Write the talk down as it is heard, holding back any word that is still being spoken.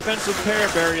Defensive pair,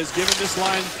 Barry, has given this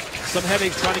line some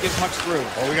headaches trying to get pucks through.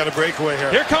 Oh, we got a breakaway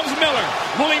here. Here comes Miller.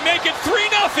 Will he make it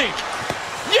 3-0?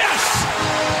 Yes!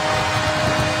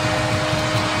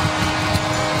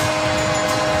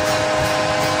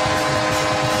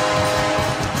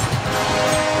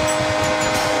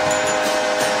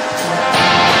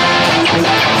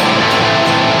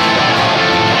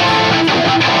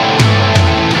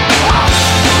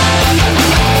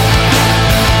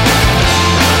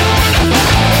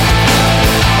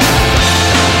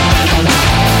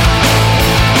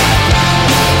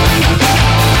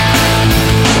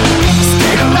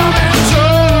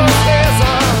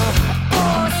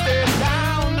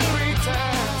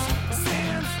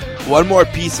 One more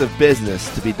piece of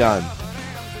business to be done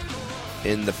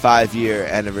in the 5-year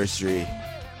anniversary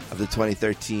of the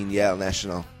 2013 Yale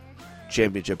National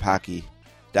Championship Hockey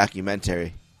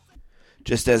documentary.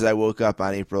 Just as I woke up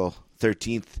on April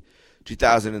 13th,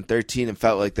 2013 and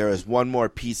felt like there was one more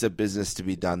piece of business to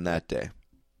be done that day.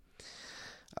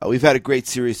 We've had a great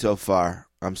series so far.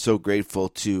 I'm so grateful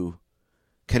to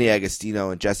Kenny Agostino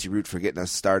and Jesse Root for getting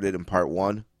us started in part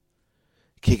 1,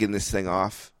 kicking this thing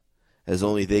off as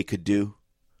only they could do.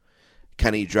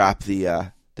 Kenny dropped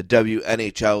the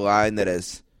WNHL line that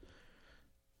has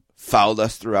followed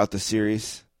us throughout the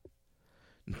series.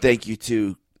 And thank you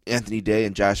to Anthony Day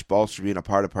and Josh Balch for being a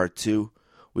part of part 2.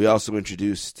 We also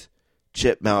introduced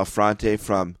Chip Malafronte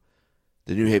from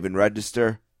the New Haven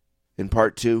Register in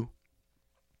part 2.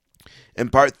 In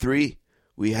part 3,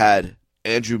 we had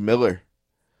Andrew Miller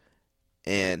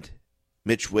and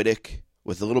Mitch Wittick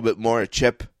with a little bit more of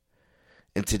Chip.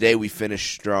 And today we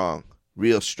finished strong,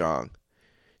 real strong.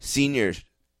 Senior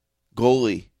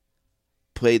goalie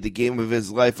played the game of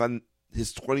his life on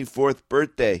his 24th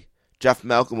birthday. Jeff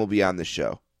Malcolm will be on the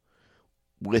show.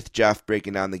 With Jeff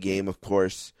breaking down the game, of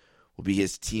course, will be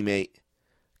his teammate,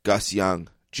 Gus Young,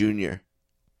 Jr.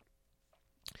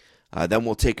 Then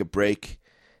we'll take a break.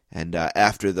 And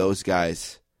after those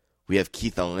guys, we have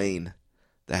Keith Allain,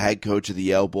 the head coach of the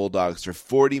Yale Bulldogs, for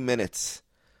 40 minutes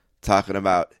talking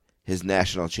about his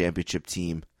national championship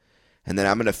team. And then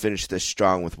I'm going to finish this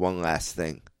strong with one last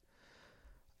thing.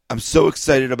 I'm so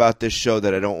excited about this show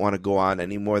that I don't want to go on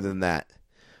any more than that.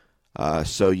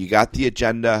 So you got the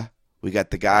agenda. We got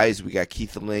the guys. We got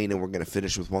Keith Allain. And we're going to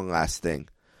finish with one last thing.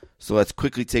 So let's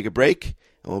quickly take a break.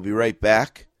 And we'll be right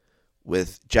back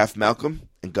with Jeff Malcolm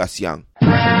and Gus Young.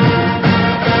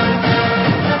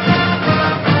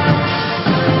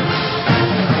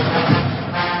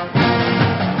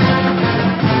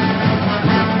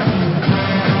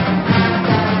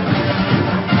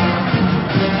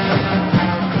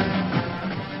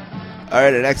 All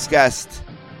right, our next guest,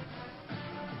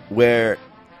 we're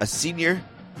a senior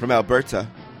from Alberta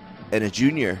and a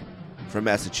junior from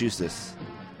Massachusetts,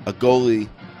 a goalie,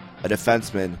 a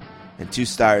defenseman, and 2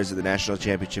 stars of the national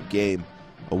championship game.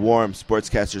 A warm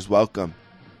sportscaster's welcome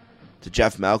to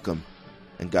Jeff Malcolm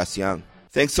and Gus Young.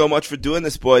 Thanks so much for doing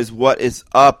this, boys. What is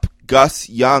up? Gus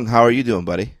Young, how are you doing,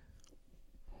 buddy?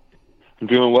 I'm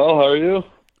doing well. How are you?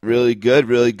 Really good,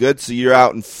 really good. So you're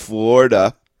out in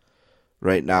Florida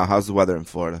right now. How's the weather in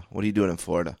Florida? What are you doing in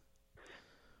Florida?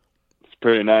 It's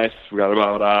pretty nice. We got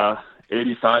about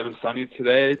 85 and sunny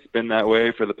today. It's been that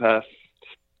way for the past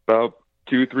about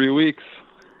 2-3 weeks.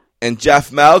 And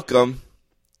Jeff Malcolm,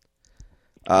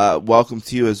 welcome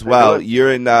to you as well.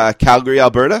 You're in Calgary,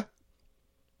 Alberta?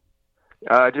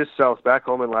 Just south, back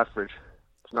home in Lethbridge.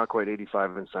 It's not quite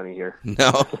 85 and sunny here.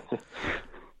 No.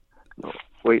 No,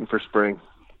 waiting for spring.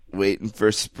 Waiting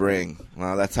for spring.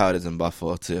 Well, that's how it is in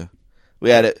Buffalo too. We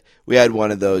had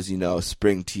one of those,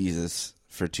 spring teases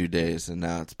for 2 days, and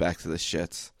now it's back to the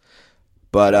shits.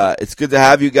 But it's good to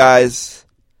have you guys.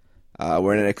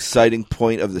 We're at an exciting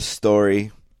point of the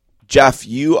story. Jeff,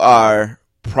 you are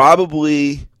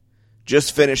probably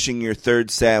just finishing your 3rd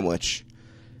sandwich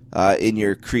in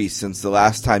your crease since the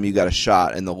last time you got a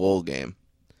shot in the Lowell game.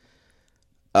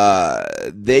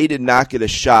 They did not get a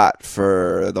shot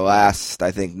for the last, I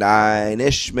think,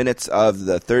 9-ish minutes of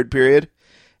the 3rd period,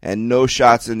 and no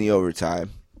shots in the overtime.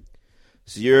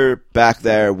 So you're back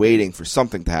there waiting for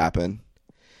something to happen.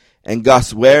 And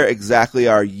Gus, where exactly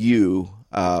are you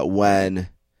when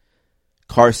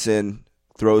Carson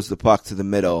throws the puck to the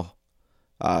middle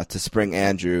to spring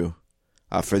Andrew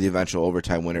for the eventual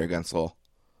overtime winner against Lowell?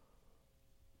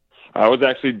 I was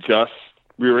actually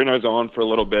we were in our zone for a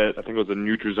little bit. I think it was a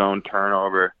neutral zone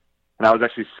turnover. And I was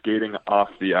actually skating off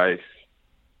the ice.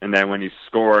 And then when he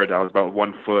scored, I was about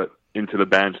 1 foot into the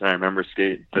bench, and I remember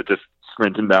just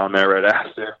sprinting down there right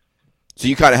after. So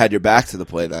you kind of had your back to the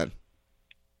play then?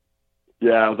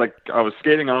 Yeah, I was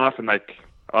skating off, and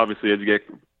obviously as you get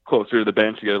closer to the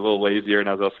bench to get a little lazier, and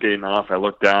as I was skating off, I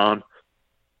looked down,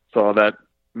 saw that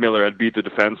Miller had beat the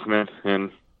defenseman, and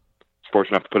was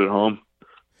fortunate enough to put it home.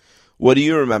 What do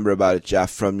you remember about it, Jeff,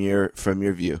 from your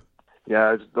view?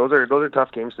 Yeah, those are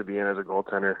tough games to be in as a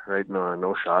goaltender, right?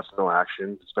 No shots, no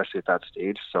action, especially at that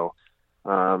stage. So,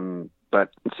 but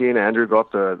seeing Andrew go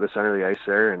up the center of the ice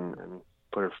there and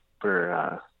put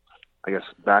her I guess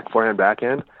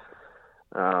backhand,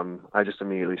 I just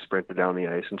immediately sprinted down the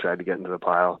ice and tried to get into the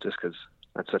pile, just because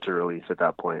that's such a relief at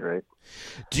that point, right?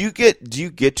 Do you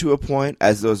get to a point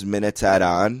as those minutes add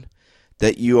on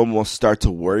that you almost start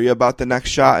to worry about the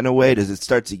next shot in a way? Does it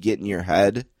start to get in your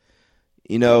head?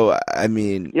 You know, I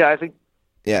mean... Yeah, I think...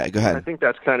 Yeah, go ahead. I think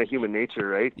that's kind of human nature,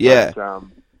 right? Yeah. But,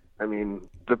 I mean,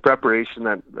 the preparation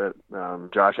that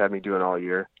Josh had me doing all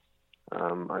year,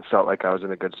 I felt like I was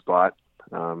in a good spot.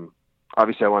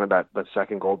 Obviously, I wanted that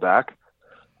second goal back.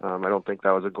 I don't think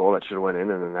that was a goal that should have went in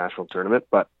the national tournament.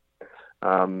 But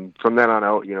from then on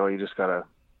out, you know, you just got to,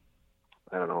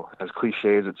 I don't know, as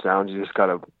cliche as it sounds, you just got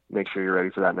to make sure you're ready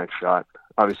for that next shot.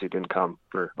 Obviously, it didn't come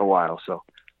for a while, so...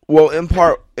 Well, in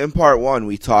part one,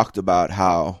 we talked about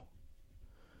how,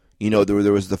 you know,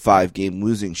 there was the 5-game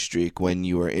losing streak when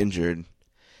you were injured,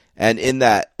 and in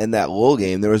that Lowell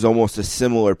game, there was almost a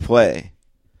similar play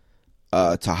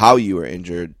to how you were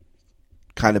injured,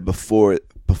 kind of before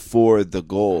the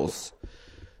goals.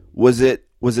 Was it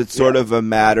sort of a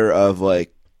matter of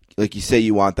like you say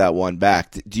you want that one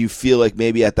back? Do you feel like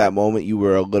maybe at that moment you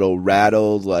were a little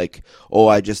rattled, like, oh,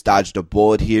 I just dodged a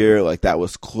bullet here, like that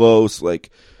was close, like?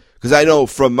 Because I know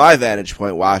from my vantage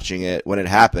point watching it, when it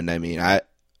happened, I mean, I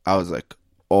was like,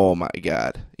 oh my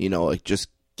God, you know, like just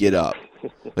get up.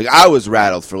 Like I was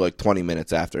rattled for like 20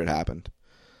 minutes after it happened.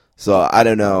 So I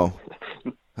don't know.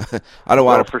 I don't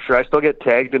want to. For sure. I still get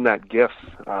tagged in that GIF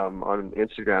on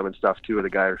Instagram and stuff too, with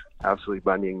a guy absolutely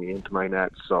bunnying me into my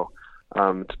net. So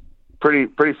it's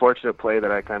pretty fortunate play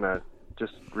that I kind of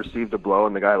just received a blow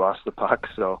and the guy lost the puck.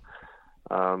 So,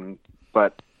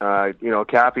 but. You know,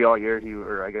 Cappy all year,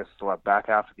 I guess the back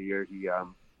half of the year,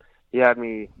 he had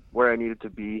me where I needed to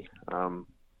be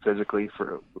physically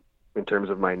in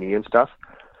terms of my knee and stuff.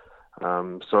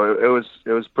 So it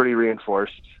was pretty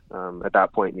reinforced at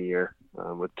that point in the year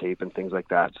with tape and things like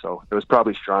that. So it was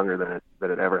probably stronger than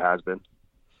it ever has been.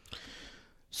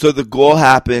 So the goal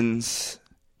happens.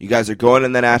 You guys are going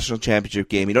in the national championship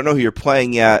game. You don't know who you're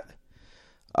playing yet,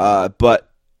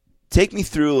 but take me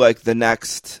through like the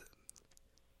next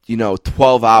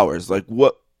 12 hours. Like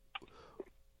what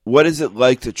is it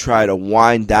like to try to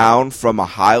wind down from a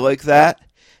high like that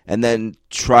and then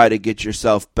try to get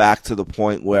yourself back to the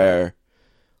point where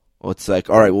it's like,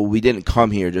 all right, well, we didn't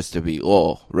come here just to be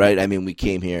Lowell, right? I mean, we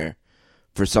came here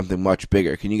for something much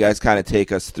bigger. Can you guys kind of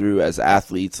take us through as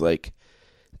athletes, like,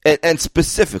 and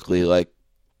specifically, like,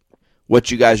 what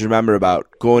you guys remember about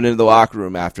going into the locker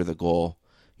room after the goal,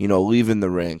 leaving the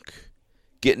rink,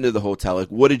 getting to the hotel? Like,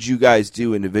 what did you guys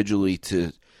do individually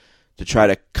to try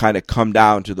to kind of come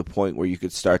down to the point where you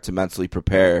could start to mentally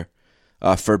prepare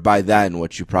for, by then,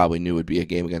 what you probably knew would be a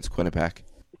game against Quinnipiac?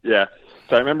 Yeah.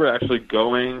 So I remember actually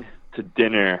going to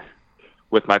dinner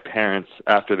with my parents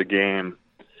after the game.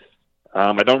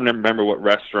 I don't remember what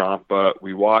restaurant, but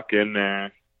we walk in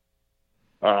there.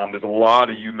 There's a lot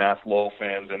of UMass Lowell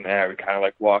fans in there. We kind of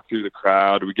like walk through the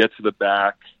crowd. We get to the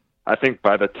back. I think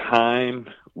by the time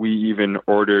we even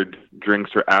ordered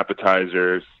drinks or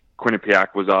appetizers,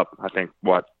 Quinnipiac was up, I think,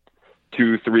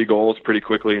 2-3 goals pretty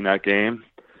quickly in that game.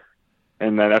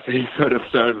 And then that's how you sort of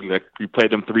started. Like, we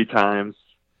played them 3 times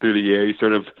through the year. You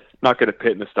sort of not get a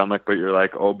pit in the stomach, but you're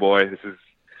like, oh boy, this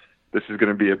is going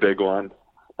to be a big one.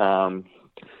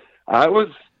 I was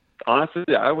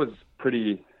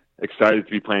pretty excited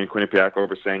to be playing Quinnipiac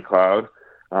over St. Cloud.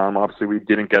 Obviously, we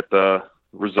didn't get the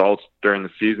results during the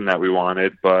season that we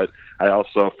wanted, but I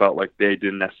also felt like they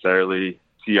didn't necessarily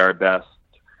see our best.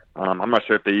 I'm not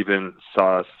sure if they even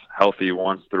saw us healthy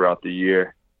once throughout the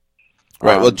year.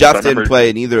 Right. Well, Jeff didn't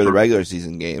play in either of the regular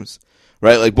season games,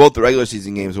 right? Like both the regular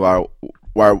season games were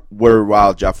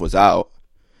while Jeff was out,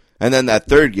 and then that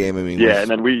third game, I mean,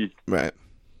 and then we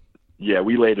we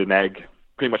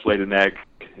pretty much laid an egg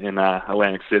in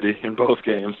Atlantic City in both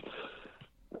games.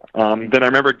 Then I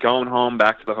remember going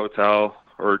back to the hotel,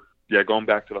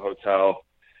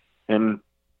 and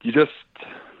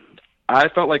I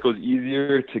felt like it was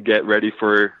easier to get ready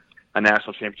for a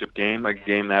national championship game, a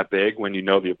game that big, when you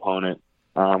know the opponent.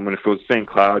 When if it was St.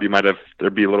 Cloud,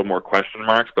 there'd be a little more question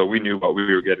marks, but we knew what we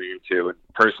were getting into. And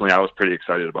personally, I was pretty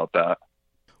excited about that.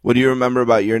 What do you remember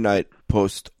about your night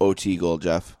post-OT goal,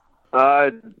 Jeff?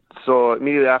 So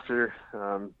immediately after,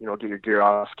 get your gear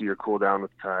off, do your cool down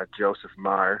with Joseph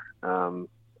Marr.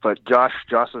 but Josh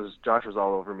was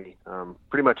all over me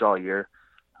pretty much all year,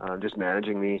 just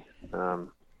managing me,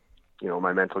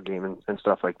 my mental game and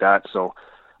stuff like that. So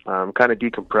kind of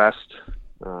decompressed.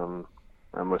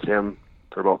 I'm with him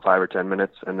for about 5 or 10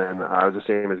 minutes, and then I was the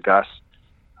same as Gus.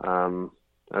 I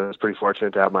was pretty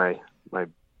fortunate to have my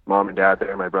mom and dad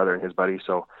there, my brother and his buddy.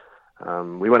 So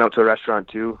we went out to a restaurant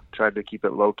too, tried to keep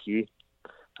it low key.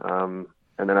 And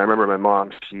then I remember my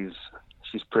mom, she's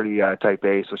pretty type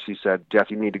A, so she said,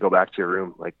 "Jeff, you need to go back to your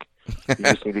room. Like, you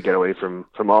just need to get away from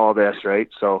all this," right?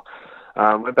 So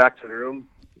went back to the room,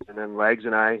 and then Legs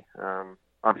and I,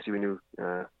 obviously we knew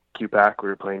QPAC, we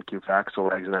were playing QPAC, so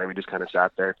Legs and I, we just kind of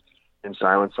sat there in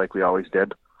silence like we always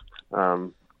did.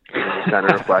 And just kind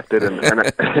of reflected, and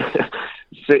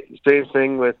same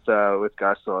thing with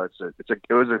Gus. So it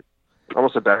was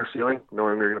almost a better feeling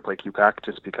knowing we were going to play QPAC,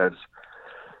 just because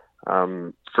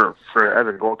for as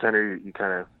a goaltender, you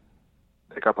kind of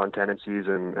pick up on tendencies,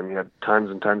 and we had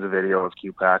tons and tons of video of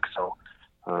QPAC. So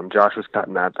Josh was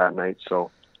cutting that night.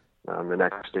 So the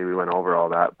next day we went over all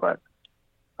that, but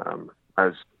I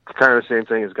was kind of the same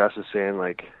thing as Gus is saying.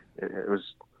 Like it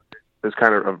was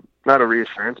kind of not a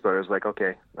reassurance, but it was like,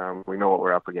 okay, we know what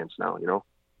we're up against now, you know.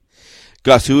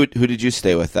 Gus, who did you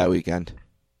stay with that weekend?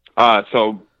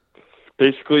 So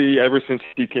basically, ever since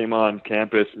he came on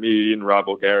campus, me and Rob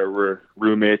O'Gara were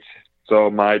roommates.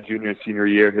 So my junior and senior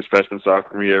year, his freshman,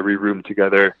 sophomore year, we roomed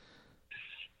together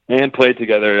and played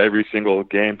together every single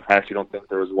game. I actually don't think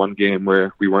there was one game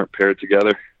where we weren't paired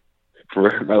together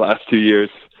for my last 2 years.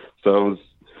 So it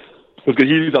was good.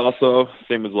 He's also,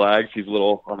 same as Lags, he's a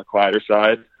little on the quieter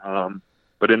side.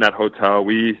 But in that hotel,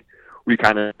 we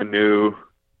kind of knew,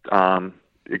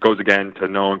 it goes again to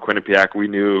knowing Quinnipiac, we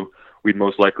knew we'd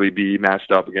most likely be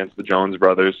matched up against the Jones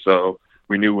brothers. So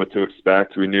we knew what to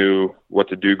expect. We knew what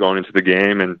to do going into the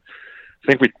game. And I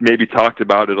think we maybe talked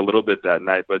about it a little bit that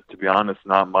night, but to be honest,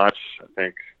 not much. I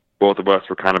think both of us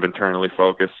were kind of internally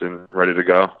focused and ready to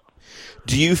go.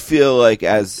 Do you feel like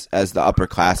as the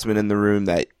upperclassman in the room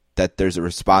that there's a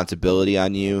responsibility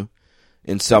on you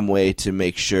in some way to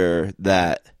make sure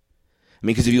that, I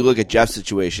mean, because if you look at Jeff's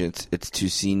situation, it's two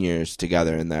seniors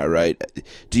together in that, right?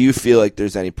 Do you feel like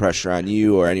there's any pressure on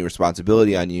you or any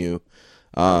responsibility on you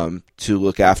to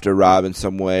look after Rob in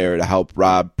some way or to help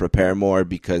Rob prepare more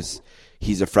because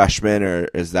he's a freshman, or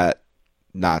is that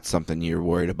not something you're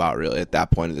worried about really at that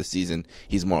point of the season?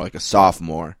 He's more like a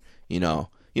sophomore, you know,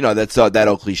 that's that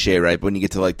old cliche, right? But when you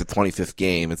get to like the 25th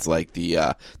game, it's like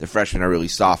the freshmen are really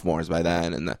sophomores by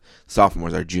then, and the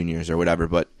sophomores are juniors or whatever.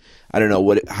 But I don't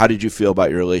know, how did you feel about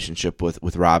your relationship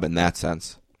with Rob in that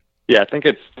sense? Yeah, I think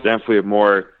it's definitely a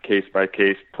more case by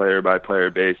case, player by player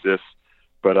basis.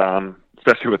 But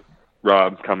especially with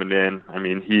Rob coming in, I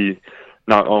mean, he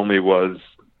not only was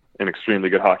an extremely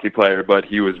good hockey player, but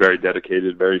he was very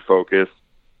dedicated, very focused.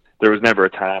 There was never a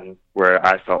time where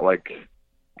I felt like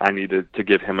I needed to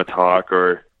give him a talk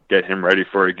or get him ready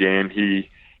for a game. He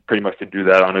pretty much could do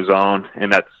that on his own,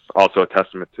 and that's also a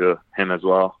testament to him as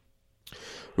well.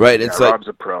 Right, it's Rob's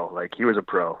a pro. Like, he was a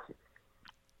pro.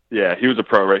 Yeah, he was a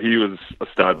pro, right? He was a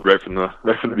stud right from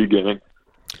the beginning.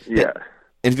 Yeah.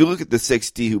 And if you look at the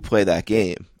 6D who play that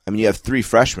game, I mean, you have 3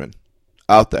 freshmen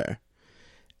out there,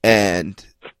 and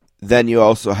then you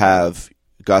also have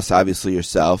Gus, obviously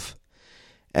yourself,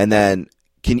 and then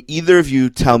can either of you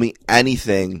tell me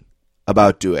anything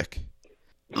about Duick?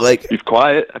 Like, he's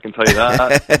quiet, I can tell you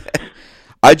that.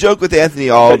 I joke with Anthony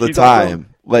all the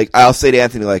time. Like, I'll say to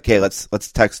Anthony, like, hey, let's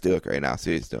text Duick right now,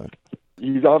 see what he's doing.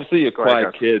 He's obviously a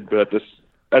quiet kid, but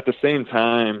at the same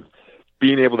time,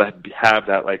 being able to have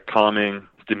that, like, calming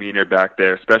demeanor back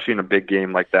there, especially in a big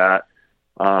game like that,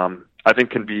 I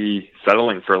think can be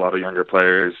settling for a lot of younger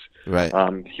players. Right.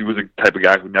 He was a type of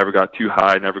guy who never got too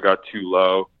high, never got too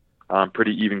low,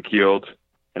 pretty even-keeled.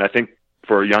 And I think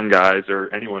for young guys,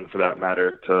 or anyone for that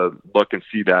matter, to look and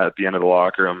see that at the end of the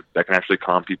locker room, that can actually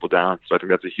calm people down. So I think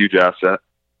that's a huge asset.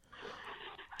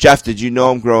 Jeff, did you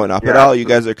know him growing up at all? You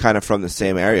guys are kind of from the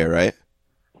same area, right?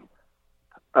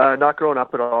 Not growing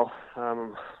up at all.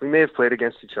 We may have played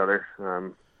against each other,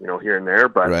 here and there,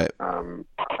 but right.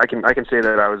 I can say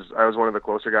that I was one of the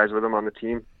closer guys with him on the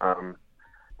team.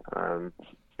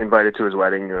 Invited to his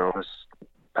wedding, this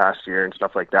past year and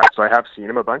stuff like that. So I have seen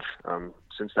him a bunch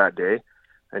since that day,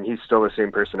 and he's still the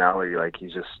same personality. Like,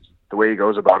 he's just the way he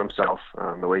goes about himself,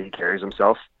 the way he carries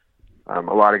himself. A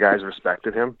lot of guys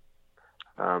respected him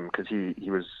because he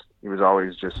was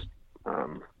always just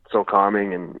so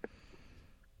calming and,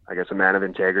 I guess, a man of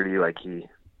integrity. Like,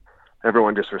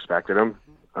 everyone just respected him,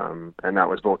 and that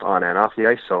was both on and off the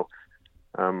ice. So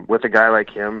with a guy like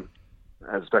him,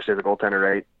 especially as a goaltender,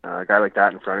 right, a guy like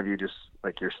that in front of you, just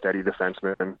like your steady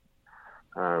defenseman,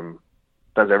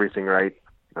 does everything right,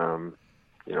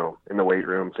 you know, in the weight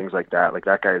room, things like that. Like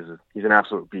that he's an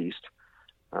absolute beast.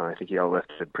 I think he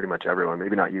outlifted pretty much everyone.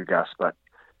 Maybe not you, Gus, but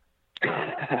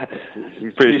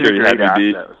he's pretty sure he had me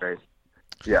beat. Right?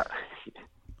 Yeah.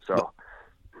 So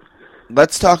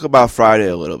let's talk about Friday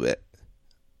a little bit.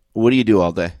 What do you do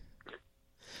all day?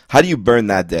 How do you burn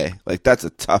that day? Like, that's a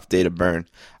tough day to burn.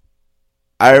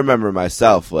 I remember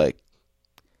myself, like,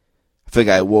 I think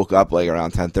I woke up like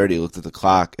around 10:30, looked at the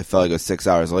clock. It felt like it was 6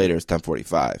 hours later. It's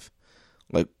 10:45.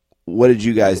 Like, what did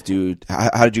you guys do?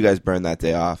 How did you guys burn that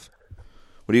day off?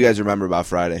 What do you guys remember about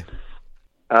Friday?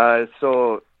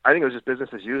 So I think it was just business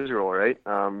as usual, right?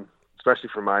 Especially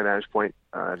from my vantage point.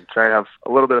 Try to have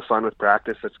a little bit of fun with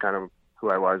practice. That's kind of who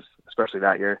I was, especially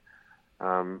that year.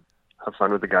 Have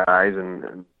fun with the guys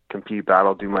and compete,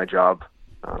 battle, do my job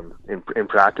in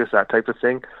practice, that type of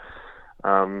thing.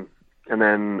 And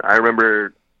then I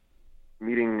remember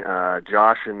meeting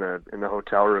Josh in the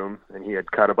hotel room, and he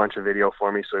had cut a bunch of video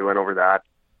for me, so we went over that.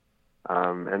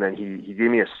 And then he gave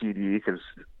me a CD because,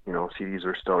 you know, CDs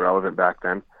were still relevant back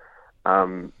then,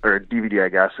 or a DVD, I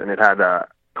guess, and it had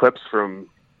clips from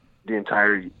the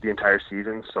entire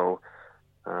season. So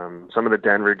some of the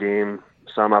Denver game,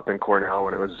 some up in Cornell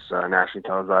when it was nationally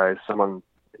televised, some on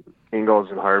Ingles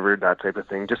and Harvard, that type of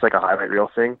thing, just like a highlight reel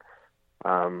thing.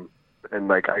 And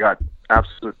like I got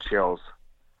absolute chills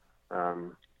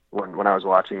when I was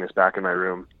watching this back in my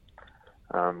room,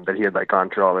 that he had like gone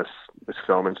through all this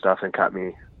film and stuff and cut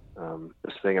me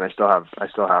this thing, and I still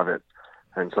have it.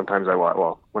 And sometimes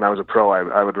when I was a pro,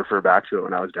 I would refer back to it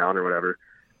when I was down or whatever.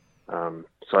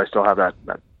 So I still have that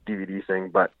DVD thing.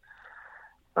 But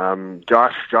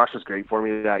Josh was great for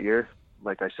me that year.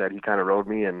 Like I said, he kind of rode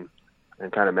me and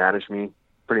kind of managed me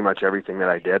pretty much everything that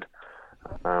I did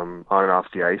on and off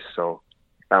the ice. So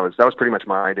that was pretty much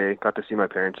my day. Got to see my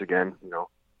parents again. You know,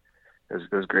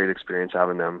 it was a great experience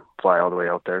having them fly all the way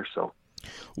out there. So,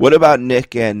 what about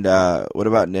Nick and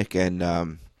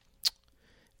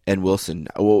Wilson?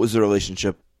 What was the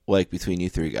relationship like between you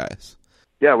three guys?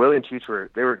 Yeah, Willie and Cheech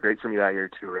were great for me that year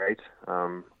too, right?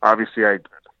 Obviously,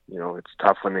 it's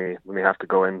tough when they have to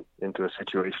go into a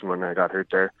situation when I got hurt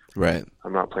there. Right.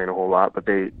 I'm not playing a whole lot, but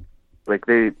they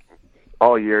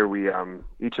all year we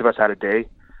each of us had a day.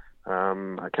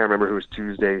 I can't remember who was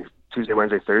Tuesday,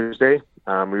 Wednesday, Thursday.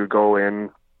 We would go in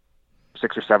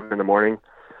 6 or 7 in the morning.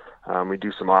 We'd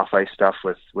do some off ice stuff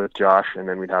with Josh, and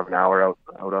then we'd have an hour out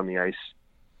on the ice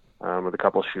with a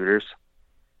couple shooters.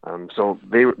 So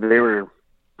they were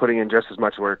putting in just as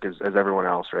much work as everyone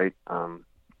else, right?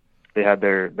 They had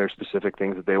their specific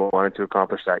things that they wanted to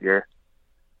accomplish that year,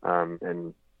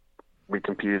 and we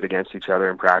competed against each other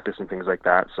in practice and things like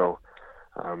that. So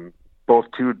both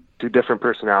two different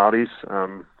personalities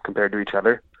compared to each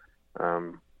other.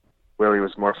 Willie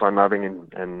was more fun-loving,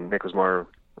 and Nick was more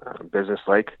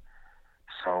business-like.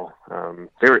 So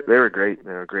they were great.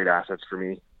 They were great assets for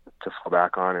me to fall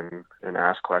back on and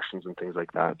ask questions and things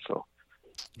like that. So,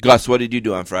 Gus, what did you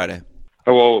do on Friday?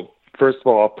 Oh, well, first of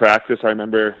all, practice, I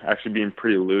remember actually being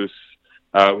pretty loose.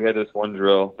 We had this one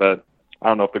drill that, I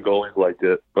don't know if the goalies liked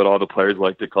it, but all the players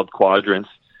liked it, called quadrants,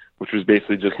 which was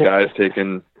basically just guys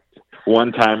taking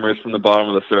one-timers from the bottom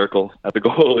of the circle at the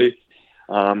goalie.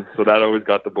 So that always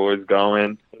got the boys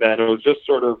going. And then it was just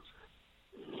sort of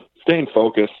staying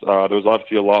focused. There was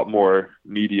obviously a lot more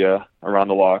media around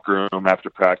the locker room after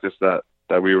practice that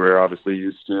we were obviously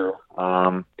used to.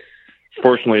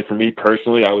 Fortunately for me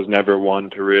personally, I was never one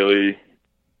to really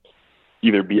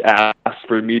either be asked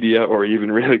for media or even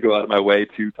really go out of my way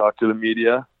to talk to the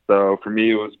media. So for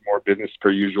me, it was more business per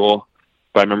usual.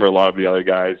 But I remember a lot of the other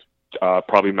guys,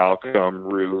 probably Malcolm,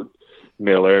 Root,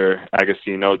 Miller,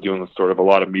 Agostino, doing sort of a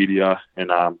lot of media and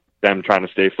them trying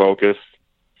to stay focused.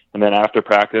 And then after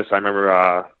practice, I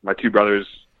remember my two brothers,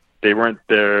 they weren't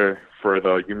there for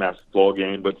the UMass bowl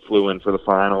game, but flew in for the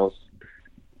finals.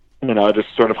 And I just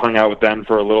sort of hung out with them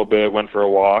for a little bit, went for a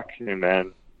walk, and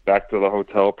then back to the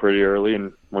hotel pretty early,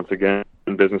 and once again,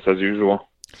 business as usual.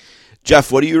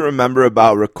 Jeff, what do you remember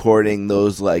about recording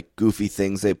those like goofy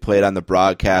things they played on the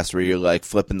broadcast where you're like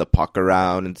flipping the puck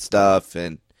around and stuff,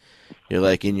 and you're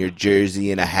like in your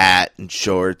jersey and a hat and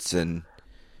shorts, and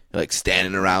you're like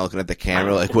standing around looking at the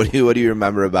camera? Like, what do you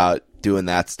remember about doing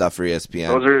that stuff for ESPN?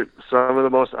 Those are some of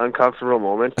the most uncomfortable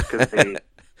moments because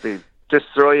they just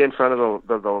throw you in front of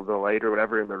the light or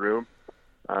whatever in the room,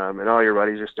 and all your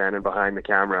buddies are standing behind the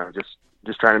camera,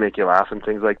 just trying to make you laugh and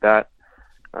things like that.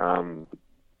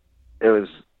 It was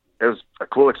a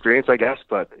cool experience, I guess,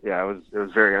 but yeah, it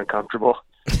was very uncomfortable.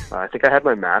 I think I had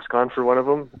my mask on for one of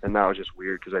them, and that was just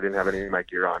weird because I didn't have any of my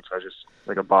gear on, so I was just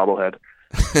like a bobblehead.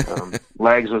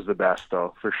 Legs was the best,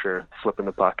 though, for sure. Flipping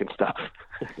the puck and stuff.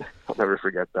 I'll never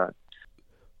forget that.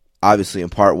 Obviously, in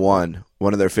part one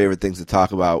of their favorite things to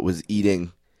talk about was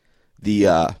eating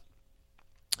the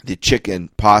chicken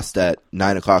pasta at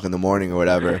 9 o'clock in the morning or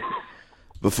whatever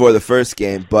before the first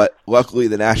game. But luckily,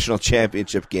 the national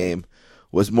championship game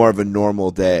was more of a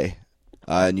normal day,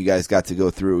 and you guys got to go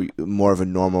through more of a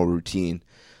normal routine.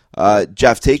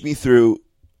 Jeff, take me through.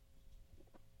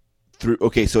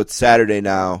 Okay, so it's Saturday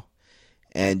now,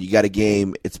 and you got a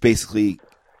game. It's basically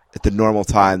at the normal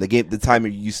time, the time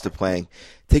you're used to playing.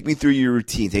 Take me through your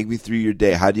routine. Take me through your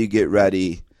day. How do you get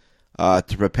ready to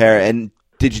prepare? And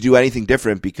did you do anything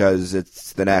different because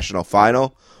it's the national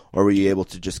final, or were you able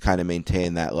to just kind of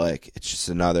maintain that, like, it's just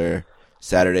another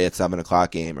Saturday at 7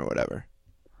 o'clock game or whatever?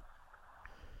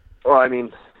 Well, I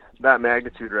mean, that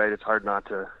magnitude, right, it's hard not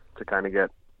to kind of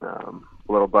get a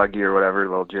little buggy or whatever, a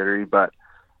little jittery. But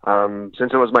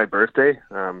since it was my birthday,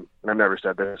 and I've never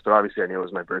said this, but obviously I knew it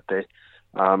was my birthday,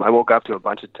 I woke up to a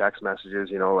bunch of text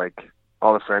messages, like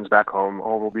all the friends back home,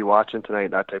 oh, we'll be watching tonight,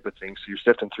 that type of thing. So you're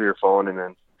sifting through your phone and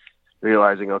then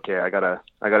realizing, okay, I gotta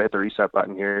hit the reset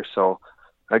button here. So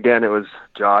again, it was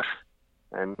Josh,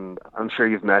 and I'm sure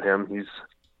you've met him. He's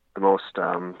the most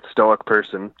stoic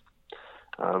person.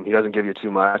 He doesn't give you too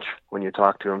much when you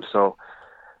talk to him. So,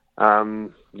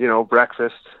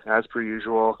 breakfast as per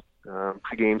usual,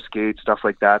 pre-game skate, stuff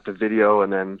like that, the video,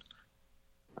 and then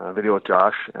video with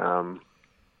Josh,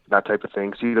 that type of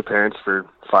thing. See the parents for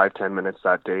 5-10 minutes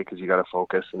that day because you got to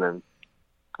focus, and then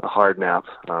a hard nap.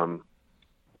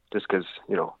 Just because,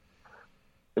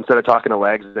 instead of talking to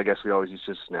legs, I guess we always used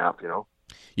to snap,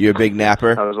 You're a big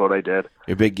napper? That was what I did.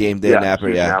 You're a big game day napper,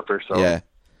 yeah. Napper, so. Yeah.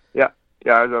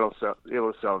 I was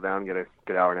able to settle down, get a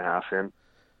good hour and a half in.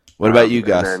 What about you,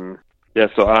 Gus?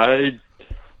 So I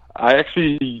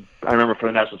remember for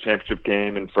the national championship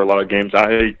game and for a lot of games,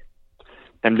 I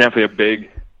am definitely a big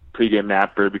pregame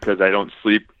napper because I don't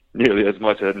sleep nearly as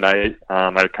much at night.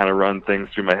 I kind of run things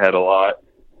through my head a lot.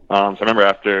 So I remember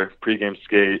after pregame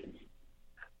skate,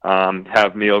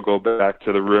 have Neil go back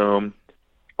to the room.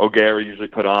 O'Gara usually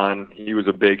put on. He was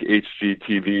a big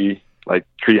HGTV, like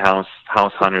Treehouse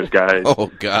House Hunters guy.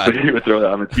 Oh God! So he would throw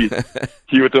that on the TV.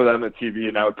 He would throw that on the TV,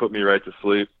 and that would put me right to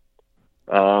sleep.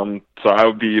 So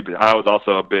I was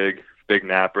also a big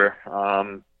napper.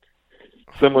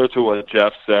 Similar to what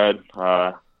Jeff said,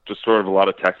 just sort of a lot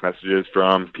of text messages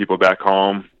from people back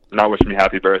home, not wishing me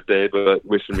happy birthday, but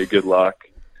wishing me good luck.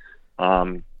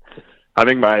 I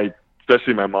think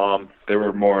especially my mom, they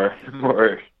were more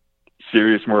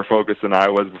serious, more focused than I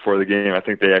was before the game. I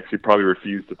think they actually probably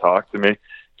refused to talk to me,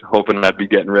 hoping I'd be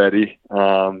getting ready.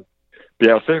 I'll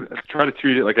try to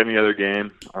treat it like any other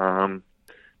game. That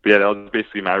was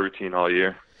basically my routine all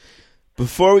year.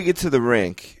 Before we get to the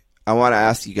rink, I want to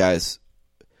ask you guys,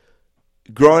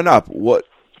 growing up, what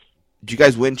did you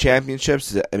guys win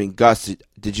championships? I mean, Gus,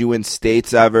 did you win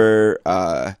states ever?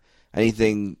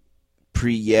 Anything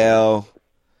pre-Yale?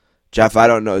 Jeff, I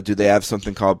don't know. Do they have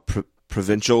something called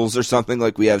provincials or something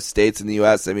like we have states in the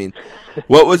U.S.? I mean,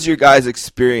 what was your guys'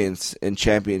 experience in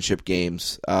championship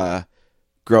games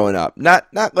growing up? Not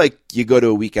like you go to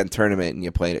a weekend tournament and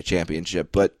you play in a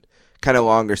championship, but kind of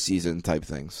longer season type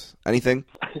things. Anything?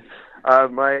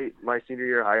 My senior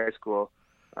year of high school,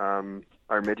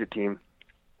 our midget team,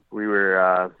 we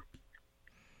were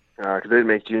because I didn't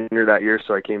make junior that year,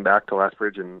 so I came back to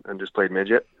Lethbridge and just played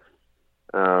midget.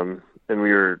 And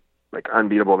we were like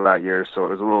unbeatable that year, so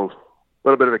it was a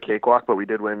little bit of a cakewalk, but we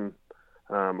did win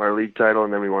our league title,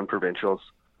 and then we won provincials.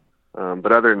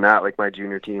 But other than that, like my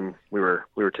junior team, we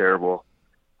were terrible.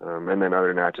 And then other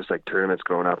than that, just like tournaments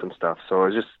growing up and stuff. So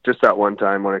it was just that one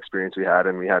experience we had,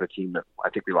 and we had a team that I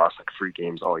think we lost like 3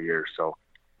 games all year. So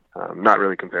not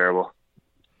really comparable.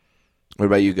 What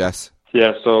about you, Gus?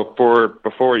 Yeah, so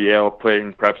before Yale,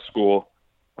 playing prep school,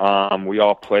 we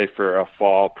all play for a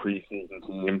fall preseason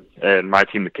team, and my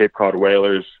team, the Cape Cod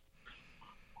Whalers,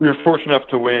 we were fortunate enough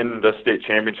to win the state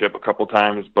championship a couple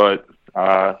times, but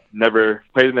never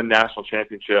played in the national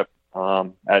championship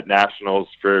at nationals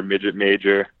for midget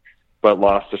major, but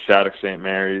lost to Shattuck St.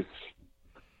 Mary's.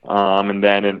 And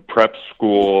then in prep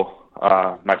school,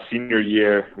 my senior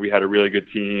year, we had a really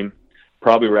good team.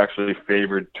 Probably were actually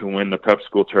favored to win the prep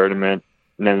school tournament,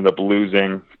 and ended up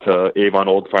losing to Avon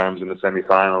Old Farms in the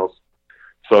semifinals.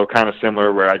 So kind of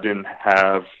similar, where I didn't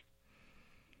have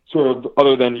sort of,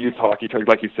 other than youth hockey,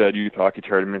 like you said, youth hockey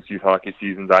tournaments, youth hockey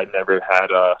seasons, I never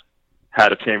had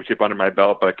a championship under my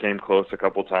belt, but I came close a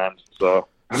couple times. So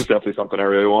it was definitely something I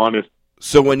really wanted.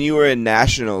 So when you were in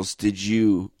nationals,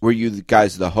 were you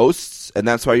guys the hosts, and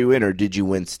that's why you win, or did you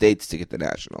win states to get the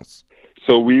nationals?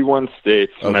 So we won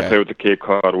states when I Okay. played with the Cape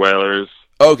Cod Whalers.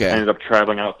 Okay. I ended up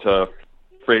traveling out to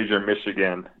Fraser,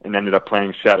 Michigan, and ended up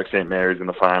playing Shattuck St. Mary's in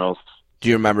the finals. Do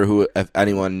you remember if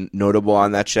anyone notable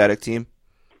on that Shattuck team?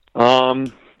 No,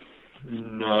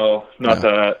 not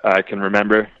that I can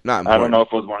remember. Not I important. don't know if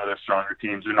it was one of their stronger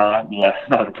teams or not. Yeah,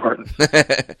 not important.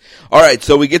 All right,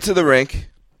 so we get to the rink.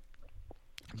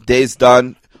 Day's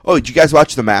done. Oh, did you guys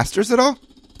watch the Masters at all?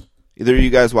 Either of you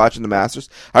guys watching the Masters?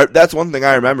 That's one thing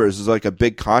I remember is like a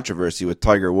big controversy with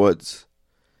Tiger Woods.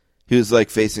 He was like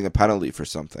facing a penalty for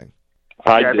something.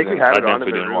 I think we had it on in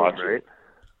the didn't room, watch right? it.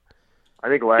 I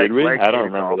think Did we? I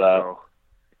don't remember that.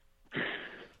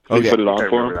 Okay. We put it on I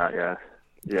for remember him. that,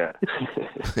 yeah.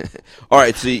 All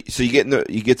right, so you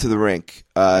get to the rink.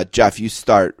 Jeff, you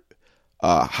start.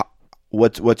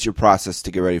 What's your process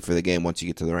to get ready for the game once you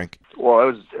get to the rink? Well,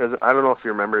 it was I don't know if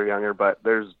you remember, Younger, but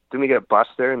didn't we get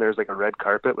bussed there, and there's like a red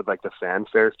carpet with like the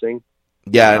fanfare thing?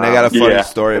 Yeah, and I got a funny Yeah.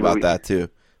 story about that too.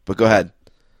 But go ahead.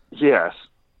 Yes.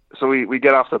 So we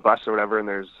get off the bus or whatever,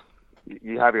 and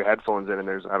you have your headphones in, and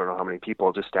there's I don't know how many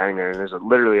people just standing there, and there's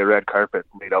literally a red carpet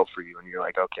laid out for you, and you're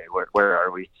like, okay, where are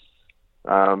we?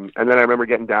 And then I remember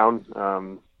getting down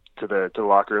to the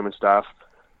locker room and stuff,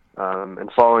 and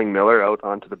following Miller out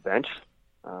onto the bench,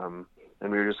 and we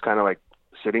were just kind of like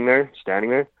standing there,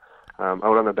 out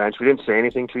on the bench. We didn't say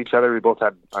anything to each other. We both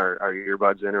had our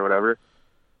earbuds in or whatever,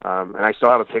 and I still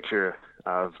have a picture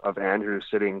of Andrew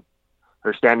standing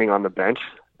on the bench.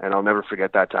 And I'll never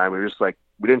forget that time. We were just like,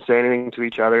 we didn't say anything to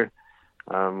each other.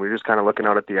 We were just kind of looking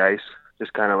out at the ice,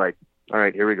 just kind of like, all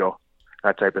right, here we go,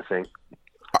 that type of thing.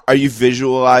 Are you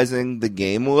visualizing the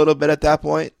game a little bit at that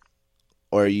point,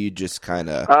 or are you just kind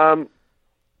of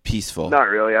peaceful? Not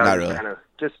really. Not really. Kind of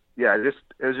it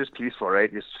was just peaceful,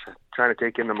 right? Just trying to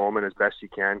take in the moment as best you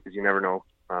can because you never know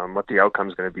what the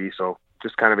outcome's going to be. So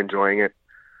just kind of enjoying it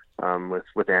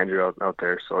with Andrew out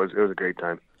there. So it was a great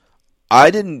time.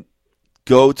 I didn't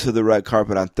go to the red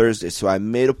carpet on Thursday, so I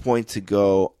made a point to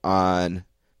go on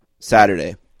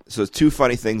Saturday. So two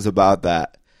funny things about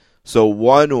that. So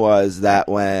one was that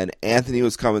when Anthony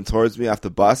was coming towards me off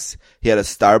the bus, he had a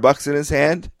Starbucks in his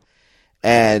hand,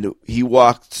 and he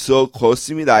walked so close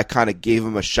to me that I kind of gave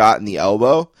him a shot in the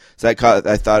elbow. So I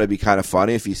thought it'd be kind of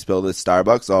funny if he spilled his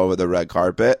Starbucks all over the red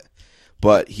carpet,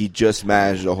 but he just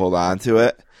managed to hold on to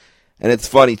it. And it's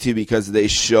funny, too, because they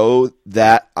show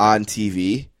that on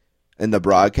TV in the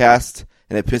broadcast,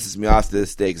 and it pisses me off to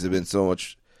this day because it would have been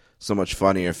so much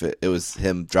funnier if it was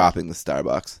him dropping the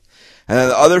Starbucks. And then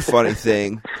the other funny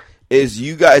thing is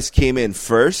you guys came in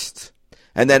first,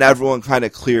 and then everyone kind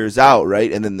of clears out,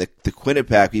 right? And then the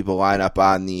Quinnipiac people line up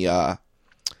on the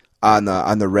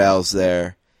rails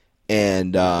there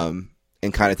and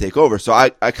kind of take over. So I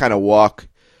kind of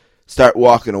start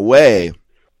walking away,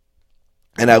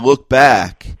 and I look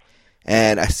back,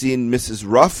 and I see Mrs.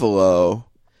 Ruffalo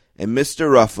and Mr.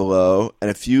 Ruffalo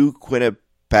and a few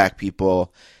Quinnipiac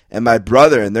people and my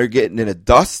brother, and they're getting in a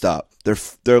dust-up.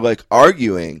 They're like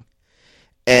arguing.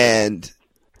 And,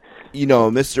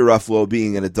 Mr. Ruffalo,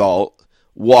 being an adult,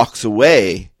 walks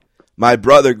away. My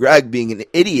brother, Greg, being an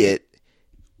idiot,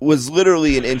 was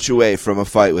literally an inch away from a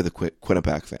fight with a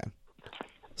Quinnipiac fan.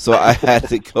 So I had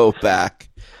to go back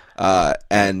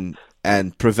and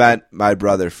prevent my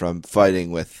brother from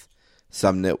fighting with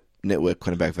some nitwit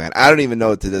Quinnipiac fan. I don't even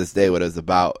know to this day what it was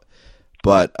about,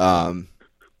 but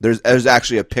there's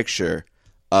actually a picture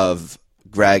of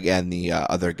Greg and the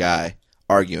other guy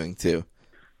arguing too.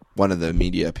 One of the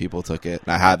media people took it,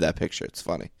 and I have that picture. It's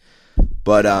funny.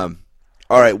 But all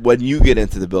right, when you get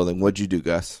into the building, what'd you do,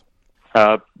 Gus?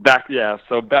 So back to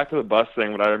the bus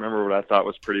thing. What I thought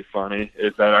was pretty funny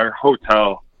is that our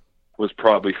hotel was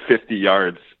probably 50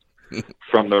 yards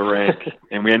from the rink,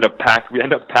 and we end up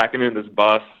packing in this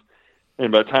bus.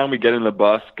 And by the time we get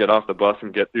off the bus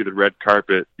and get through the red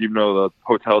carpet, even though the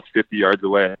hotel's 50 yards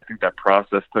away, I think that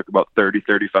process took about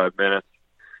 35 minutes.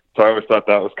 So I always thought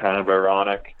that was kind of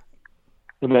ironic.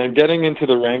 And then getting into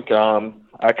the rink,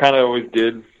 I kind of always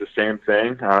did the same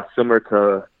thing. Similar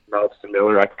to Malcolm and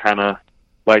Miller, I kind of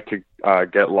like to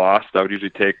get lost. I would usually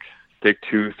take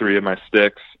 2-3 of my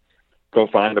sticks, go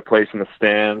find a place in the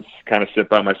stands, kind of sit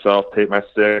by myself, take my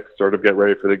sticks, sort of get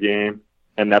ready for the game.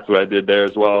 And that's what I did there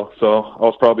as well. So I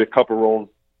was probably a couple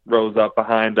rows up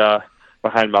behind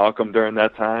Malcolm during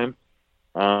that time.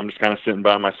 Just kind of sitting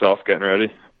by myself, getting ready.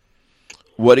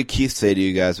 What did Keith say to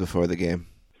you guys before the game?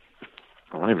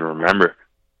 I don't even remember.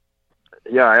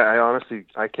 Yeah, I honestly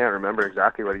can't remember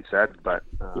exactly what he said, but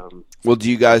well, do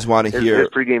you guys want to hear his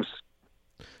pregame?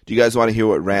 Do you guys want to hear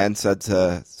what Rand said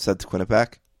to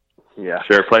Quinnipiac? Yeah,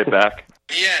 sure. Play it back.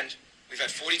 In the end, we've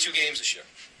had 42 games this year.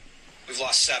 We've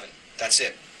lost 7. That's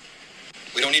it.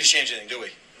 We don't need to change anything, do we?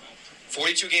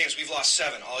 42 games, we've lost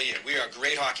 7 all year. We are a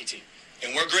great hockey team.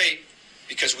 And we're great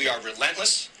because we are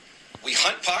relentless. We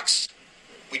hunt pucks.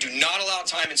 We do not allow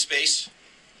time and space.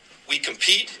 We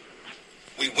compete.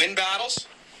 We win battles.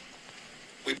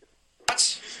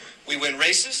 We win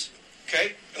races.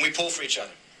 Okay? And we pull for each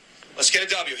other. Let's get a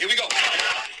W. Here we go.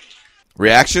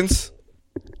 Reactions?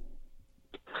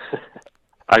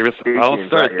 I'll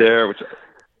start there.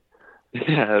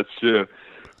 Yeah, that's true.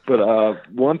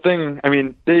 But one thing, I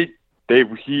mean,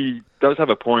 he does have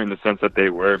a point in the sense that they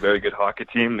were a very good hockey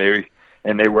team. They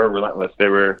were relentless. They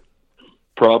were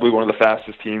probably one of the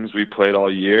fastest teams we played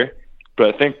all year.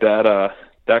 But I think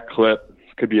that clip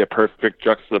could be a perfect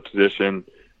juxtaposition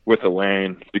with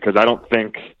Allain, because I don't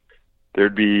think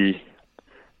there'd be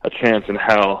a chance in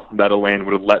hell that Allain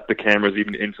would have let the cameras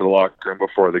even into the locker room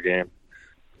before the game.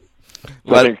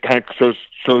 So I think it kind of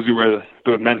shows you where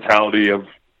the mentality of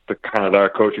our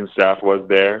coaching staff was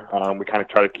there. We kind of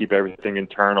try to keep everything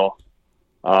internal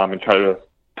and try to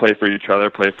play for each other,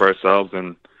 play for ourselves,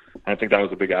 and I think that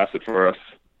was a big asset for us.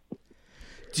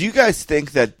 Do you guys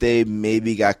think that they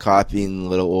maybe got caught being a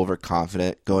little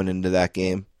overconfident going into that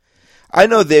game? I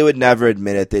know they would never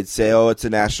admit it. They'd say, oh, it's a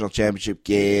national championship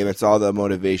game. It's all the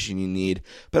motivation you need.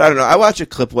 But I don't know. I watch a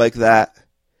clip like that,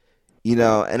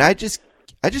 and I just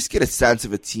get a sense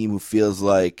of a team who feels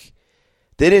like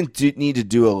they didn't need to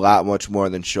do a lot much more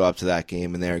than show up to that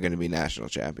game, and they're going to be national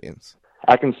champions.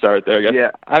 I can start there, I guess.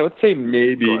 Yeah. I would say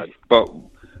maybe, but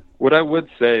what I would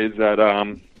say is that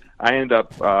I ended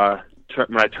up,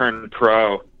 when I turned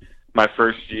pro my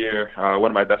first year,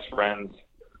 one of my best friends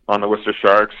on the Worcester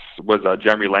Sharks was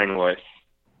Jeremy Langlois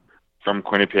from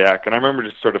Quinnipiac, and I remember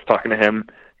just sort of talking to him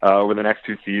over the next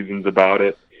 2 seasons about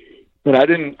it. And I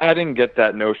didn't get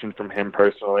that notion from him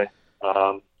personally.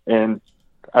 And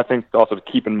I think also to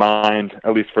keep in mind,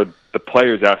 at least for the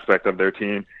players aspect of their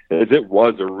team, is it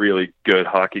was a really good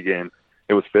hockey game.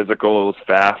 It was physical, it was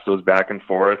fast, it was back and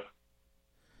forth.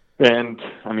 And,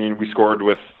 I mean, we scored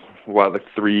with,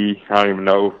 3, I don't even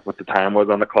know what the time was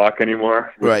on the clock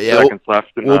anymore. Right, yeah. Seconds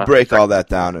left. We'll break all that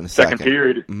down in a second. Second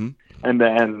period. Mm-hmm. And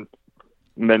then,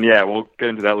 yeah, we'll get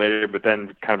into that later, but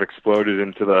then kind of exploded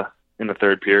in the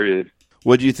third period.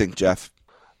 What do you think, Jeff?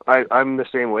 I'm the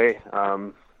same way.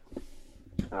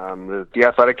 The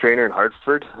athletic trainer in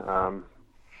Hartford,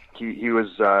 he was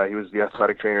the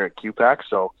athletic trainer at QPAC,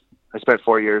 so I spent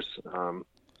 4 years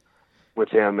with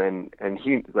him, and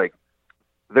he, like,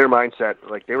 their mindset,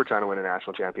 like, they were trying to win a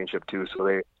national championship too, so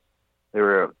they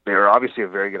were obviously a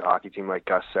very good hockey team, like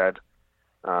Gus said,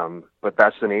 but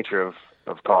that's the nature of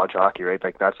college hockey, right?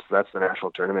 Like, that's the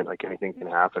national tournament. Like, anything can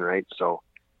happen, right? So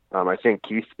I think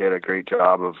Keith did a great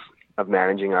job of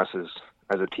managing us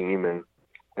as a team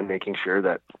and making sure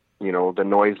that, the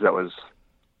noise that was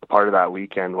a part of that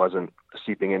weekend wasn't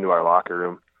seeping into our locker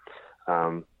room.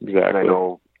 Exactly. And I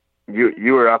know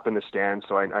you were up in the stands,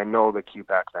 so I know the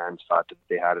QPAC fans thought that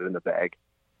they had it in the bag,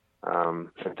 and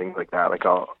things like that. Like,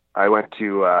 I went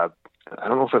to, I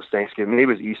don't know if it was Thanksgiving, maybe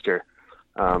it was Easter,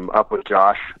 up with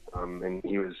Josh, and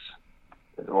he was,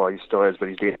 well, he still is, but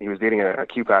he was dating a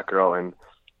QPAC girl, and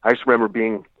I just remember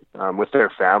being with their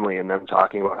family and them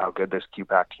talking about how good this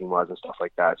QPAC team was and stuff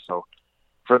like that. So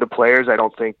for the players, I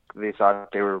don't think they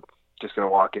thought they were just going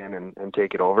to walk in and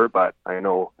take it over, but I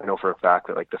know for a fact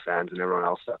that, like, the fans and everyone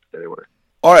else thought that they were.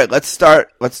 All right, let's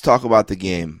talk about the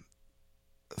game.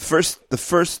 The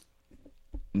first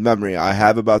memory I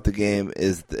have about the game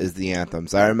is the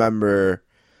anthems. I remember,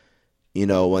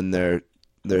 when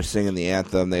they're singing the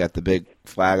anthem, they got the big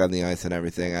flag on the ice and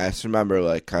everything. I just remember,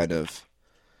 like, kind of,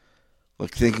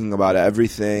 like, thinking about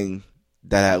everything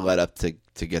that had led up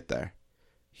to get there.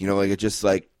 Like, it just,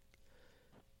 like,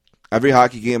 every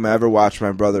hockey game I ever watched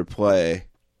my brother play,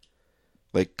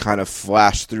 like, kind of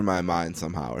flashed through my mind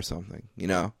somehow or something,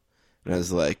 And I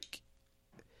was like,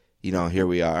 here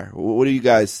we are. What are you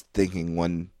guys thinking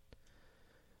when,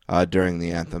 during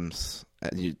the anthems?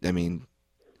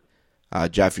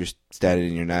 Jeff, you're standing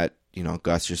in your net.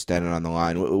 Gus, you're standing on the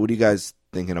line. What are you guys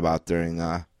thinking about during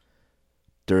the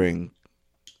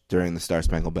Star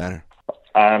Spangled Banner?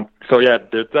 So yeah,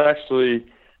 there's actually,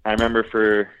 I remember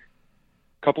for a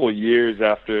couple of years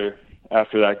after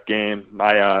that game,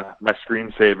 my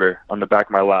screensaver on the back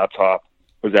of my laptop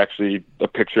was actually a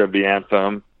picture of the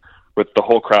anthem with the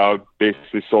whole crowd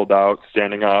basically sold out,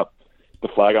 standing up, the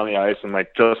flag on the ice, and,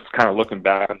 like, just kind of looking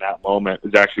back on that moment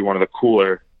is actually one of the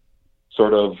cooler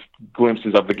sort of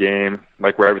glimpses of the game,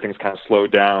 like, where everything's kind of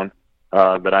slowed down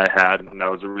that I had, and that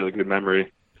was a really good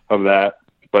memory of that.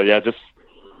 But yeah, just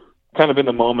kind of in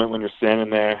the moment when you're standing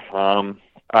there,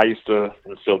 I used to,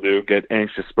 and still do, get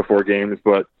anxious before games,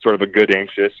 but sort of a good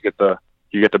anxious, get the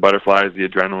you get the butterflies, the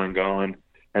adrenaline going,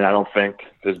 and I don't think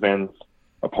there's been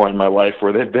a point in my life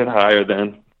where they've been higher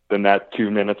than that 2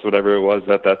 minutes, whatever it was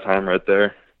at that time right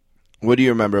there. What do you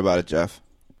remember about it, Jeff?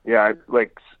 Yeah,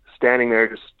 like standing there,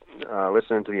 just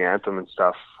listening to the anthem and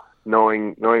stuff,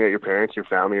 knowing that your parents, your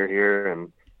family are here,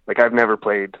 and like I've never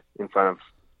played in front of,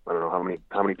 I don't know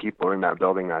how many people were in that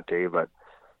building that day, but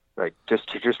like just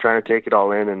trying to take it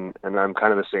all in, and I'm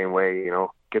kind of the same way,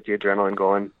 get the adrenaline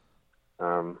going,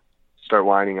 start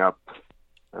winding up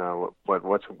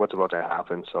what's about to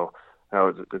happen. So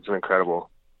it's an incredible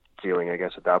feeling, I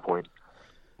guess, at that point.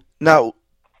 Now,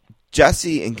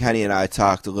 Jesse and Kenny and I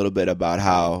talked a little bit about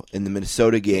how in the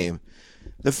Minnesota game,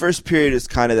 the first period is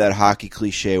kind of that hockey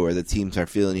cliche where the teams are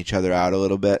feeling each other out a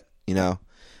little bit,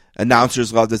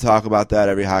 Announcers love to talk about that.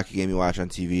 Every hockey game you watch on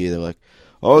TV, they're like,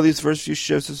 oh, these first few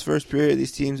shifts, this first period,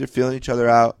 these teams are feeling each other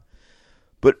out.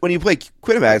 But when you play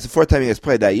Quinnipiac, it's the fourth time you guys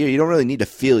played that year, you don't really need to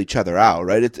feel each other out,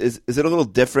 right? Is it a little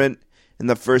different in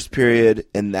the first period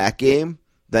in that game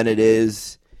than it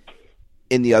is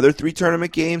in the other 3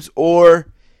 tournament games?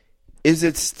 Or is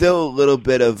it still a little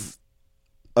bit of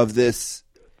this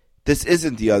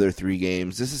isn't the other 3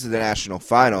 games, this is the national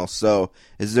final, so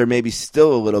is there maybe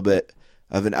still a little bit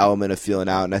of an element of feeling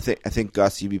out? And I think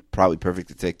Gus, you'd be probably perfect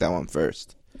to take that one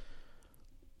first.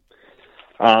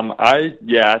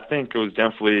 I think it was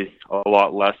definitely a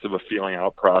lot less of a feeling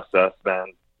out process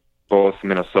than both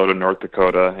Minnesota, North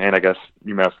Dakota, and I guess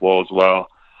UMass Lowell as well.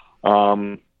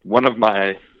 One of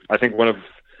a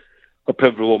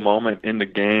pivotal moment in the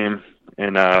game,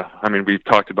 and we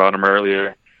talked about him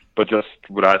earlier, but just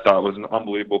what I thought was an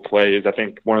unbelievable play is I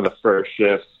think one of the first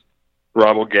shifts,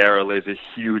 Rob O'Gara lays a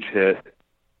huge hit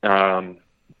in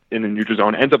the neutral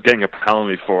zone, ends up getting a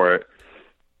penalty for it.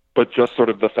 But just sort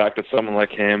of the fact that someone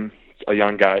like him, a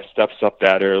young guy, steps up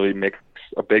that early, makes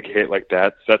a big hit like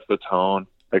that, sets the tone.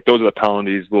 Like, those are the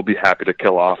penalties we'll be happy to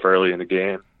kill off early in the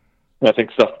game. And I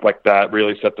think stuff like that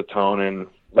really set the tone. And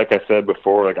like I said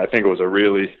before, I think it was a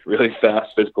really, really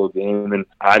fast physical game, and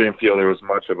I didn't feel there was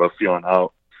much of a feeling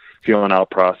out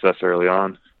process early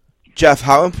on. Jeff,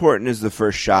 how important is the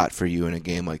first shot for you in a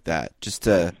game like that? Just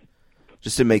to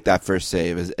make that first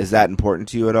save, is that important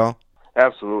to you at all?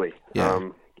 Absolutely. Yeah.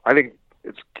 I think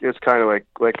it's kind of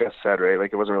like I said, right?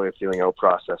 Like, it wasn't really a feeling out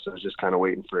process. It was just kind of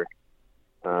waiting for,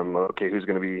 who's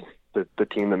going to be the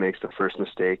team that makes the first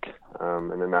mistake,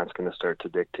 and then that's going to start to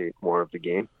dictate more of the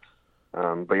game.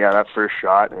 But yeah, that first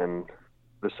shot and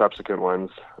the subsequent ones,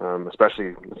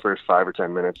 especially the first 5 or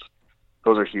 10 minutes,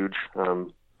 those are huge.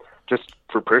 Just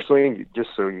for personally, just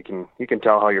so you can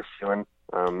tell how you're feeling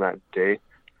that day.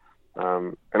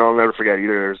 And I'll never forget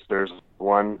either. There's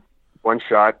one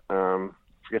shot.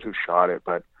 Forget who shot it,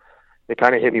 but it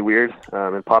kind of hit me weird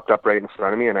and popped up right in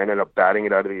front of me, and I ended up batting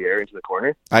it out of the air into the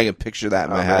corner. I can picture that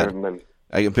in my head.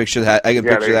 I can picture that in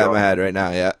my head right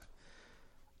now. Yeah.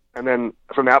 And then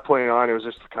from that point on, it was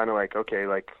just kind of like, okay,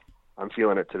 like, I'm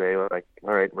feeling it today. Like,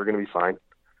 all right, we're going to be fine.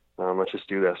 Let's just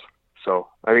do this. So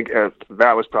I think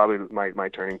that was probably my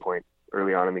turning point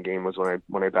early on in the game, was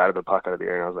when I batted the puck out of the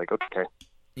air, and I was like, okay.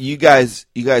 You guys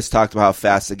talked about how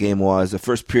fast the game was. The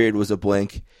first period was a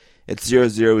blink. It's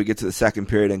 0-0. We get to the second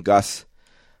period, and Gus,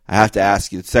 I have to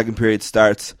ask you, the second period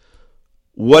starts.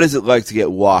 What is it like to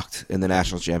get walked in the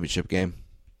national championship game?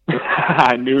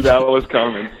 I knew that was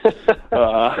coming.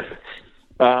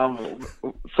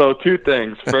 So 2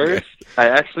 things. First,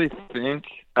 I think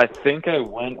I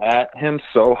went at him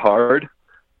so hard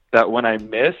that when I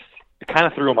missed, it kind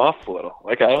of threw him off a little.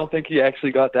 Like, I don't think he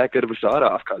actually got that good of a shot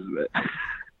off because of it.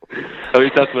 At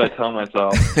least that's what I tell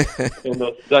myself. And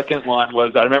the second one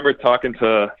was, I remember talking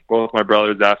to both my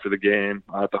brothers after the game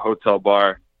at the hotel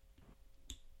bar.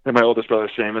 And my oldest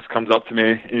brother, Seamus, comes up to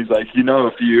me, and he's like,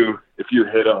 if you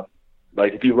hit him,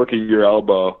 like, if you look at your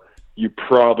elbow, you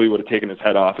probably would have taken his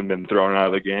head off and been thrown out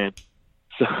of the game.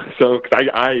 So cause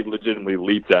I legitimately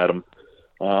leaped at him.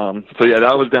 So yeah,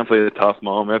 that was definitely a tough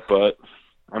moment, but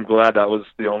I'm glad that was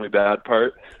the only bad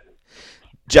part.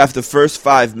 Jeff, the first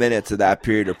 5 minutes of that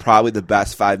period are probably the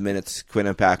best 5 minutes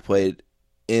Quinnipiac played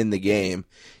in the game.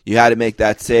 You had to make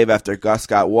that save after Gus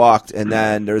got walked, and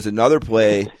then there's another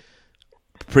play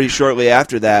pretty shortly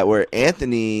after that where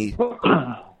Anthony,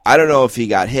 I don't know if he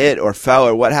got hit or fell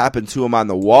or what happened to him on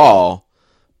the wall,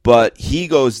 but he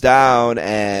goes down,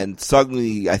 and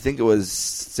suddenly, I think it was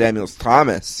Samuel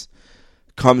Thomas,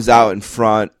 comes out in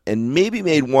front and maybe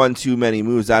made one too many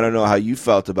moves. I don't know how you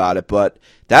felt about it, but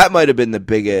that might have been the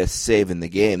biggest save in the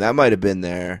game. That might have been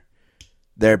their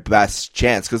best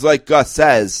chance. Because like Gus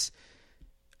says,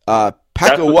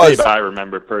 Pekka was... I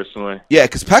remember personally. Yeah,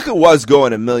 because Pekka was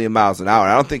going a million miles an hour.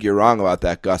 I don't think you're wrong about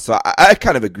that, Gus. So I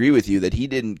kind of agree with you that he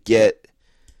didn't get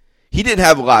he didn't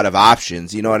have a lot of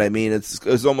options. You know what I mean? It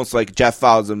was almost like Jeff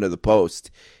fouls him to the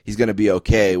post. He's going to be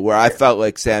okay. Where I felt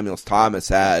like Samuel Thomas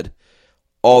had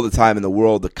all the time in the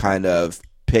world to kind of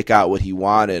pick out what he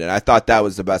wanted, and I thought that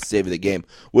was the best save of the game.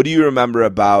 What do you remember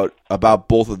about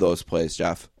both of those plays,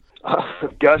 Jeff?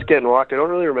 Gus getting walked. I don't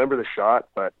really remember the shot,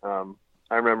 but I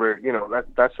remember,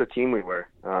 that's the team we were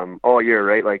all year,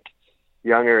 right? Like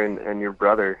Younger and your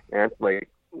brother, and like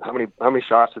how many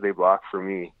shots did they block for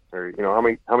me, or how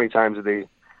many times did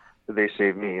they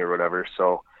save me or whatever?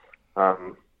 So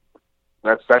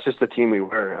that's just the team we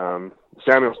were.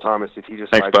 Samuel Thomas, if he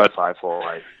just slides that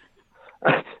 5-hole,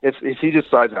 if he just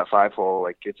slides that 5-hole,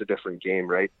 like it's a different game,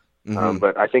 right? Mm-hmm.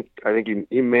 But I think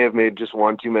he may have made just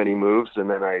one too many moves, and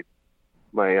then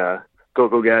my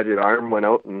go gadget arm went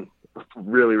out, and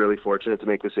really, really fortunate to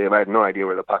make the save. I had no idea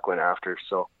where the puck went after,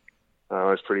 so I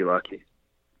was pretty lucky.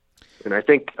 And I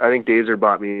think Dazer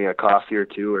bought me a coffee or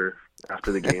two or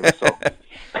after the game. So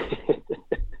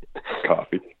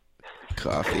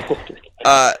coffee.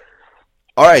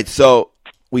 All right, so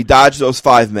we dodged those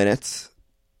 5 minutes.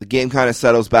 The game kind of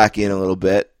settles back in a little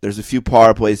bit. There's a few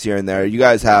power plays here and there. You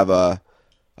guys have a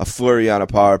flurry on a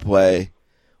power play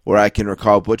where I can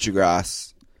recall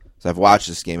Butchergrass, because I've watched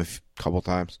this game a couple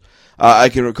times. I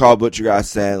can recall Butchergrass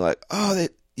saying, like, oh,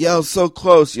 Yale's so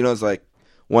close. It's like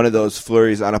one of those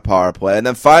flurries on a power play. And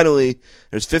then finally,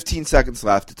 there's 15 seconds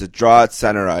left. It's a draw at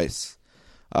center ice.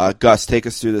 Gus, take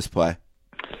us through this play.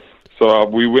 So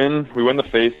we win the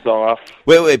face-off.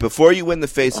 Wait. Before you win the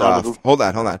face-off, hold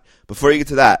on. Before you get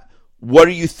to that, what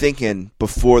are you thinking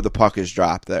before the puck is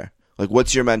dropped there? Like,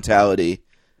 what's your mentality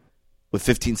with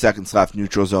 15 seconds left,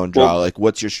 neutral zone draw? Like,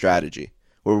 what's your strategy?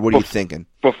 Or what are you thinking?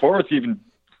 Before it's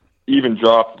even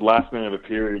dropped, last minute of the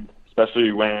period,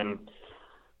 especially when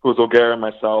it was O'Gara and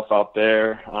myself out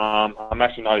there. I'm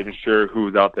actually not even sure who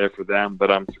was out there for them, but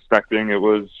I'm suspecting it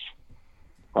was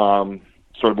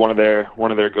sort of one of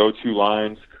their go-to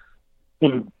lines.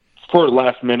 And for the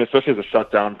last minute, especially as a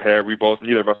shutdown pair,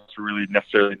 neither of us were really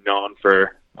necessarily known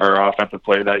for our offensive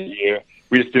play that year.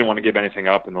 We just didn't want to give anything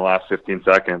up in the last 15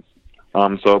 seconds.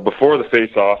 So before the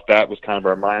face-off, that was kind of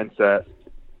our mindset.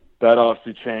 That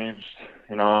obviously changed,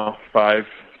 5-6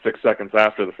 seconds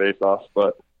after the face-off.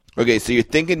 But okay, so you're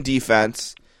thinking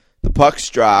defense, the puck's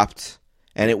dropped,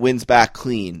 and it wins back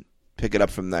clean. Pick it up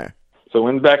from there. So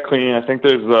wins back clean. I think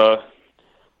there's a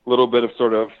little bit of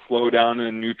sort of slow down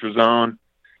in neutral zone.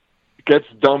 It gets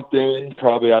dumped in,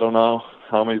 probably, I don't know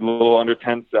how many, little under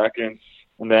 10 seconds.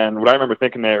 And then what I remember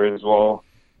thinking there is, well,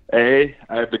 I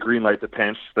have the green light to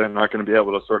pinch. They're not going to be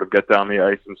able to sort of get down the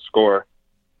ice and score.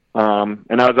 And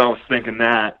as I was thinking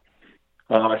that,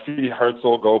 I see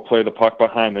Hartzell go play the puck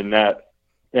behind the net.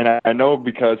 And I know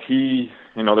because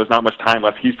there's not much time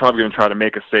left, he's probably going to try to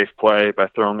make a safe play by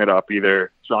throwing it up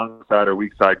either strong side or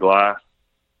weak side glass.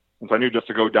 And so I knew just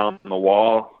to go down the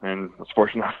wall, and I was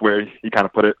fortunate enough where he kind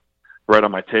of put it right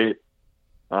on my tape.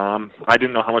 I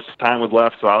didn't know how much time was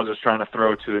left, so I was just trying to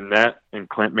throw to the net, and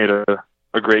Clint made a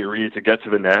great read to get to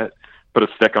the net, put a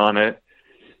stick on it.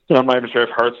 I'm not even sure if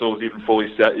Hartzell was even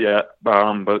fully set yet, but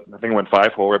I think it went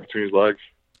 5-hole right between his legs.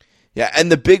 Yeah,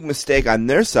 and the big mistake on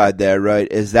their side there, right,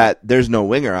 is that there's no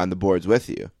winger on the boards with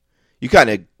you. You kind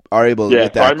of are able to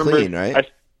get that clean, right?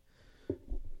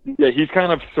 He's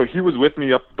kind of, so he was with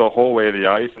me up the whole way of the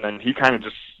ice, and then he kind of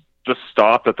just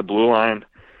stopped at the blue line,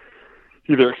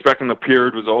 either expecting the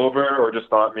period was over or just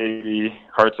thought maybe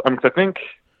Hartzell, I think,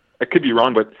 I could be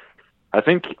wrong, but I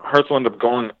think Hartzell ended up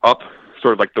going up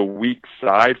sort of like the weak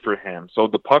side for him. So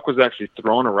the puck was actually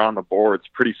thrown around the boards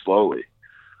pretty slowly.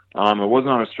 It wasn't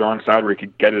on a strong side where he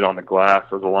could get it on the glass.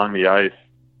 It was along the ice.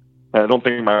 And I don't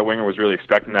think my winger was really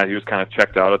expecting that. He was kind of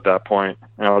checked out at that point,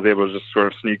 and I was able to just sort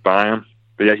of sneak by him.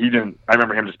 But yeah, he didn't. I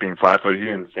remember him just being flat-footed. He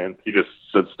didn't stand. He just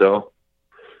stood still.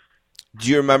 Do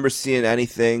you remember seeing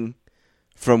anything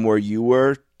from where you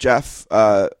were, Jeff,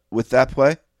 with that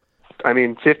play?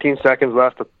 15 seconds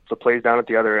left. The play's down at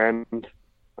the other end.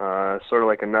 Sort of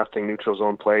like a nothing neutral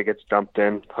zone play, gets dumped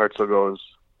in. Hartzell goes,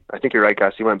 I think you're right,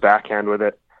 Gus. He went backhand with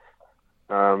it.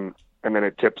 And then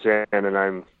it tips in, and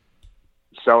I'm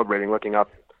celebrating, looking up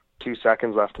 2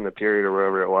 seconds left in the period or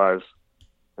wherever it was.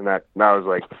 And that was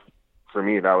like, for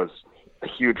me, that was a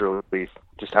huge relief,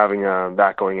 just having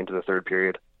that going into the third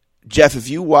period. Jeff, if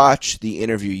you watch the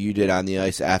interview you did on the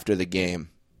ice after the game,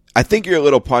 I think you're a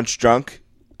little punch drunk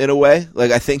in a way.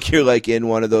 Like, I think you're like in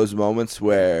one of those moments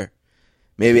where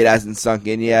maybe it hasn't sunk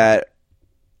in yet,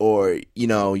 or,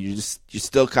 you're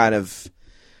still kind of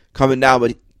coming down.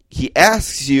 But he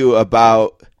asks you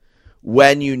about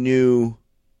when you knew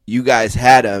you guys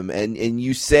had him, and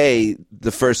you say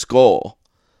the first goal.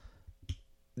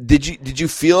 Did you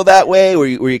feel that way? Were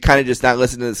you kind of just not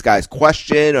listening to this guy's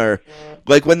question, or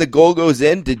like when the goal goes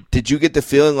in, did you get the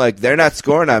feeling like they're not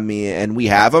scoring on me and we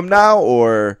have them now,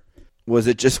 or was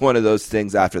it just one of those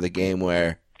things after the game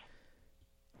where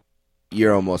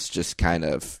you're almost just kind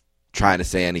of trying to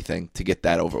say anything to get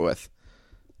that over with?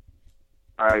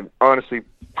 I honestly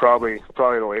probably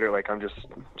the later. Like I'm just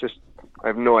I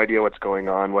have no idea what's going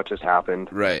on, what just happened.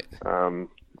 Right.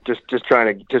 Just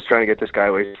trying to get this guy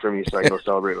away from me so I can go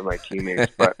celebrate with my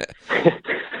teammates. But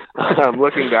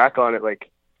looking back on it,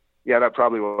 like, yeah, that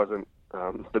probably wasn't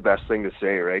the best thing to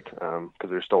say, right? Because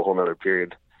there's still a whole nother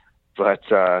period. But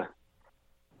I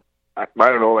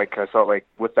don't know. Like I felt like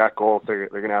with that goal, they're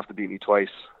gonna have to beat me twice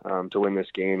to win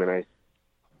this game, and I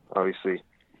obviously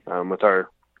with our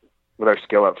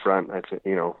skill up front, I think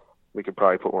we could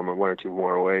probably put one or two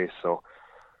more away. So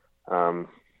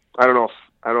I don't know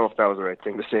if that was the right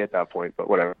thing to say at that point, but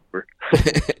whatever.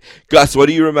 Gus, what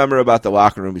do you remember about the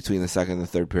locker room between the second and the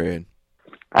third period?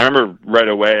 I remember right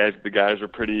away the guys were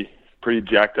pretty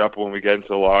jacked up when we get into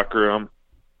the locker room.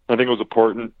 I think it was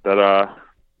important that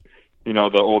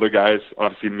the older guys,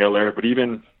 obviously Miller, but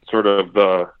even sort of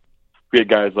the big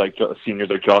guys like seniors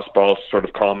like Josh Ball, sort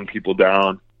of calming people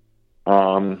down.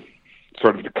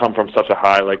 Sort of to come from such a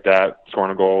high like that,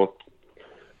 scoring a goal,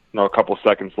 a couple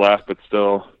seconds left, but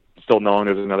still knowing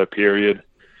there's another period.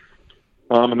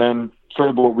 And then sort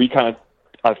of what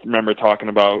I remember talking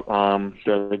about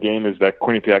during the game is that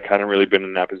Quinnipiac hadn't really been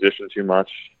in that position too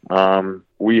much.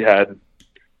 We had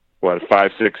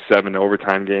 5, 6, 7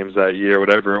 overtime games that year,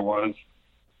 whatever it was.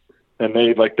 And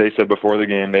they, like they said before the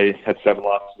game, they had 7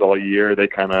 losses all year. They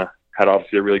kind of had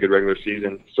obviously a really good regular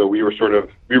season. So we were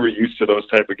used to those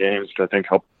type of games, which I think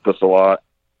helped us a lot.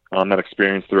 That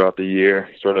experience throughout the year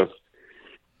sort of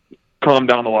calmed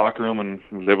down the locker room and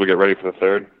was able to get ready for the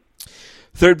third.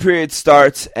 Third period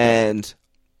starts, and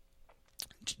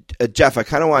Jeff, I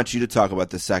kind of want you to talk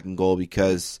about the second goal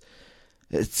because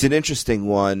it's an interesting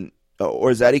one.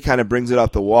 Orzetti kind of brings it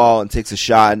off the wall and takes a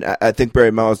shot, and I think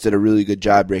Barry Mellis did a really good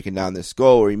job breaking down this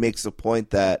goal where he makes the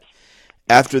point that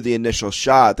after the initial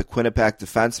shot, the Quinnipiac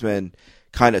defenseman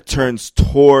kind of turns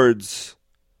towards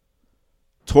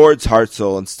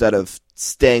Hartzell instead of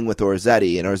staying with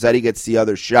Orzetti, and Orzetti gets the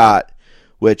other shot,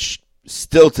 which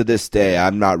still to this day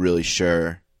I'm not really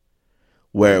sure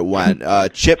where it went.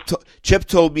 Chip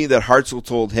told me that Hartzell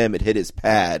told him it hit his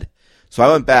pad, so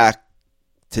I went back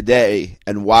today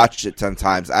and watched it 10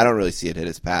 times. I don't really see it hit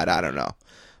his pad. I don't know,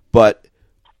 but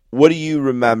what do you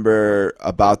remember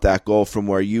about that goal from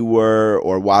where you were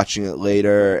or watching it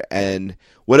later? And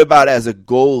what about as a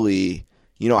goalie,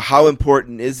 how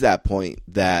important is that point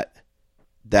that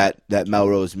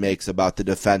Melrose makes about the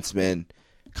defenseman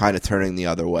kind of turning the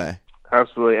other way?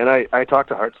 Absolutely. And I talked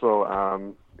to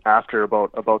Hartzell after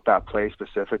about that play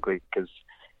specifically because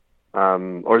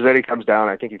Orzetti comes down.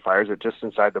 I think he fires it just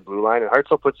inside the blue line, and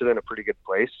Hartzell puts it in a pretty good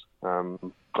place,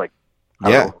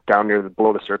 down near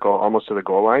below the circle, almost to the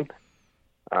goal line.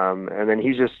 And then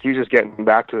he's just getting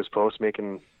back to his post,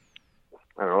 making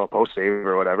a post save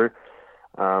or whatever.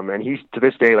 And he's to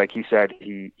this day, like he said,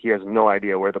 he has no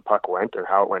idea where the puck went or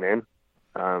how it went in.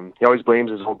 He always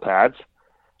blames his old pads.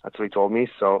 That's what he told me.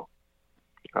 So,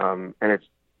 and it's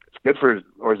good for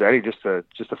Orzetti just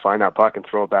to find that puck and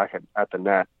throw it back at the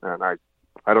net. And I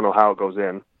don't know how it goes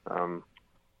in.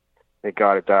 Thank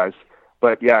God it does.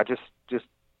 But yeah, just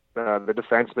the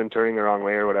defenseman turning the wrong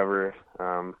way or whatever.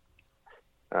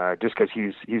 Just because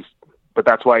but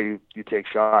that's why you take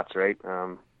shots, right?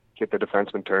 Get the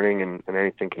defenseman turning, and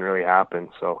anything can really happen.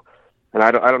 So, and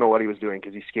I don't know what he was doing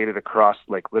because he skated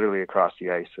literally across the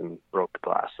ice and broke the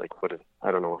glass.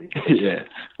 I don't know what he did. Yeah,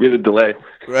 we had a delay.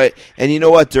 Right, and you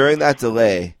know what? During that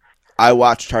delay, I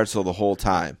watched Hartzell the whole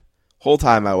time.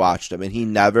 I watched him, and he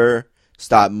never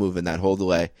stopped moving that whole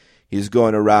delay. He was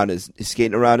going around he's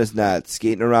skating around his net,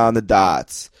 skating around the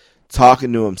dots,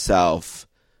 talking to himself,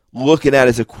 looking at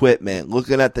his equipment,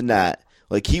 looking at the net.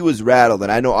 Like, he was rattled,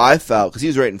 and I know I felt, because he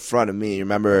was right in front of me.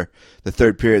 Remember the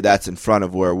third period, that's in front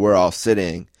of where we're all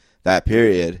sitting, that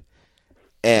period.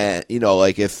 And,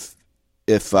 if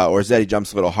Orzetti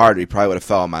jumps a little harder, he probably would have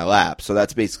fell on my lap. So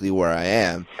that's basically where I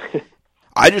am.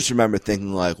 I just remember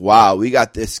thinking, wow, we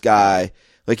got this guy.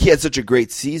 He had such a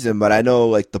great season, but I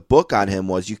know, the book on him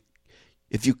was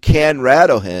if you can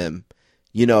rattle him,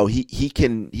 he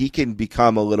can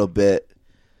become a little bit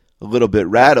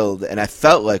rattled, and I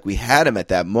felt like we had him at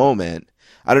that moment.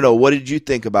 I don't know, what did you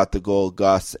think about the goal,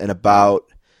 Gus, and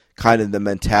about kind of the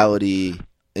mentality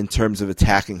in terms of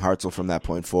attacking Hartzell from that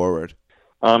point forward?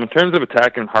 In terms of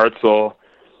attacking Hartzell,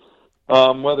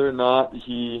 whether or not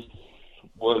he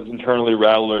was internally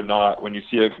rattled or not, when you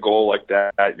see a goal like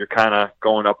that, you're kind of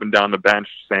going up and down the bench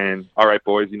saying, all right,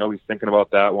 boys, you know he's thinking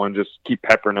about that one. Just keep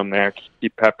peppering him there.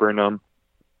 Keep peppering him.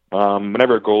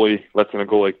 Whenever a goalie lets in a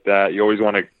goal like that, you always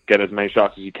want to get as many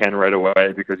shots as you can right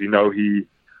away because you know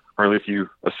or at least you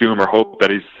assume or hope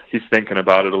that he's thinking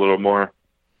about it a little more.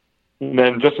 And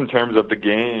then just in terms of the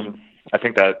game, I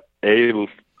think that A,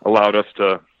 allowed us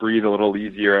to breathe a little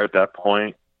easier at that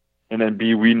point. And then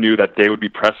B, we knew that they would be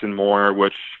pressing more,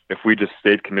 which if we just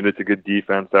stayed committed to good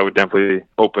defense, that would definitely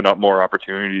open up more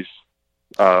opportunities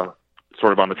sort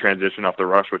of on the transition off the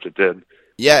rush, which it did.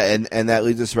 Yeah, and that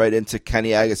leads us right into Kenny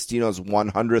Agostino's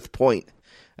 100th point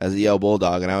as a Yale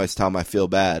Bulldog. And I always tell him I feel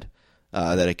bad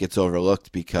that it gets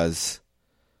overlooked because,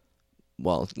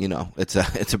 well, you know, it's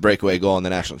a breakaway goal in the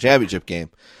national championship game.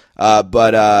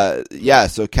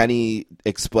 So Kenny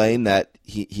explained that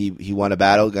he won a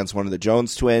battle against one of the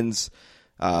Jones twins.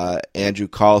 Andrew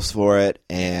calls for it,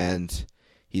 and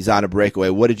he's on a breakaway.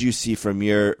 What did you see from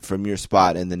your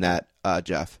spot in the net,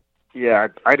 Jeff? Yeah,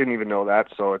 I didn't even know that.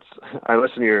 So I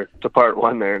listened to part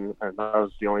one there, and that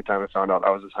was the only time I found out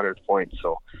that was his 100th point.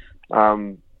 So,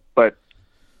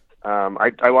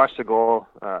 I watched the goal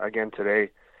again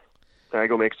today.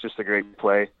 Diego makes just a great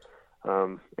play.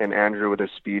 And Andrew, with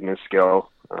his speed and his skill,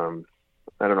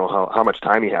 I don't know how much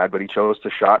time he had, but he chose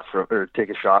to take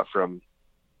a shot from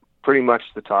pretty much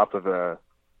the top of the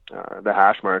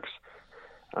hash marks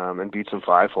and beat some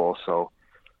 5-hole. So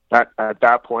at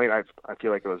that point, I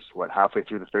feel like it was halfway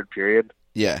through the third period.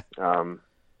 Yeah. The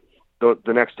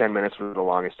next 10 minutes were the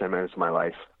longest 10 minutes of my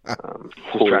life.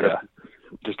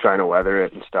 Just trying to weather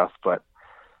it and stuff. But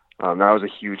that was a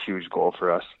huge goal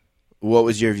for us. What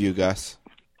was your view, Gus?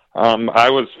 I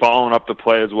was following up the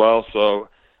play as well, so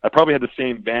I probably had the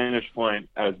same vantage point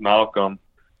as Malcolm,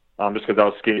 just because I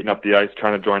was skating up the ice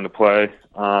trying to join the play.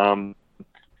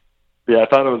 I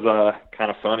thought it was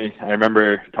kind of funny. I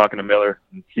remember talking to Miller,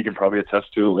 and he can probably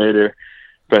attest to it later,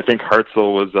 but I think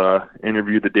Hartzell was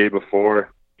interviewed the day before,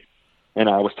 and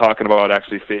I was talking about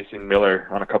actually facing Miller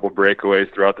on a couple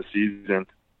breakaways throughout the season,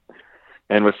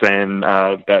 and was saying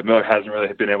that Miller hasn't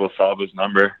really been able to solve his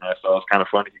number. And I thought it was kind of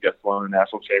funny. He gets one in the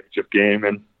national championship game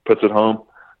and puts it home.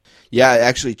 Yeah,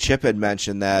 actually, Chip had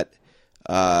mentioned that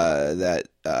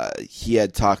he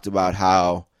had talked about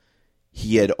how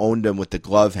he had owned him with the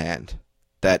glove hand.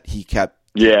 That he kept.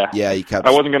 Yeah, he kept.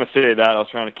 I wasn't going to say that. I was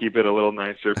trying to keep it a little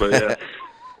nicer, but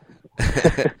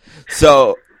yeah.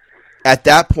 So, at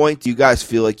that point, do you guys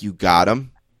feel like you got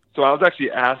him? So I was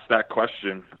actually asked that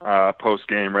question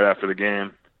post-game, right after the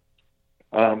game.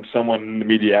 Someone in the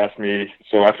media asked me,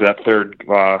 so after that third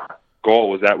goal,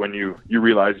 was that when you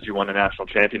realized you won a national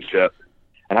championship?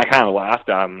 And I kind of laughed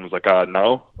at him and was like,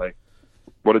 no. Like,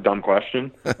 what a dumb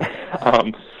question.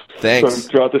 Thanks. So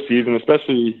throughout the season,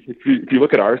 especially if you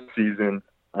look at our season,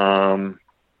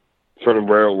 sort of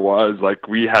where it was, like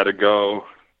we had to go,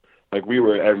 like we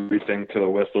were everything to the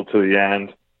whistle to the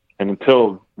end. And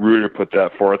until Reuter put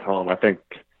that fourth home, I think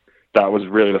that was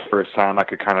really the first time I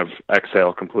could kind of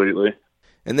exhale completely.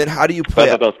 And then how do you play? I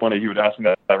thought that was funny. You would ask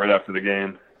me that right after the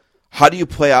game. How do you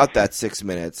play out that 6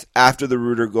 minutes after the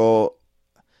Reuter goal?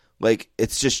 Like,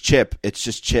 it's just chip. It's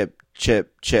just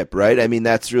chip, right? I mean,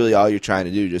 that's really all you're trying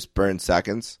to do, just burn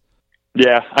seconds.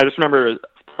 Yeah, I just remember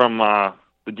from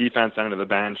the defense end of the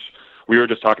bench, we were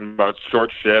just talking about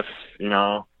short shifts, you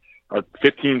know. A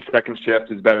 15-second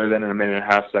shift is better than a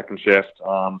minute-and-a-half-second shift.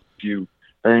 If you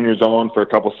are in your zone for a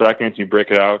couple seconds, you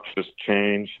break it out, just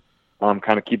change,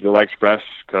 kind of keep the legs fresh,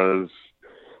 because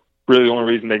really the only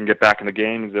reason they can get back in the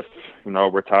game is if, you know,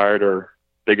 we're tired or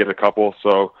they get a couple.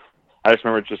 So I just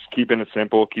remember just keeping it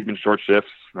simple, keeping short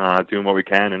shifts, doing what we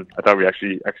can, and I thought we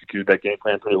actually executed that game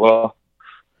plan pretty well.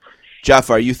 Jeff,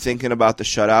 are you thinking about the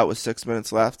shutout with 6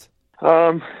 minutes left?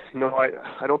 No,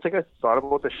 I don't think I thought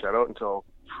about the shutout until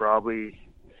probably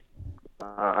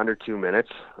under 2 minutes.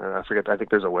 I forget. I think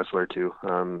there's a whistle or two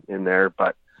in there,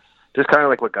 but just kind of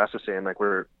like what Gus was saying, like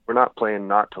we're not playing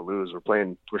not to lose.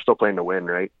 We're still playing to win,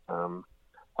 right?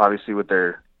 Obviously, with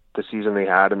the season they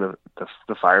had and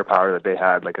the firepower that they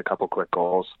had, like a couple quick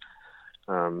goals,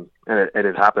 and it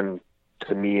had happened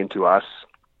to me and to us,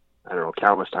 I don't know,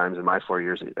 countless times in my 4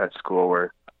 years at school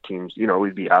where teams, you know,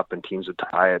 we'd be up and teams would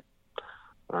tie it.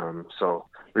 So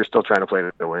we're still trying to play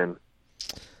to win.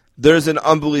 There's an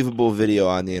unbelievable video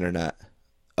on the internet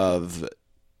of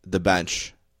the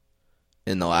bench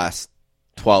in the last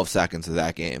 12 seconds of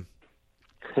that game.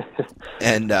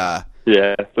 And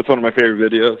yeah, that's one of my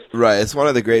favorite videos. Right, it's one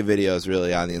of the great videos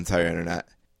really on the entire internet.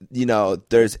 You know,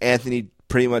 there's Anthony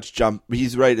pretty much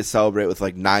he's ready to celebrate with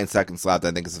like 9 seconds left.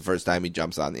 I think it's the first time he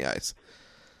jumps on the ice.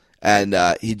 And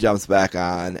he jumps back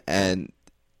on, and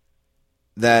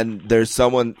then there's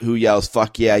someone who yells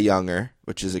 "Fuck yeah, Younger,"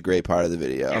 which is a great part of the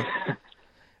video.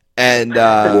 And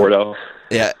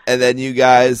yeah, and then you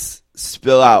guys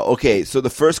spill out. Okay, so the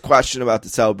first question about the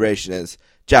celebration is,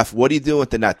 Jeff, what are you doing with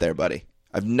the net there, buddy?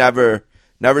 I've never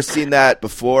seen that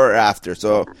before or after.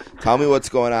 So tell me what's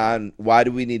going on. Why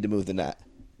do we need to move the net?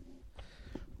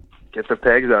 Get the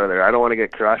pegs out of there. I don't want to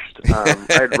get crushed. I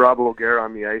had Rob O'Gara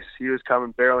on the ice. He was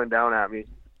coming barreling down at me.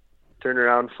 Turned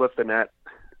around, flipped the net,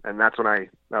 and that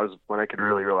was when I could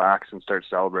really relax and start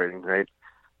celebrating, right?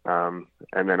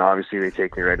 And then obviously they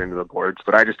take me right into the boards,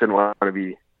 but I just didn't want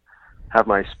to have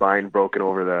my spine broken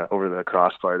over the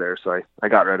crossbar there, so I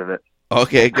got rid of it.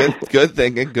 Okay, good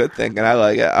thinking. I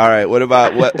like it. All right, what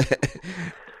about what?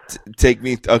 Take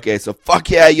me. Okay, so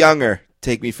fuck yeah, Younger.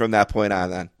 Take me from that point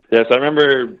on, then. Yes, I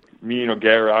remember me and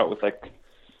O'Gara out with I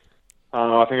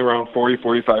think around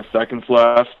 45 seconds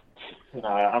left.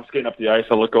 I'm skating up the ice.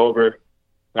 I look over.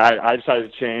 I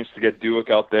decided to change to get Duick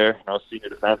out there. I was senior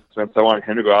defenseman, so I wanted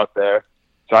him to go out there.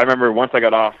 So I remember once I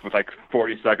got off with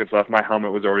 40 seconds left, my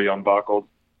helmet was already unbuckled.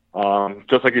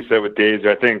 Just like you said with Daisy,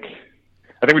 I think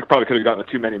we probably could have gotten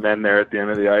too many men there at the end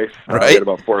of the ice. Right. We had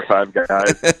about 4 or 5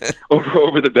 guys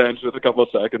over the bench with a couple of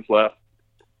seconds left.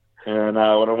 And when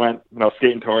I went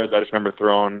skating towards, I just remember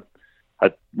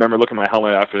looking at my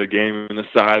helmet after the game, and the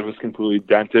side was completely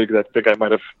dented because I think I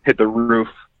might have hit the roof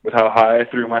with how high I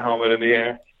threw my helmet in the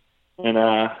air. And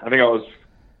I think I was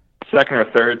second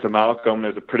or third to Malcolm.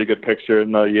 There's a pretty good picture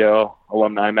in the Yale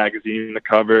alumni magazine, the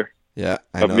cover. Yeah,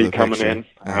 I of know me the coming picture. in.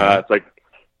 Uh-huh. I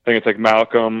think it's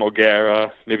Malcolm,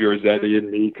 O'Gara, maybe Rossetti,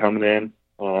 and me coming in.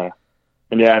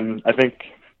 And I think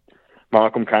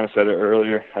Malcolm kind of said it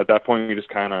earlier. At that point, you just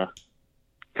kind of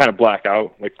black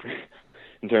out,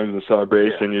 in terms of the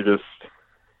celebration. You just,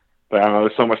 I don't know,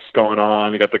 there's so much going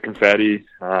on. You got the confetti.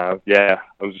 It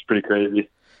was just pretty crazy.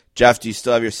 Jeff, do you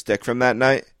still have your stick from that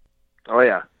night? Oh,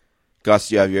 yeah. Gus,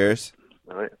 do you have yours?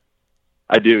 Oh, yeah.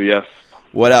 I do, yes.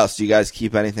 What else? Do you guys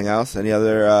keep anything else? Any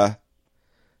other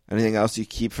anything else you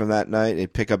keep from that night? They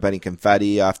pick up any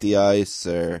confetti off the ice,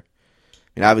 or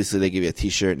obviously they give you a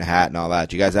T-shirt and a hat and all that.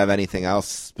 Do you guys have anything else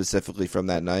specifically from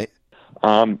that night?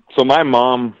 So my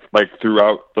mom,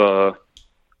 throughout the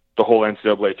whole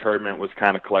NCAA tournament, was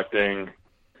kind of collecting,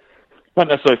 not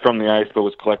necessarily from the ice, but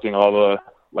was collecting all the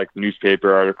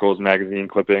newspaper articles, magazine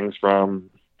clippings from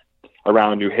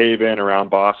around New Haven, around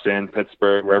Boston,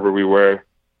 Pittsburgh, wherever we were.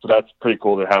 So that's pretty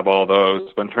cool to have all those.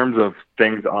 But in terms of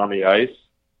things on the ice,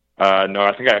 no,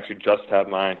 I think I actually just have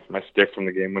my stick from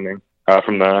the game winning,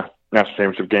 from the national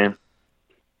championship game.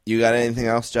 You got anything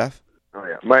else, Jeff? Oh,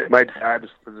 yeah. My dad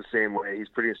was the same way. He's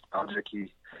pretty nostalgic.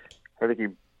 I think he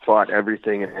bought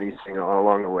everything and anything all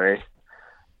along the way,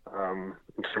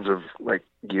 in terms of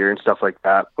gear and stuff like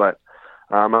that. But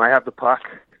I have the puck.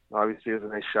 Obviously, it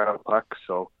was a nice shutout puck.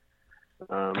 So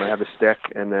I have a stick,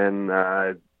 and then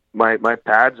my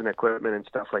pads and equipment and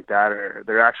stuff like that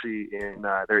they're actually in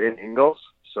Ingalls.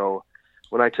 So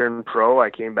when I turned pro, I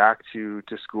came back to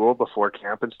school before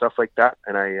camp and stuff like that,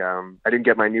 and I didn't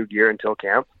get my new gear until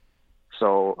camp.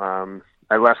 So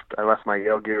I left my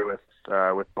Yale gear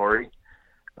with Tori.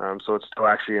 So it's still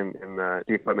actually in the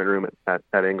equipment room at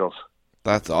Ingalls.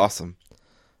 That's awesome.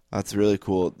 That's really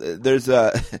cool. There's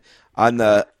on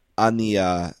the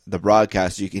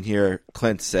broadcast, you can hear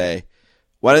Clint say,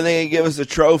 "Why don't they give us a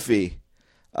trophy?"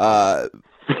 And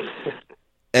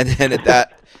then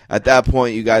at that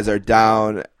point, you guys are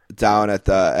down at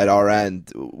our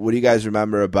end. What do you guys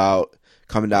remember about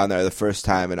coming down there the first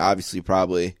time, and obviously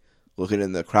probably looking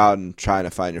in the crowd and trying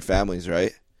to find your families,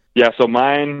 right? Yeah, so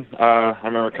mine, I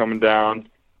remember coming down.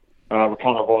 We're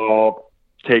kind of all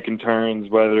taking turns,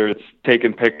 whether it's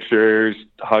taking pictures,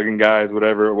 hugging guys,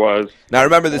 whatever it was. Now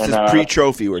remember, this is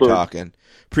pre-trophy we're talking.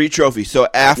 Pre-trophy. So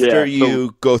after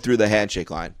you go through the handshake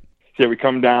line. Yeah, we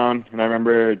come down, and I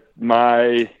remember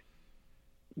my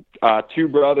 2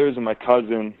 brothers and my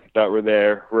cousin that were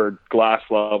there were glass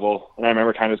level. And I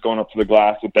remember kind of just going up to the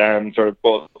glass with them, sort of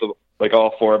both,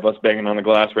 all 4 of us banging on the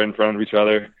glass right in front of each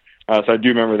other. So I do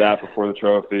remember that before the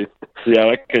trophy. So yeah,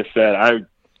 like I said, I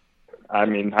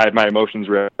had my emotions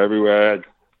were everywhere. I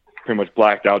pretty much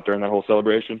blacked out during that whole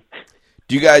celebration.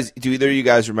 Do either of you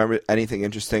guys remember anything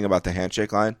interesting about the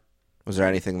handshake line? Was there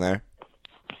anything there?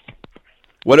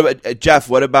 What about Jeff?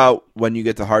 What about when you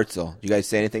get to Hartzell? Do you guys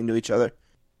say anything to each other?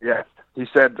 Yeah, he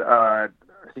said. I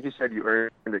think he said you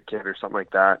earned it, kid, or something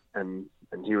like that, and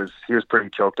he was pretty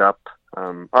choked up.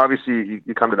 Obviously,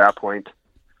 you come to that point.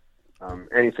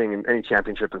 Any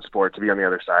championship in sport, to be on the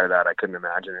other side of that, I couldn't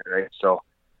imagine it, right? So,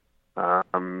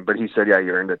 but he said, "Yeah,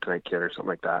 you earned it tonight, kid," or something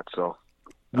like that. So,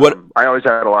 I always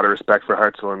had a lot of respect for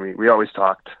Hartzell, and we always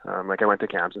talked. Like I went to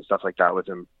camps and stuff like that with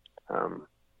him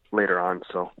later on.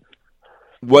 So,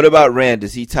 what about Rand?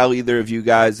 Does he tell either of you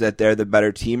guys that they're the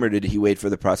better team, or did he wait for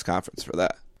the press conference for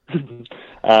that?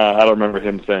 I don't remember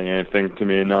him saying anything to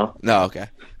me. No. No. Okay.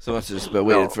 So must have just been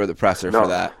waited for the presser for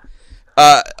that.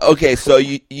 Okay. So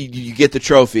you get the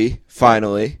trophy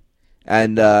finally,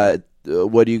 and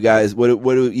what do you guys? What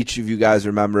do each of you guys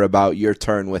remember about your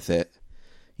turn with it?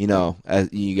 You know,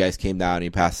 as you guys came down and you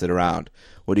passed it around.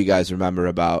 What do you guys remember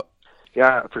about?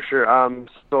 Yeah, for sure.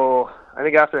 So I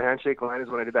think after handshake line is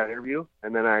when I did that interview,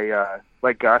 and then I,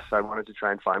 like Gus, I wanted to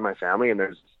try and find my family, and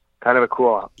there's kind of a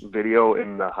cool video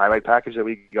in the highlight package that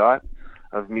we got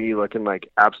of me looking like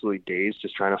absolutely dazed,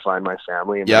 just trying to find my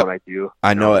family. And then when I do,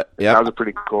 I know it. Yeah, that was a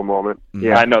pretty cool moment.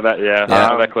 Yeah, I know that. Yeah,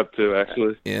 I know that clip too,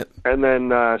 actually. Yeah. And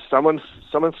then someone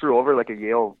threw over like a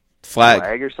Yale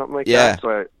flag or something like that.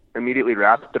 So I immediately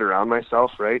wrapped it around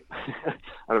myself. Right. I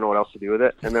don't know what else to do with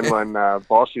it. And then when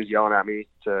Balshi was yelling at me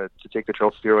to take the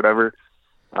trophy or whatever,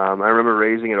 I remember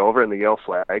raising it over and the Yale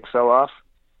flag fell off.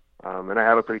 And I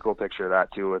have a pretty cool picture of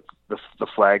that too, with the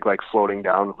flag like floating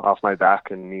down off my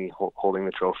back and me holding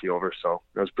the trophy over. So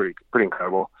it was pretty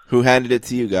incredible. Who handed it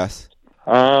to you, Gus?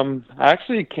 I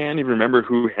actually can't even remember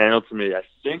who handed it to me. I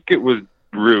think it was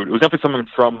Rude. It was definitely someone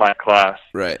from my class.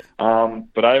 Right.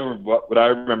 But what I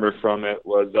remember from it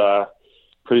was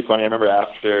pretty funny. I remember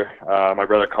after my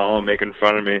brother Colin making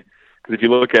fun of me, because if you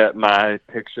look at my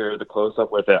picture, the close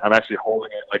up with it, I'm actually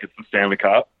holding it like it's the Stanley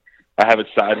Cup. I have it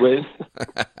sideways,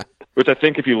 which I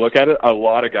think if you look at it, a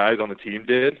lot of guys on the team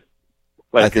did.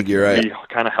 Like, I think you're right. He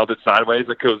kind of held it sideways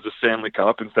like it was the Stanley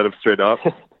Cup instead of straight up.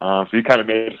 So he kind of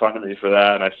made fun of me for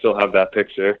that, and I still have that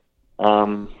picture.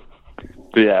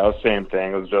 But yeah, it was the same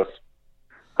thing. It was just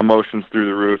emotions through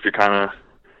the roof. You kind of,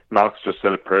 Malcolm just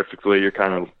said it perfectly. You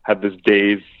kind of had this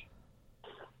gaze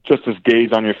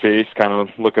on your face, kind of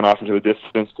looking off into the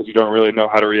distance because you don't really know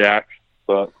how to react.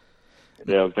 But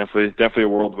yeah, it was definitely a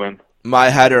whirlwind. My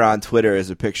header on Twitter is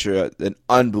a picture, an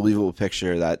unbelievable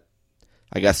picture that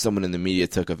I guess someone in the media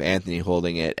took of Anthony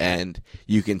holding it, and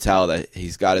you can tell that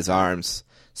he's got his arms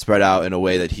spread out in a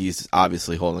way that he's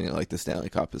obviously holding it like the Stanley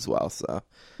Cup as well. So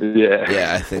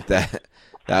yeah, I think that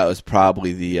was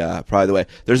probably the way.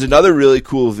 There's another really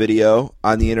cool video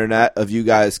on the internet of you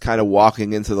guys kind of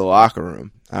walking into the locker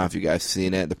room. I don't know if you guys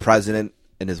seen it. The president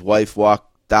and his wife walk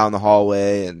down the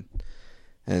hallway, and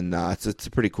it's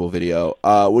a pretty cool video.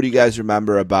 What do you guys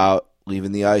remember about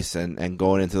leaving the ice and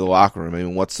going into the locker room? I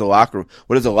mean, what is the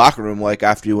locker room like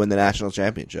after you win the national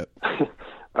championship?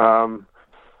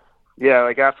 Yeah,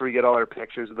 like after we get all our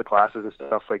pictures of the classes and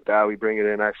stuff like that, we bring it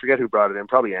in. I forget who brought it in,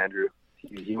 probably Andrew.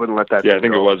 He wouldn't let that. Yeah, I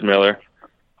think go. It was Miller.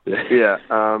 Yeah.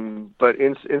 But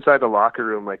inside the locker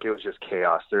room, like, it was just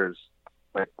chaos. There's,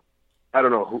 like, I don't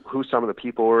know who some of the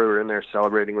people were in there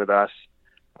celebrating with us.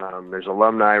 There's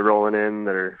alumni rolling in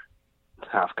that are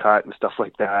half cut and stuff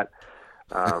like that.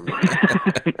 And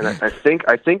I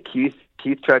think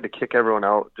Keith tried to kick everyone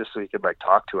out just so he could, like,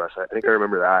 talk to us. I think I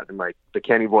remember that. And, like, the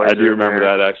Kenny boys. I do remember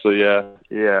that, actually. Yeah.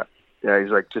 Yeah.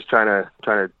 He's like just trying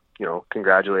to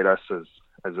congratulate us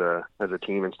as a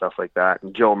team and stuff like that.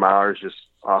 And Joe Mauer's just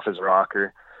off his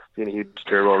rocker, being a huge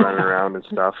turbo running around and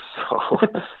stuff. So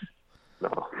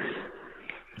no.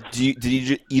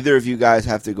 Did either of you guys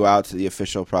have to go out to the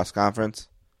official press conference?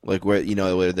 Like where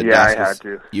where the I had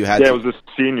to. You had to. It was the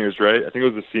seniors, right? I think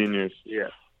it was the seniors.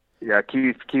 Yeah.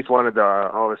 Keith wanted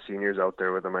all the seniors out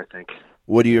there with him, I think.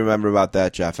 What do you remember about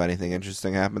that, Jeff? Anything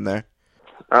interesting happened there?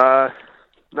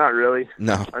 Not really.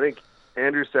 No. I think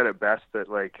Andrew said it best that,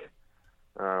 like,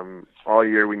 all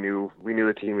year we knew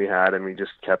the team we had, and we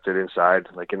just kept it inside,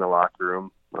 like in the locker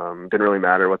room. Didn't really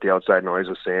matter what the outside noise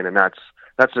was saying, and that's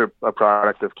a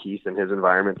product of Keith and his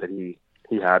environment that he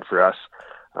had for us.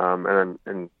 And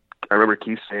I remember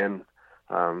Keith saying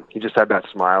he just had that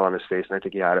smile on his face, and I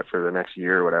think he had it for the next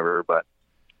year or whatever. But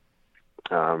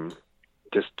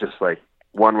just like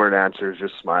one-word answers,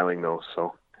 just smiling though.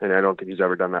 So, and I don't think he's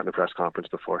ever done that in a press conference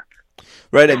before.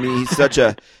 Right. I mean, he's such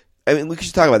a. I mean, we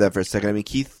should talk about that for a second. I mean,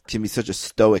 Keith can be such a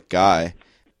stoic guy.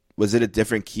 Was it a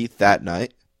different Keith that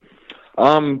night?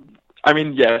 I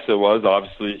mean, yes, it was.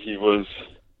 Obviously, he was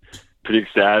pretty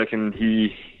ecstatic, and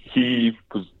he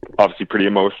was obviously pretty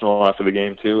emotional after the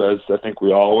game too, as I think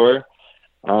we all were.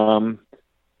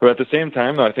 But at the same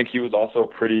time, though, I think he was also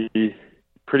pretty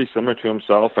similar to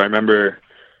himself. I remember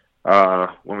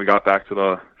when we got back to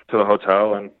the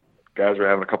hotel and guys were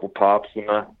having a couple pops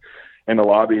in the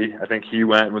lobby. I think he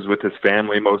was with his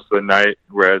family most of the night,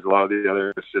 whereas a lot of the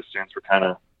other assistants were kind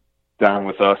of down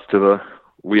with us to the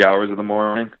wee hours of the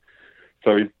morning.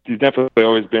 So he's definitely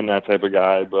always been that type of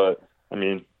guy, but I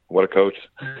mean, what a coach.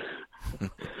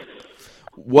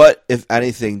 What, if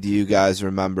anything, do you guys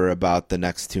remember about the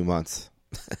next 2 months?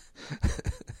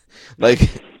 Like,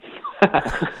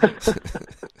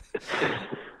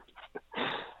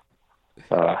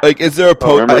 is there a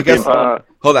post? I guess.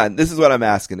 Hold on. This is what I'm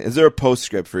asking. Is there a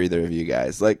postscript for either of you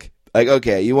guys? Like,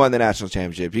 okay, you won the national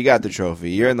championship. You got the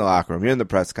trophy. You're in the locker room. You're in the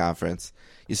press conference.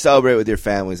 You celebrate with your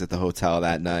families at the hotel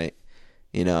that night.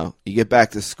 You know, you get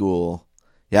back to school.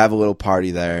 You have a little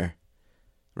party there,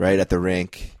 right at the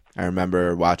rink. I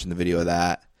remember watching the video of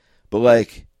that. But,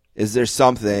 like, is there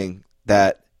something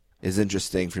that is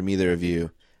interesting from either of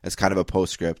you as kind of a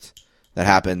postscript that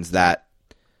happens that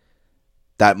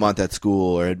month at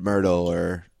school or at Myrtle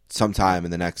or sometime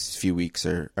in the next few weeks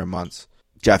or months?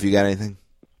 Jeff, you got anything?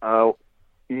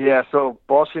 Yeah, so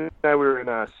Balshin and I were in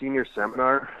a senior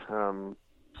seminar,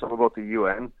 something about the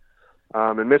UN,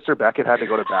 and Mr. Beckett had to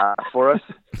go to bat for us.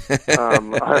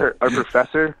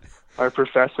 Our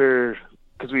professor,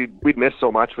 because we'd missed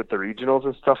so much with the regionals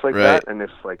and stuff like that, and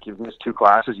if like you've missed 2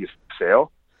 classes, you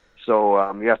fail.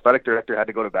 So the athletic director had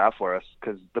to go to bat for us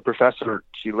because the professor,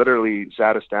 she literally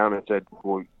sat us down and said,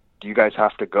 well, do you guys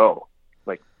have to go,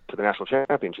 like, to the national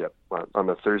championship on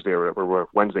the Thursday or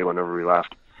Wednesday whenever we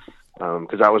left?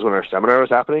 Because that was when our seminar was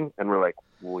happening, and we're like,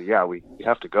 well, yeah, we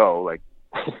have to go. Like,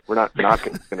 we're not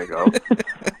going to go.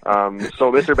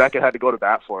 So Mr. Beckett had to go to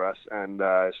bat for us, and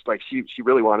like she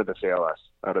really wanted to fail us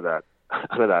out of that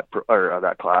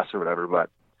class or whatever. But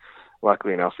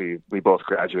luckily enough, we both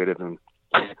graduated and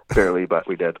barely, but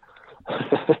we did.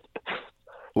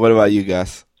 What about you,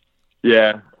 Gus?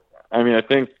 Yeah, I mean, I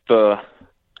think the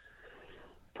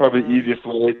probably easiest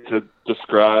way to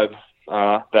describe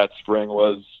that spring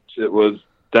was it was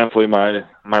definitely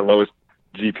my lowest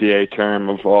GPA term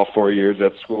of all 4 years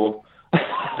at school.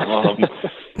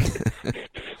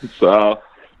 So,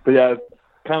 but yeah,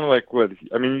 kind of like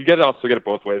I mean, you also get it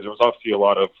both ways. There was obviously a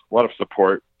lot of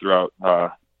support throughout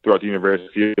the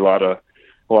university. A lot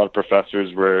of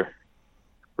professors were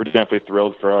definitely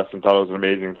thrilled for us and thought it was an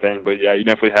amazing thing. But yeah, you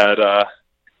definitely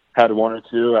had 1 or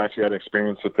 2. I actually had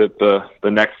experience with it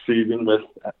the next season with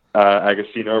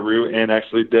Agostino, Root, and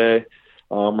actually Day,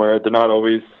 where they're not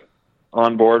always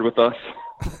on board with us.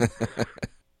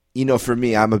 You know, for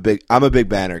me, I'm a big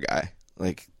banner guy.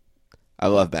 Like, I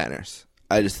love banners.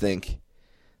 I just think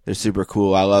they're super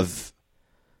cool. I love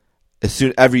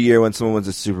every year when someone wins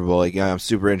a Super Bowl, like, I'm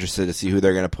super interested to see who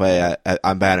they're going to play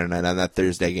on banner night on that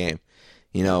Thursday game.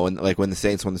 You know, when the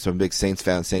Saints won, so I'm a big Saints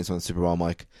fan. Saints won the Super Bowl. I'm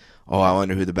like, oh, I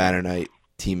wonder who the banner night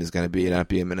team is going to be, and I'd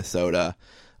be in Minnesota.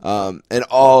 And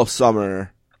all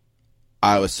summer,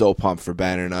 I was so pumped for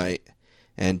banner night.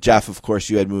 And Jeff, of course,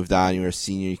 you had moved on. You were a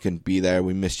senior. You couldn't be there.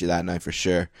 We missed you that night for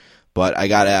sure. But I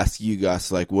got to ask you,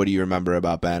 Gus, like, what do you remember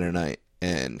about banner night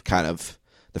and kind of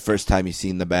the first time you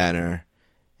seen the banner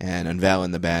and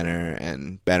unveiling the banner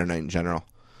and banner night in general?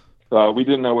 We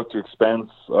didn't know what to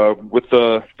expect with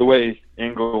the way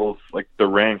Ingles, like the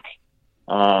rink,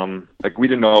 like we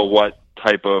didn't know what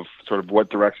type of what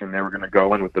direction they were going to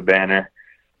go in with the banner.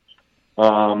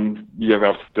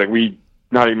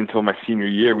 Not even until my senior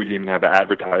year, we didn't even have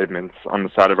advertisements on the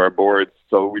side of our boards,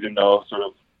 so we didn't know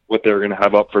what they were going to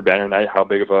have up for banner night, how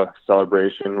big of a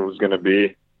celebration it was going to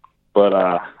be. But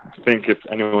I think if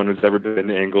anyone who's ever been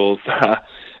to Ingles,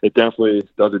 it definitely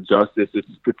does it justice.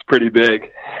 It's pretty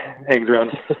big, hangs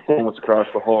around almost across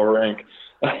the whole rink.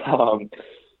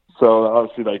 So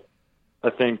obviously, I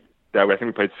think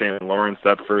we played St. Lawrence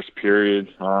that first period.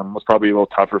 Was probably a little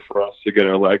tougher for us to get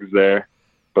our legs there.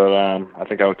 But I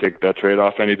think I would take that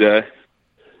trade-off any day.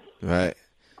 Right.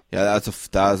 Yeah, that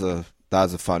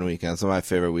was a fun weekend. Some of my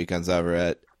favorite weekends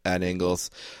ever at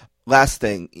Ingles. Last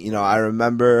thing, I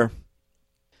remember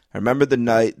the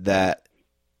night that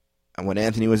when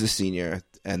Anthony was a senior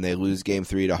and they lose Game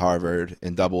 3 to Harvard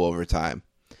in double overtime.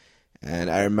 And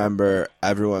I remember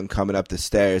everyone coming up the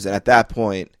stairs, and at that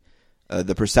point,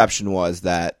 the perception was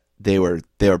that they were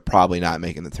probably not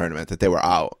making the tournament, that they were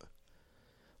out.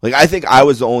 Like, I think I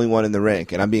was the only one in the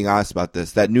rink, and I'm being honest about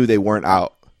this, that knew they weren't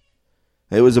out.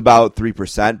 It was about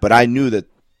 3%, but I knew that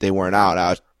they weren't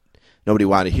out. Nobody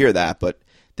wanted to hear that, but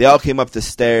they all came up the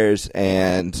stairs,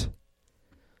 and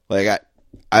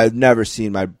I've never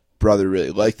seen my brother really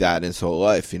like that in his whole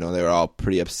life. They were all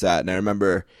pretty upset, and I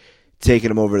remember taking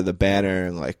him over to the banner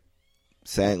and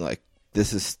saying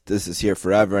this is here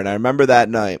forever. And I remember that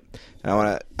night, and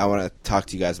I want to talk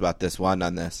to you guys about this one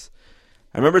on this.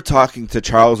 I remember talking to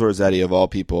Charles Orzetti, of all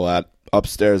people,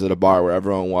 upstairs at a bar where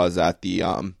everyone was at the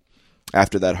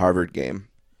after that Harvard game.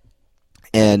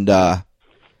 And I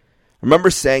remember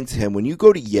saying to him, when you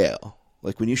go to Yale,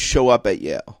 when you show up at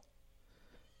Yale,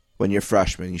 when you're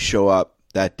freshmen. You show up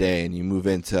that day and you move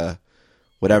into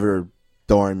whatever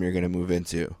dorm you're going to move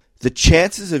into. The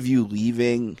chances of you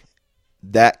leaving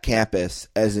that campus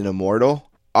as an immortal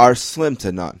are slim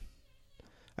to none.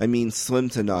 I mean, slim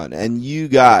to none. And you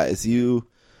guys,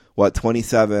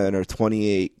 27 or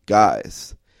 28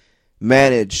 guys,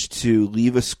 managed to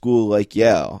leave a school like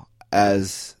Yale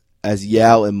as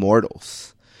Yale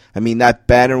immortals. I mean, that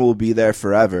banner will be there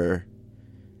forever.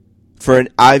 For an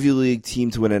Ivy League team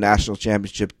to win a national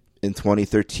championship in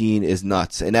 2013 is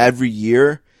nuts. And every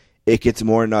year, it gets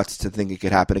more nuts to think it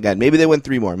could happen again. Maybe they win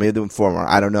 3 more. Maybe they win 4 more.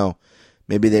 I don't know.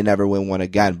 Maybe they never win one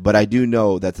again. But I do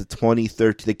know that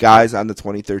the guys on the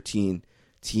 2013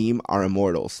 team are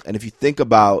immortals. And if you think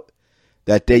about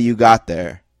that day you got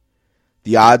there,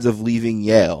 the odds of leaving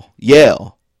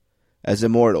Yale as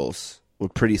immortals were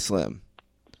pretty slim.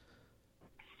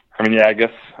 I mean, yeah, I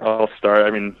guess I'll start.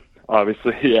 I mean,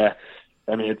 obviously, yeah.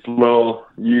 I mean, it's low.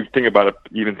 You think about it,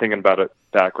 even thinking about it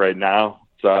back right now,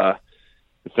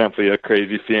 it's definitely a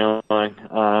crazy feeling.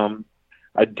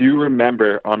 I do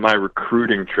remember on my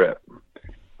recruiting trip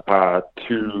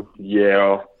to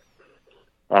Yale,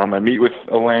 I meet with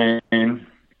Allain,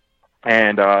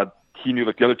 and he knew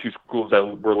like the other 2 schools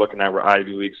that we're looking at were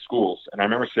Ivy League schools. And I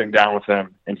remember sitting down with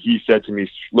him, and he said to me,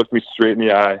 looked me straight in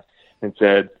the eye, and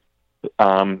said,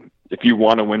 "If you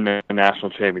want to win the national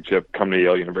championship, come to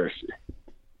Yale University."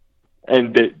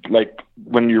 And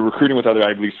when you're recruiting with other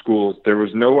Ivy League schools, there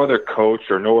was no other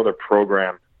coach or no other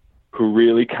program who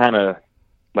really kind of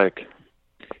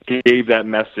gave that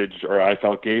message, or I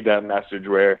felt gave that message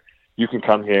where you can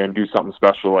come here and do something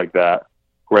special like that.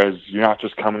 Whereas you're not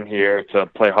just coming here to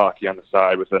play hockey on the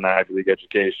side with an Ivy League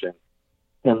education.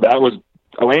 And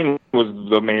Allain was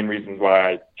the main reason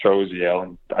why I chose Yale.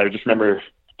 And I just remember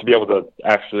to be able to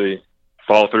actually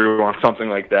follow through on something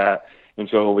like that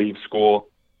until I leave school.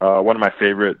 One of my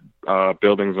favorite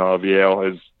buildings of Yale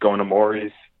is going to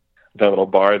Maury's, that little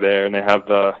bar there, and they have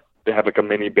like a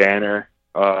mini banner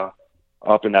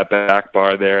up in that back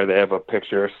bar there. They have a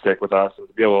picture stick with us, and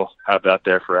to be able to have that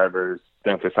there forever is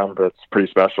definitely something that's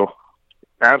pretty special.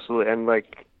 Absolutely. And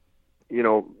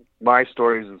my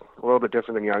story is a little bit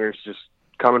different than Younger's, just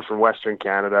coming from Western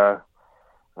Canada,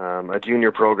 a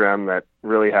junior program that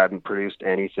really hadn't produced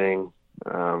anything,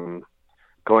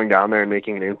 going down there and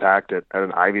making an impact at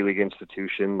an Ivy League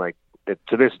institution.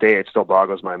 To this day, it still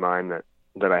boggles my mind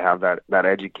that I have that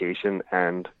education,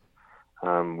 and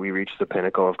we reached the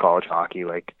pinnacle of college hockey.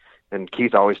 And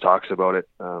Keith always talks about it,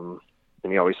 and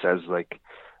he always says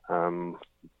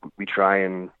we try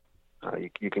and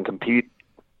you can compete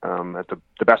at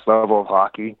the best level of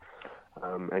hockey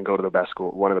and go to the best school,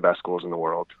 one of the best schools in the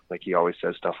world. He always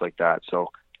says stuff like that.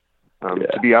 So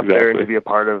to be up there and to be a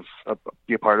part of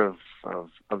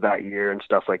that year and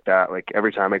stuff like that.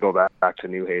 Every time I go back to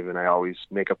New Haven, I always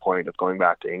make a point of going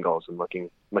back to Ingalls and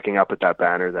looking up at that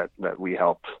banner that we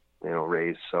helped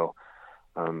raise. So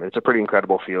it's a pretty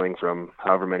incredible feeling from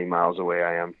however many miles away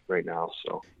I am right now.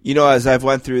 So as I've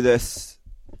went through this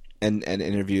and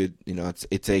interviewed,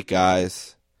 it's 8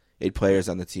 guys, 8 players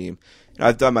on the team.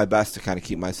 I've done my best to kind of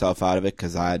keep myself out of it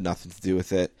because I had nothing to do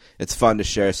with it. It's fun to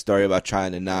share a story about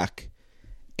trying to knock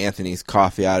Anthony's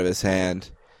coffee out of his hand,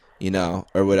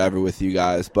 or whatever with you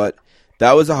guys. But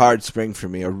that was a hard spring for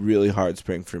me, a really hard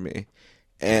spring for me.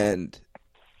 And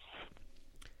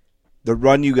the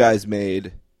run you guys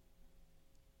made,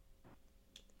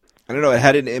 I don't know, it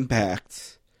had an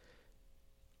impact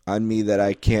on me that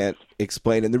I can't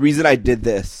explain. And the reason I did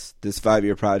this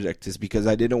 5-year project is because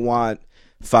I didn't want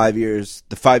the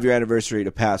 5-year anniversary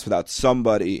to pass without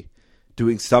somebody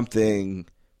doing something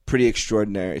pretty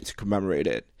extraordinary to commemorate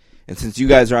it. And since you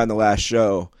guys are on the last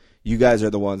show, you guys are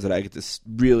the ones that I get to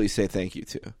really say thank you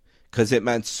to, because it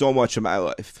meant so much in my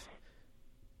life.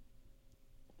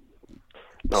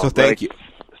 So thank you.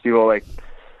 Steve,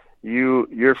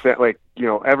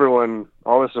 everyone,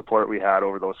 all the support we had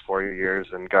over those 4 years,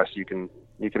 and Gus, you can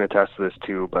attest to this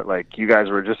too, but you guys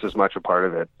were just as much a part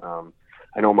of it.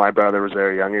 I know my brother was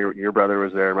there, your brother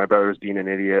was there, my brother was being an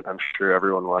idiot. I'm sure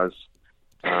everyone was.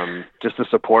 Just the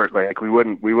support, we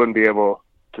wouldn't be able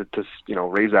to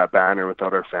raise that banner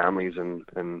without our families and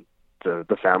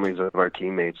the families of our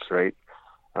teammates, right?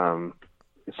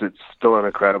 It's still an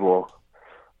incredible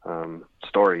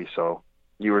story. So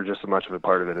you were just as much of a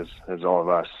part of it as all of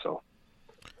us. So,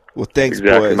 well, thanks,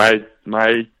 exactly.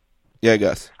 boys. Yeah,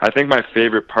 Gus. I think my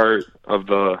favorite part of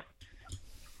the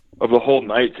whole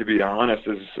night, to be honest,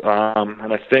 is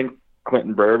and I think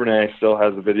Clinton Bourbonnais still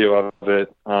has a video of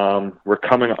it. We're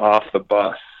coming off the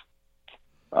bus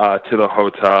to the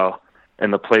hotel,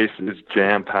 and the place is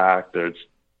jam-packed. There's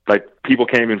like people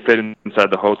can't even fit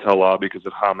inside the hotel lobby because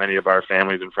of how many of our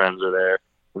families and friends are there.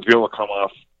 To be able to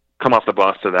come off the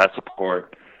bus to that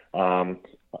support,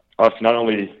 us not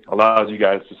only allows you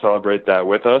guys to celebrate that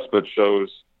with us, but shows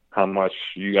how much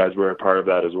you guys were a part of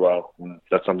that as well. And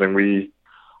that's something we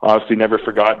obviously never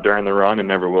forgot during the run and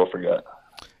never will forget.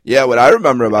 Yeah, what I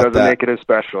remember about doesn't make it as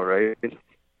special, right?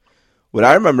 What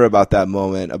I remember about that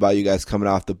moment, about you guys coming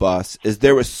off the bus, is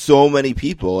there were so many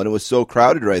people and it was so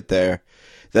crowded right there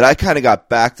that I kind of got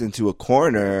backed into a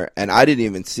corner and I didn't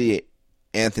even see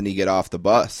Anthony get off the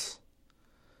bus.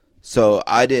 So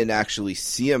I didn't actually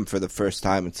see him for the first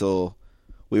time until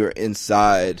we were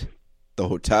inside the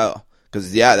hotel.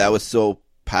 Because, yeah, that was so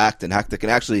packed and hectic.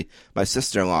 And actually, my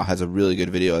sister-in-law has a really good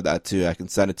video of that, too. I can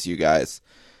send it to you guys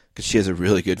because she has a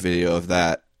really good video of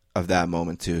that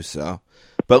moment, too. So,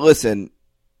 but listen,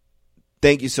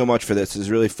 thank you so much for this. It's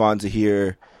really fun to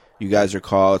hear you guys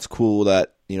recall. It's cool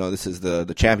that, this is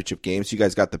the championship games. You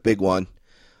guys got the big one.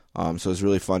 So it's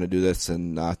really fun to do this,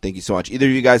 and thank you so much. Either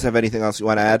of you guys have anything else you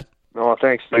want to add? No,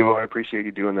 thanks, Steve. I appreciate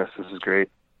you doing this. This is great.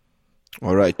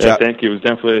 All right. Yeah, thank you. It was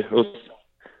definitely it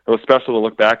was special to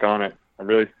look back on it. It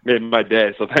really made my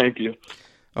day, so thank you.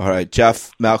 All right.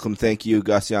 Jeff, Malcolm, thank you.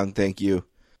 Gus Young, thank you.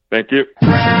 Thank you.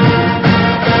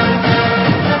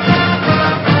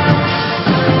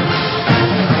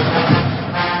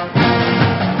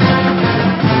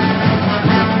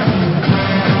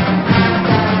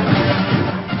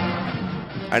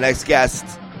 Our next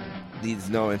guest needs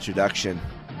no introduction.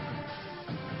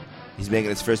 He's making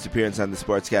his first appearance on the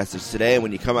Sportscasters today.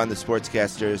 When you come on the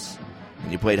Sportscasters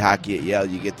and you played hockey at Yale,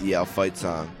 you get the Yale fight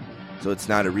song. So it's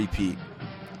not a repeat.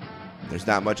 There's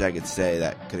not much I could say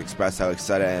that could express how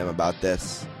excited I am about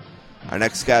this. Our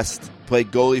next guest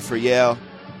played goalie for Yale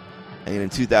and in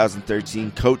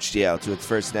 2013 coached Yale to its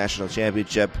first national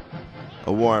championship.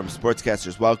 A warm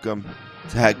Sportscasters welcome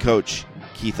to head coach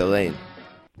Keith Allain.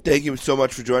 Thank you so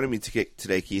much for joining me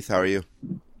today, Keith. How are you?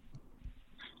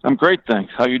 I'm great,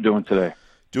 thanks. How are you doing today?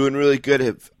 Doing really good.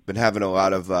 Have been having a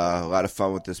lot of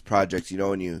fun with this project.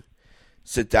 When you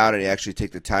sit down and you actually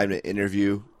take the time to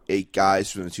interview 8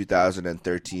 guys from the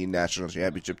 2013 national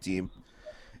championship team,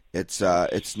 it's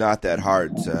not that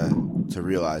hard to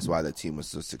realize why the team was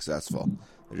so successful.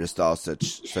 They're just all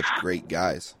such great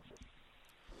guys.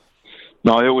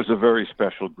 No, it was a very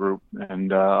special group,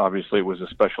 and obviously it was a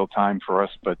special time for us,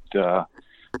 but to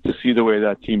see the way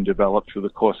that team developed through the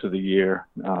course of the year,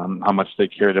 how much they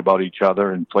cared about each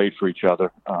other and played for each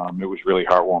other, it was really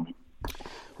heartwarming.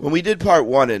 When we did part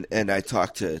one, and I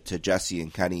talked to Jesse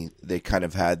and Kenny, they kind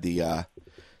of had the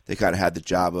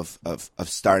job of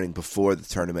starting before the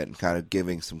tournament and kind of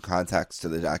giving some context to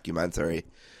the documentary.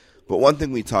 But one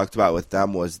thing we talked about with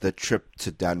them was the trip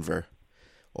to Denver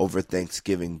over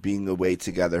Thanksgiving, being away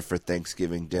together for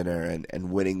Thanksgiving dinner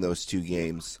and winning those 2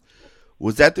 games.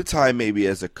 Was that the time maybe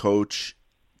as a coach,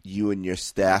 you and your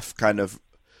staff kind of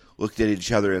looked at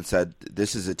each other and said,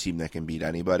 this is a team that can beat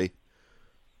anybody?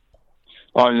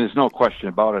 Oh, and there's no question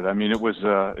about it. I mean, it was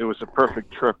a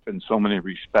perfect trip in so many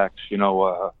respects.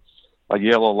 A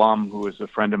Yale alum who is a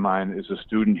friend of mine is a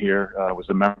student here, was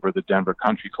a member of the Denver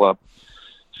Country Club.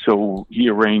 So he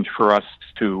arranged for us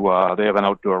to, they have an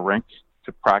outdoor rink,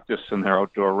 to practice in their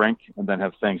outdoor rink and then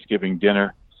have Thanksgiving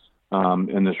dinner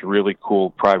in this really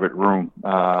cool private room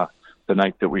the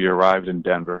night that we arrived in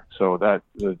Denver. So that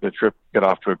the trip got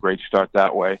off to a great start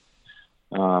that way.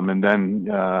 And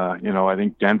then, I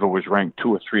think Denver was ranked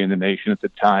 2 or 3 in the nation at the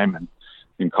time, and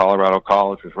in Colorado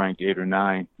College was ranked 8 or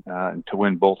 9. And to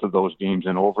win both of those games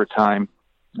in overtime,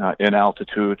 in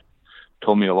altitude,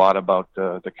 told me a lot about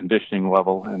the conditioning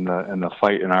level and the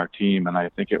fight in our team. And I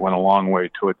think it went a long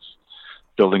way towards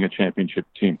building a championship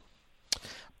team.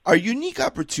 Are unique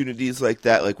opportunities like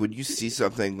that, like when you see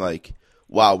something like,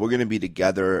 wow, we're going to be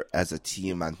together as a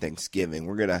team on Thanksgiving,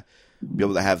 we're going to be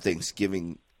able to have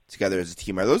Thanksgiving together as a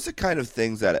team, are those the kind of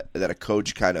things that a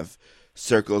coach kind of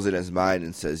circles in his mind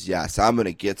and says, yes, I'm going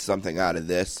to get something out of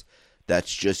this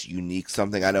that's just unique,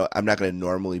 something I know I'm not going to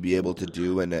normally be able to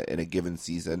do in a given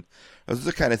season? Those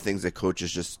are the kind of things that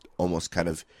coaches just almost kind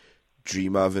of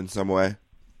dream of in some way?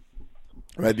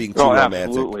 Am I being too romantic?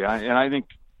 Absolutely. I think,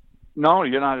 no,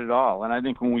 you're not at all. And I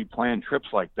think when we plan trips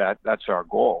like that, that's our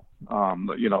goal.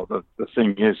 The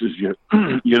thing is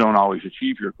you don't always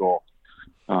achieve your goal.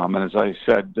 And as I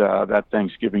said, that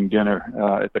Thanksgiving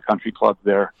dinner at the country club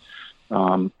there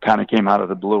kind of came out of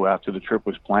the blue after the trip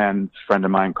was planned. A friend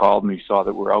of mine called me, saw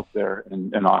that we're out there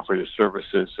and offered his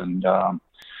services. And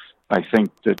I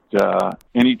think that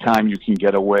anytime you can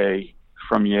get away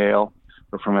from Yale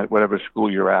or from whatever school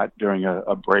you're at during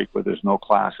a break where there's no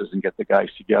classes and get the guys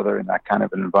together in that kind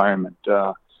of an environment,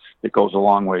 it goes a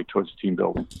long way towards team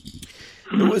building.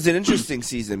 It was an interesting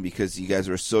season because you guys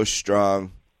were so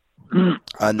strong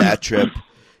on that trip.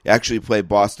 You actually played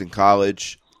Boston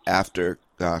College after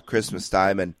Christmas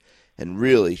time, and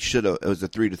really should have. It was a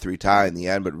 3-3 tie in the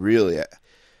end, but really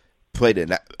played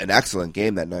an excellent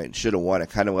game that night and should have won. It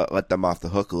kind of let them off the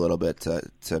hook a little bit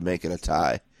to make it a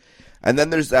tie. And then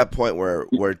there's that point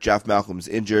where Jeff Malcolm's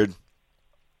injured,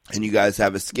 and you guys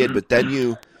have a skid, but then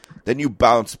you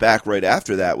bounce back right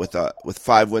after that with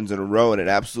 5 wins in a row and an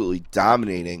absolutely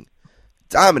dominating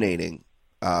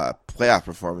playoff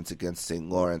performance against St.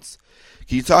 Lawrence.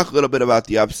 Can you talk a little bit about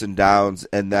the ups and downs,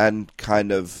 and then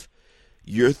kind of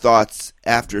your thoughts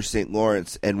after St.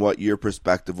 Lawrence and what your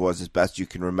perspective was as best you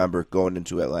can remember going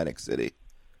into Atlantic City?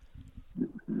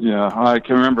 Yeah, I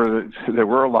can remember that there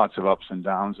were lots of ups and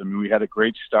downs. I mean, we had a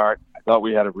great start. I thought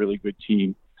we had a really good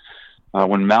team.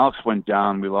 When Malx went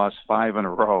down, we lost 5 in a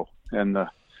row. And the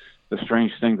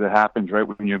strange thing that happens right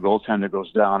when your goaltender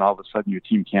goes down, all of a sudden your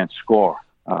team can't score.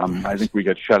 I think we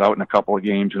got shut out in a couple of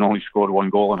games and only scored 1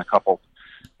 goal in a couple.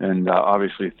 And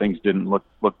obviously things didn't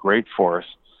look great for us.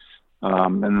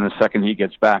 And then the second he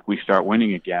gets back, we start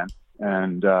winning again.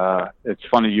 And it's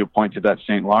funny you point to that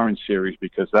St. Lawrence series,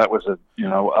 because that was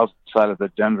outside of the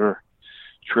Denver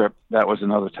trip, that was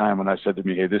another time when I said to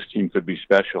me, hey, this team could be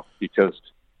special, because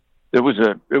it was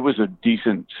a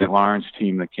decent St. Lawrence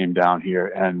team that came down here,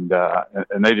 and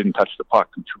they didn't touch the puck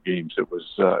in 2 games. It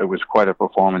was quite a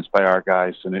performance by our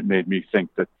guys, and it made me think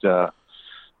that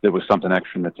there was something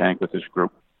extra in the tank with this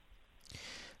group.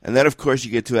 And then, of course,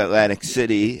 you get to Atlantic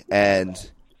City, and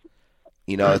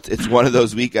it's one of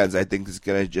those weekends I think is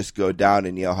going to just go down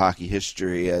in Yale hockey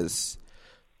history as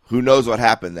who knows what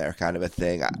happened there kind of a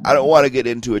thing. I don't want to get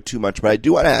into it too much, but I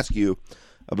do want to ask you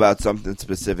about something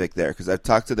specific there, because I've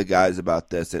talked to the guys about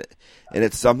this, and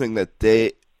it's something that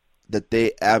they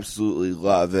absolutely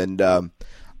love. And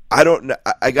I don't know.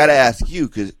 I got to ask you,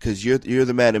 because you're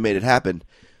the man who made it happen.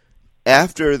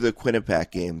 After the Quinnipiac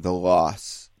game, the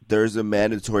loss, there's a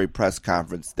mandatory press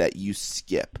conference that you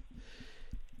skip.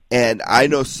 And I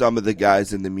know some of the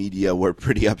guys in the media were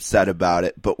pretty upset about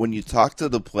it, but when you talk to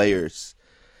the players,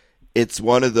 it's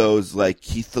one of those, like,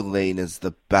 Keith Allain is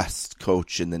the best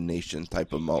coach in the nation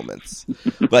type of moments.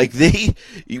 Like,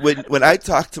 when I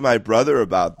talk to my brother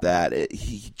about that,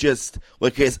 he just,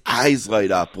 like, his eyes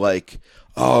light up, like,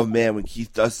 oh man, when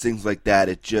Keith does things like that,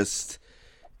 it just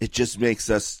makes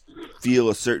us feel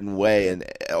a certain way, and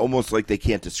almost like they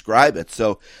can't describe it.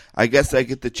 So I guess I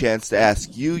get the chance to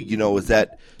ask you, was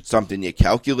that something you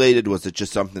calculated? Was it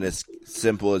just something as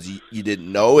simple as you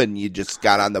didn't know and you just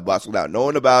got on the bus without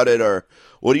knowing about it? Or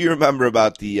what do you remember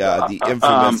about the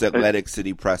infamous Atlantic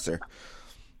City presser?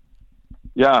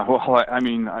 Yeah, well,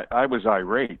 I was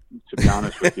irate, to be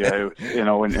honest with you.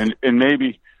 And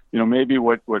maybe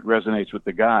what resonates with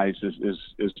the guys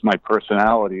is my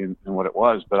personality and what it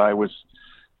was. But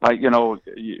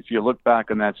if you look back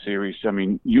on that series,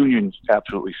 Union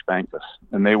absolutely spanked us,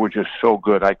 and they were just so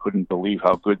good. I couldn't believe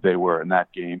how good they were in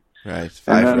that game. Right.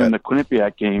 And then in the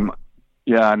Quinnipiac game,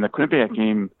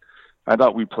 I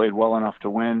thought we played well enough to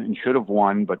win and should have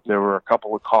won, but there were a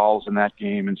couple of calls in that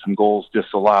game and some goals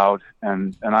disallowed,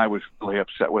 and I was really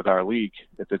upset with our league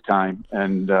at the time,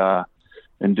 and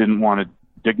didn't want to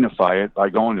dignify it by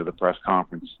going to the press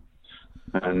conference.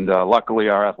 And luckily,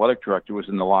 our athletic director was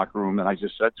in the locker room, and I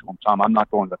just said to him, Tom, I'm not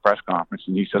going to the press conference.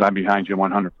 And he said, I'm behind you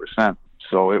 100%.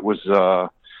 So it was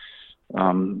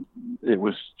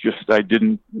just I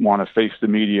didn't want to face the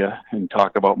media and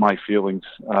talk about my feelings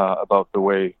about the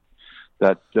way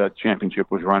that championship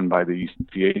was run by the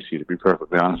ECAC, to be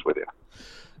perfectly honest with you.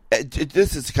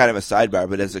 This is kind of a sidebar,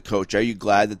 but as a coach, are you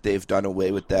glad that they've done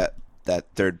away with that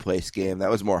third place game? That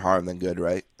was more harm than good,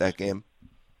 right, that game?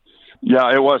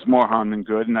 Yeah, it was more harm than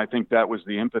good, and I think that was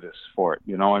the impetus for it.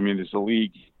 As a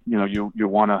league, you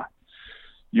want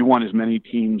as many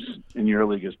teams in your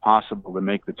league as possible to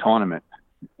make the tournament,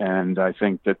 and I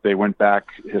think that they went back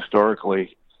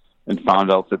historically and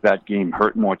found out that game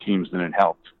hurt more teams than it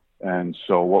helped, and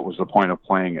so what was the point of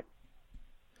playing it?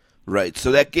 Right.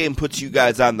 So that game puts you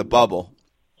guys on the bubble,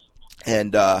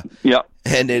 and yeah.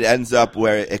 And it ends up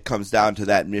where it comes down to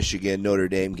that Michigan Notre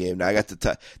Dame game. Now I got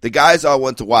to the guys all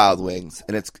went to Wild Wings,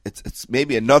 and it's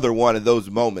maybe another one of those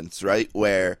moments, right,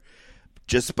 where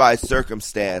just by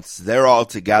circumstance they're all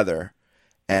together,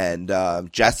 and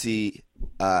Jesse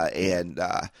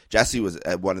was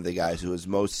one of the guys who was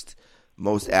most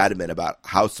adamant about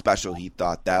how special he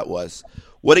thought that was.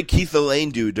 What did Keith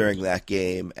Allain do during that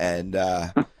game? And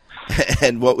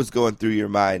And what was going through your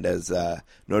mind as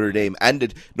Notre Dame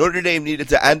ended? Notre Dame needed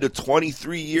to end a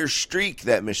 23-year streak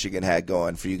that Michigan had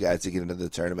going for you guys to get into the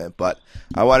tournament. But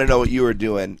I want to know what you were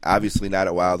doing. Obviously not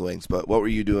at Wild Wings, but what were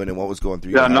you doing and what was going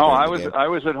through your mind? I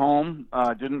was at home.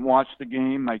 Didn't watch the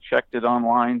game. I checked it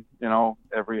online,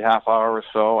 every half hour or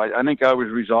so. I think I was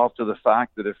resolved to the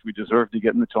fact that if we deserved to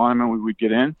get in the tournament, we would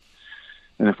get in,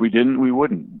 and if we didn't, we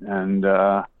wouldn't. And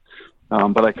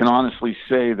but I can honestly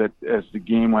say that as the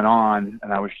game went on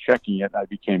and I was checking it, I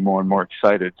became more and more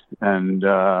excited, and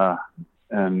my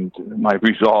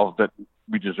resolve that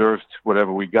we deserved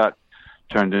whatever we got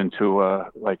turned into a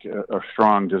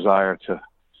strong desire to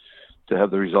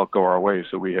have the result go our way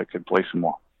so we could play some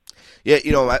more. Yeah,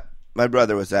 my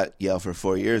brother was at Yale for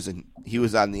 4 years, and he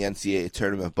was on the NCAA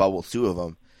tournament bubble, 2 of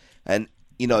them. And,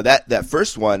 that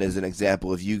first one is an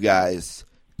example of you guys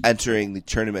entering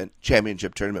the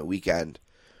championship tournament weekend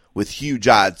with huge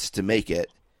odds to make it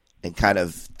and kind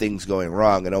of things going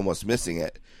wrong and almost missing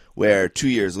it, where 2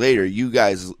 years later you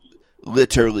guys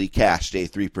literally cashed a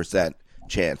 3%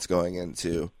 chance going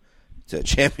into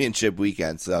championship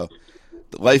weekend. So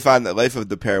the life of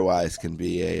the pairwise can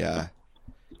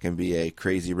be a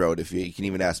crazy road. If you can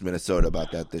even ask Minnesota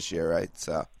about that this year, right?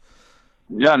 So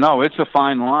yeah, no, it's a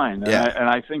fine line. Yeah. And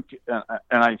I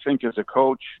think as a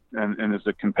coach and as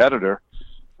a competitor,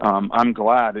 I'm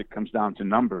glad it comes down to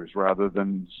numbers rather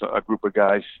than a group of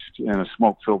guys in a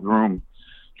smoke-filled room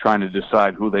trying to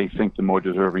decide who they think the more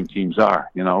deserving teams are.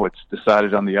 It's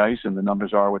decided on the ice, and the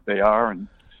numbers are what they are, and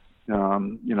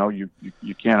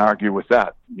you can't argue with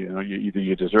that. Either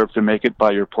you deserve to make it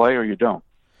by your play or you don't.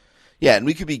 Yeah, and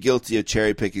we could be guilty of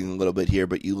cherry picking a little bit here,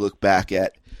 but you look back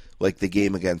at the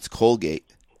game against Colgate,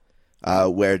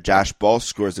 where Josh Ball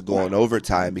scores a goal in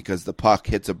overtime because the puck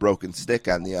hits a broken stick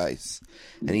on the ice,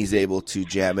 and he's able to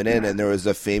jam it in. And there was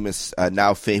a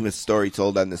now famous story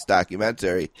told on this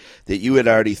documentary that you had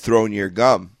already thrown your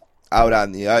gum out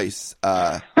on the ice.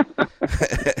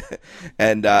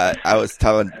 And I was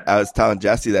telling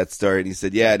Jesse that story, and he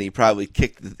said, yeah, and he probably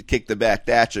kicked the back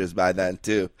Thatchers by then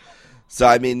too. So,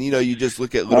 I mean, you just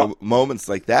look at little moments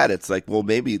like that. It's like, well,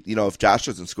 maybe, if Josh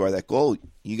doesn't score that goal,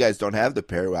 you guys don't have the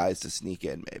pair of eyes to sneak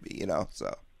in, maybe,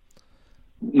 so.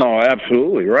 No,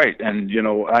 absolutely right. And,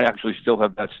 I actually still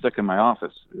have that stick in my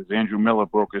office. Andrew Miller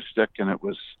broke his stick, and it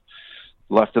was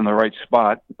left in the right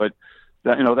spot. But,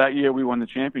 that year we won the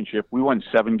championship. We won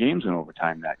 7 games in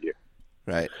overtime that year.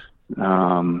 Right.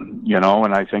 And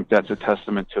I think that's a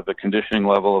testament to the conditioning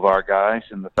level of our guys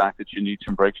and the fact that you need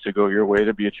some breaks to go your way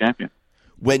to be a champion.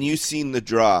 When you seen the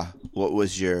draw, what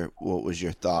was your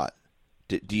thought?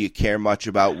 Do you care much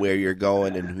about where you're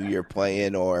going and who you're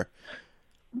playing, or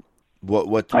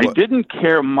what? I didn't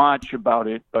care much about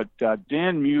it, but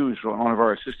Dan Muse, one of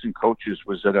our assistant coaches,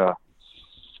 was at a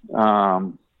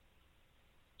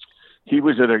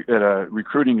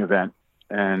recruiting event,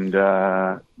 and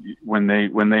when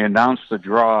they announced the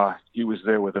draw, he was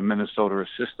there with a Minnesota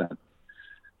assistant.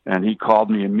 And he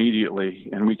called me immediately,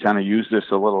 and we kind of used this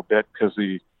a little bit because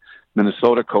the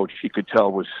Minnesota coach, he could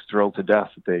tell, was thrilled to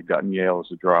death that they had gotten Yale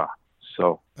as a draw.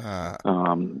 So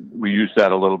we used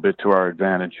that a little bit to our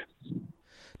advantage.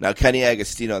 Now, Kenny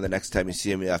Agostino, the next time you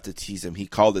see him, you have to tease him. He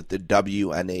called it the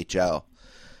WNHL.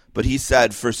 But he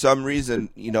said, for some reason,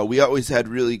 we always had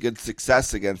really good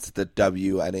success against the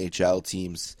WNHL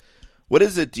teams. What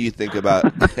is it, do you think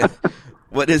about...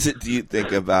 What is it, do you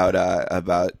think about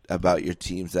your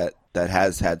teams that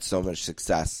has had so much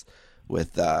success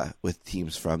with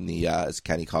teams from the as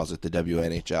Kenny calls it, the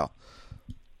WNHL?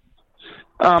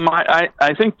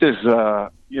 I think there's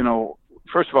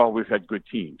first of all, we've had good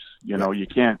teams. You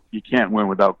can't win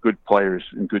without good players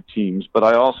and good teams. But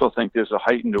I also think there's a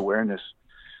heightened awareness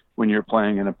when you're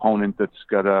playing an opponent that's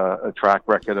got a track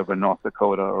record of a North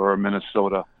Dakota or a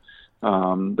Minnesota.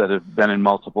 That have been in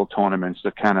multiple tournaments,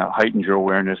 that kind of heightens your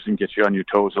awareness and gets you on your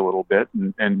toes a little bit,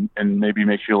 and maybe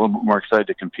makes you a little bit more excited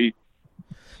to compete.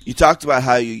 You talked about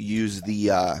how you use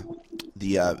the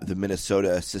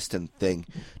Minnesota assistant thing.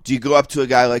 Do you go up to a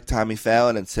guy like Tommy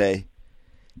Fallon and say,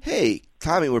 "Hey,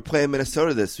 Tommy, we're playing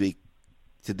Minnesota this week.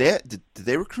 Did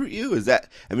they recruit you? Is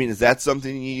that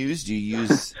something you use? Do you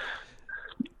use?"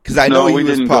 Because I know we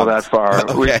didn't go that far.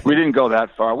 Okay. We didn't go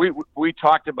that far. We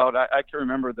talked about. I can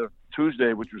remember the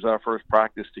Tuesday, which was our first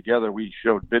practice together. We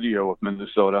showed video of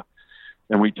Minnesota,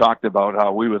 and we talked about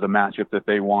how we were the matchup that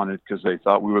they wanted because they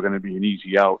thought we were going to be an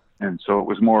easy out, and so it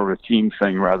was more of a team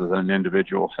thing rather than an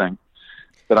individual thing.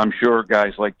 But I'm sure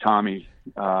guys like Tommy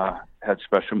had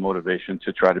special motivation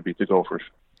to try to beat the Gophers.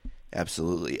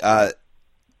 Absolutely.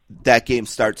 That game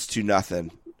starts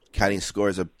 2-0. Kenny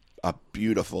scores a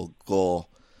beautiful goal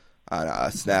on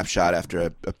a snapshot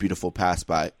after a beautiful pass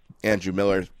by Andrew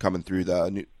Miller coming through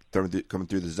the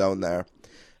zone there.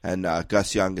 And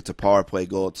Gus Young gets a power play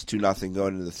goal. It's 2-0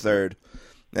 going into the third.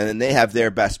 And then they have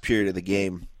their best period of the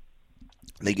game.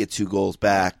 They get 2 goals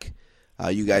back.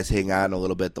 You guys hang on a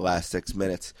little bit the last 6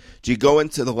 minutes. Do you go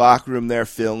into the locker room there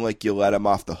feeling like you let them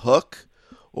off the hook?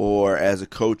 Or as a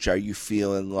coach, are you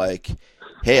feeling like,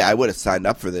 hey, I would have signed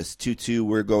up for this. 2-2,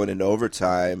 we're going into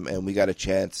overtime, and we got a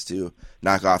chance to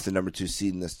knock off the number 2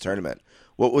 seed in this tournament.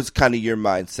 What was kind of your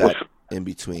mindset in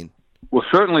between? Well,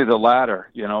 certainly the latter,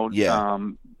 Yeah.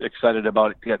 Excited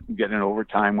about getting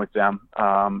overtime with them.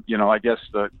 I guess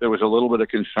there was a little bit of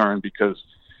concern because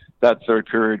that third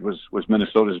period was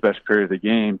Minnesota's best period of the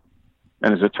game.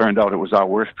 And as it turned out, it was our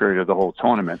worst period of the whole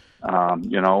tournament.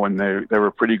 And they were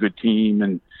a pretty good team.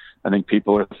 And I think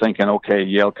people are thinking, okay,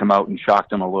 Yale come out and shocked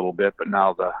them a little bit, but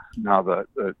now the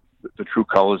true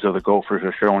colors of the Gophers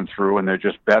are showing through, and they're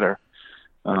just better.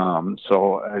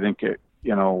 So I think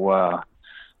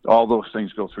all those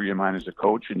things go through your mind as a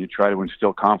coach, and you try to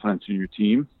instill confidence in your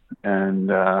team.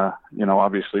 And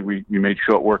obviously we made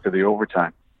short work of the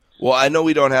overtime. Well, I know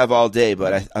we don't have all day,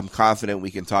 but I'm confident we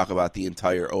can talk about the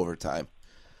entire overtime.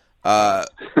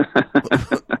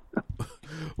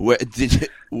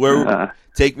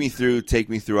 Take me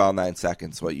through all 9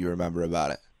 seconds, what you remember about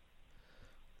it.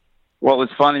 Well,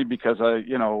 it's funny because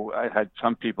I had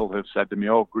some people have said to me,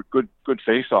 "Oh, good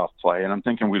face-off play," and I'm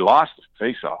thinking we lost the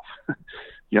face-off.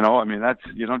 That's,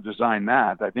 you don't design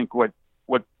that. I think what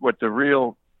the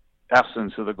real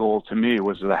essence of the goal to me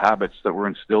was the habits that were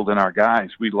instilled in our guys.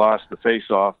 We lost the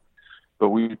face-off, but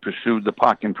we pursued the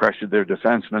puck and pressured their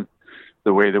defensemen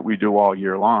the way that we do all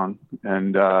year long,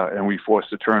 and we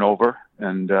forced a turnover,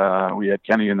 and we had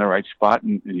Kenny in the right spot,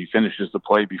 and he finishes the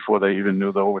play before they even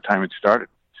knew the overtime had started.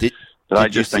 But I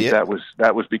just think that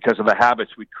was because of the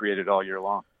habits we created all year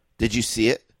long. Did you see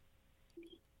it?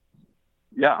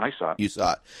 Yeah, I saw it. You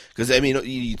saw it. Because,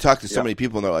 you talk to so many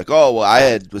people, and they're like, oh, well,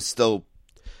 I was still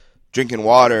drinking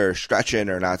water or stretching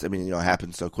or not. It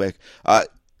happened so quick. I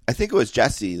think it was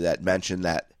Jesse that mentioned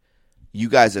that you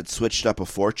guys had switched up a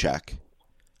forecheck,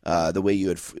 the way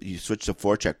you switched a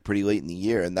forecheck pretty late in the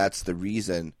year, and that's the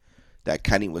reason that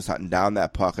Kenny was hunting down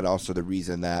that puck, and also the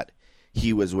reason that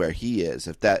he was where he is.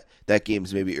 If that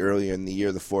game's maybe earlier in the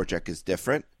year, the forecheck is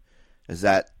different. Is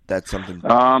that something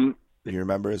you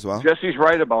remember as well? Jesse's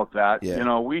right about that.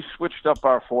 Yeah. We switched up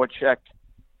our forecheck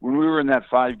when we were in that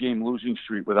 5-game losing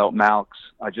streak without Malks.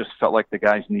 I just felt like the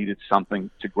guys needed something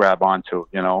to grab onto.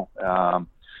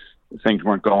 Things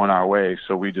weren't going our way,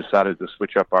 so we decided to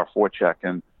switch up our forecheck,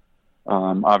 and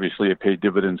obviously it paid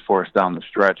dividends for us down the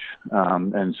stretch.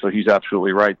 And so he's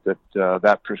absolutely right that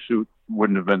that pursuit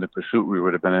wouldn't have been the pursuit we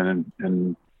would have been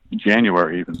in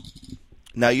January even.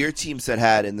 Now, your teams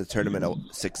had in the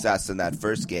tournament success in that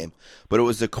first game, but it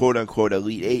was the quote-unquote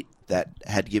Elite Eight that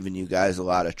had given you guys a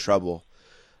lot of trouble.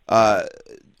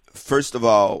 First of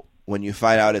all, when you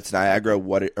find out it's Niagara,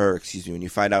 when you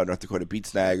find out North Dakota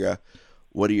beats Niagara,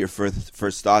 what are your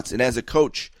first thoughts? And as a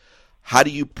coach, how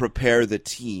do you prepare the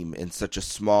team in such a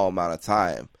small amount of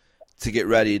time to get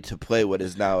ready to play what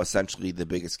is now essentially the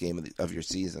biggest game of your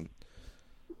season?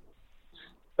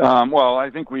 Well,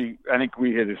 I think we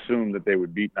had assumed that they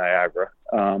would beat Niagara.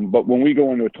 But when we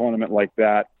go into a tournament like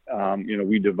that,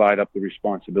 we divide up the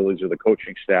responsibilities of the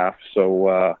coaching staff.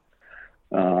 So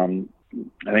I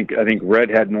think Red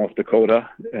had North Dakota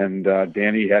and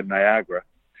Danny had Niagara,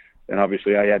 and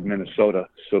obviously I had Minnesota.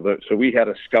 So we had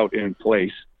a scout in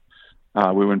place.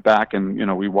 We went back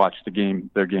and we watched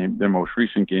their most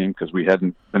recent game, because we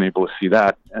hadn't been able to see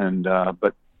that, and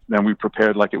but then we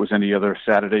prepared like it was any other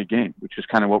Saturday game, which is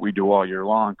kind of what we do all year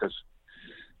long, because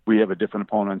we have a different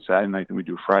opponent on Saturday night than we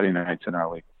do Friday nights in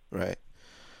our league. Right.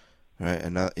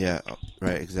 And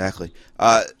right, exactly.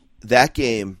 That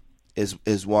game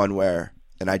is one where,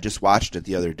 and I just watched it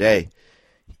the other day,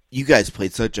 you guys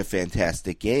played such a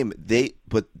fantastic game.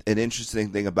 But an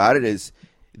interesting thing about it is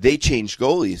they changed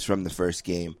goalies from the first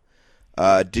game.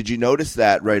 Did you notice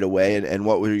that right away? And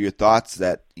what were your thoughts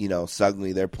that,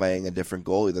 suddenly they're playing a different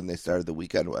goalie than they started the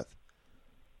weekend with?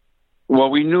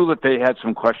 Well, we knew that they had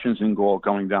some questions in goal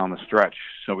going down the stretch,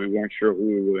 so we weren't sure who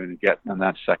we were going to get on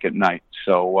that second night.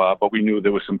 So, but we knew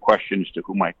there were some questions to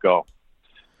who might go.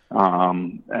 For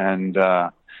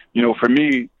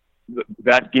me,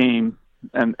 that game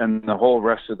and the whole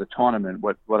rest of the tournament,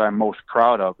 what I'm most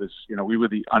proud of is, we were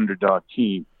the underdog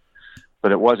team.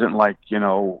 But it wasn't like,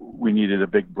 we needed a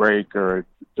big break or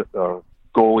a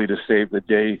goalie to save the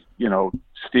day,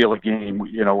 steal a game.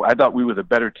 I thought we were the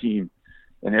better team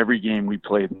in every game we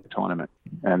played in the tournament.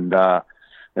 And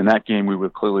in that game, we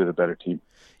were clearly the better team.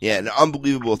 Yeah, an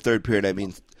unbelievable third period. I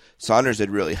mean, Saunders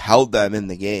had really held them in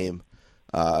the game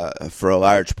for a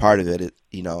large part of it.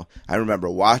 I remember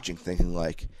watching, thinking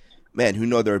like, man, who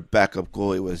knew their backup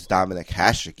goalie was Dominic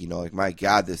Hasek? Like, my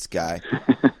God, this guy.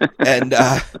 and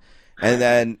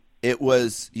then it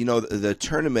was, the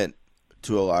tournament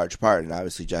to a large part, and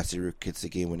obviously Jesse Root gets the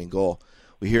game-winning goal.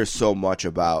 We hear so much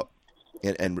about,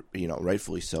 and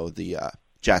rightfully so, the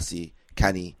Jesse,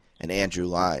 Kenny, and Andrew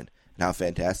line and how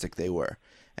fantastic they were.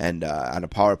 And on a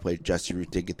power play, Jesse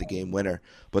Root did get the game winner.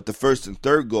 But the first and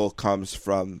third goal comes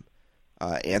from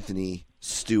Anthony,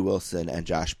 Stu Wilson, and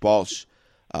Josh Balch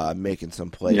making some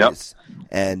plays. Yep.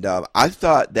 And I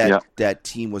thought that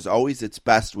team was always its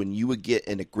best when you would get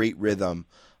in a great rhythm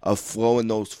of flowing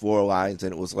those four lines,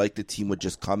 and it was like the team would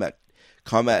just come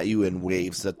at you in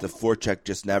waves, that the forecheck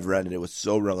just never ended. It was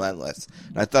so relentless.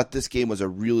 And I thought this game was a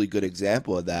really good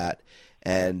example of that.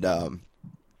 And the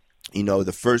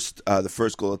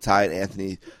first goal to tie it,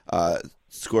 Anthony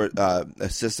scored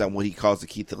assists on what he calls the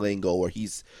Keith Allain goal, where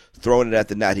he's throwing it at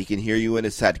the net. He can hear you in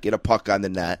his head, get a puck on the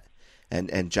net,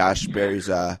 and Josh buries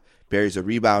a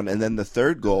rebound. And then the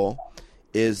third goal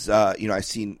is, I've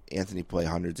seen Anthony play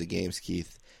hundreds of games,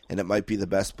 Keith, and it might be the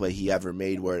best play he ever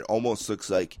made, where it almost looks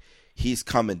like he's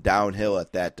coming downhill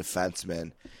at that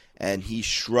defenseman, and he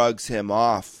shrugs him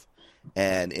off,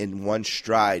 and in one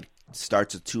stride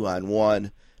starts a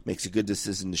 2-on-1, makes a good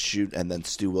decision to shoot, and then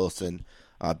Stu Wilson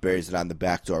buries it on the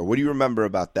back door. What do you remember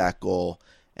about that goal?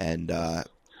 And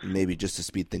maybe just to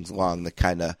speed things along,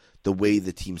 the way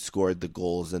the team scored the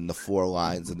goals and the four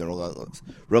lines and the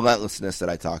relentlessness that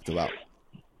I talked about.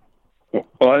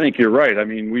 Well, I think you're right. I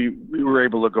mean, we were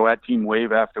able to go at team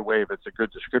wave after wave. It's a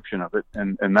good description of it,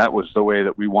 and that was the way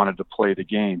that we wanted to play the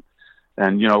game.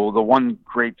 And, the one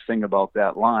great thing about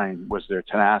that line was their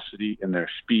tenacity and their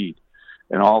speed.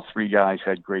 And all three guys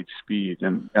had great speed.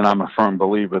 And I'm a firm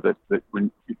believer that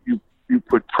when you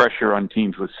put pressure on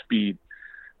teams with speed,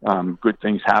 good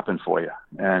things happen for you.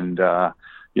 And,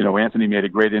 Anthony made a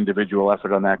great individual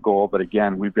effort on that goal. But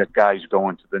again, we've got guys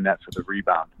going to the net for the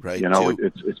rebound. Right.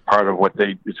 It's part of what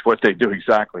they do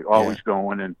exactly. Always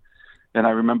going. And I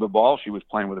remember Balch, he was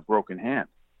playing with a broken hand.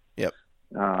 Yep.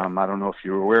 I don't know if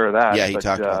you were aware of that. Yeah, he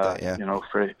talked about that. Yeah.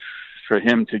 For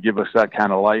him to give us that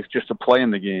kind of life, just to play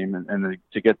in the game and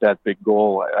to get that big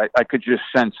goal, I could just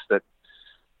sense that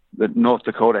North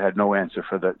Dakota had no answer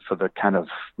for the kind of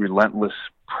relentless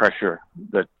pressure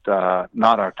that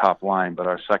not our top line, but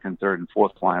our second, third, and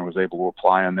fourth line was able to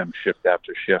apply on them shift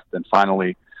after shift. And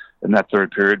finally, in that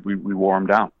third period, we wore them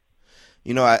down.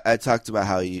 I talked about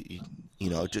how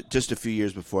just a few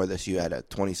years before this, you had a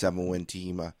 27-win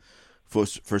team,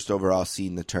 first overall seed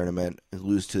in the tournament, and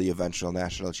lose to the eventual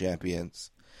national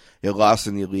champions. You lost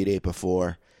in the Elite Eight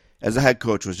before. As a head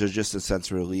coach, was there just a sense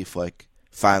of relief, like,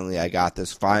 finally I got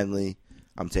this, finally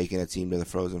I'm taking a team to the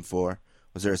Frozen Four?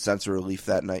 Was there a sense of relief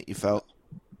that night you felt?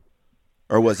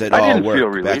 Or was it all work? I didn't feel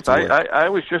relief. I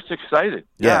was just excited.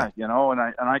 Yeah. And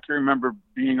I can remember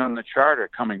being on the charter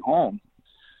coming home.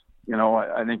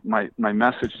 I think my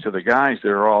message to the guys, they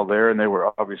were all there and they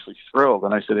were obviously thrilled.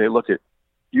 And I said, hey, look,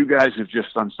 you guys have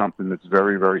just done something that's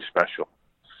very, very special.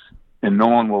 And no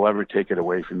one will ever take it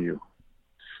away from you.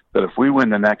 But if we win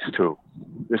the next two,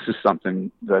 this is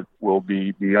something that will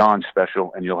be beyond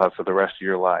special and you'll have for the rest of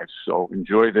your lives. So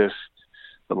enjoy this,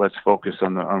 but let's focus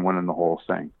on winning the whole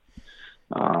thing.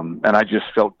 And I just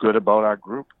felt good about our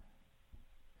group.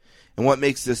 And what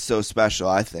makes this so special,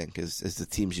 I think, is the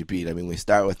teams you beat. I mean, we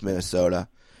start with Minnesota,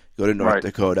 go to North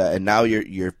Dakota, and now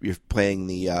you're playing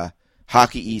the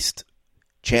Hockey East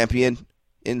champion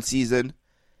in season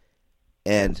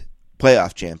and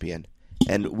playoff champion.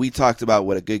 And we talked about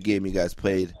what a good game you guys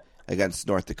played against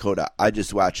North Dakota. I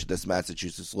just watched this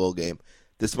Massachusetts Lowell game.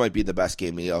 This might be the best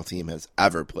game the Yale team has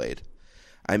ever played.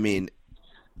 I mean,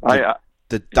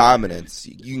 the dominance.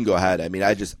 You can go ahead. I mean,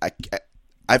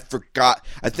 I forgot.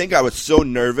 I think I was so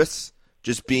nervous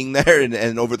just being there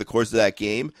and over the course of that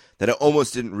game that I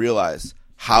almost didn't realize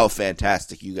how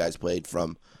fantastic you guys played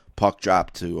from puck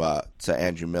drop to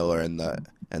Andrew Miller and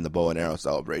the bow and arrow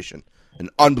celebration. An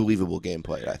unbelievable game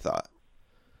played, I thought.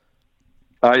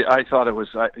 I thought it was,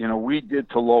 we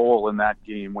did to Lowell in that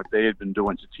game what they had been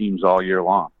doing to teams all year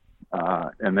long,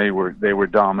 and they were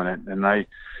dominant. And I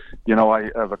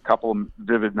have a couple of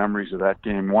vivid memories of that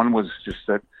game. One was just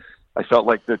that I felt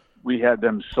like that we had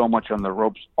them so much on the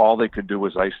ropes, all they could do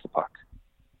was ice the puck.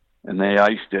 And they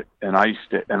iced it and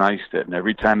iced it and iced it. And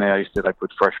every time they iced it, I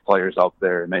put fresh players out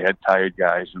there, and they had tired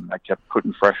guys, and I kept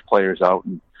putting fresh players out.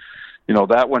 And,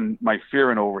 that one, my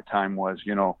fear in overtime was,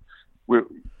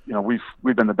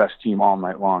 we've been the best team all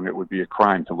night long. It would be a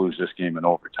crime to lose this game in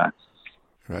overtime.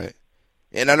 Right.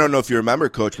 And I don't know if you remember,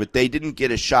 Coach, but they didn't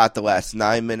get a shot the last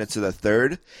 9 minutes of the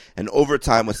third, and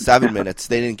overtime was 7 minutes.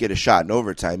 They didn't get a shot in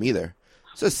overtime either.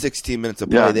 So 16 minutes of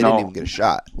play, they didn't even get a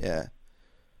shot. Yeah.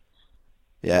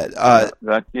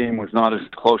 That game was not as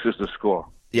close as the score.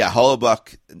 Yeah,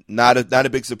 Hollebuck, not a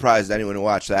big surprise to anyone who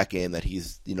watched that game that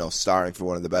he's starring for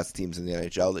one of the best teams in the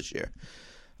NHL this year.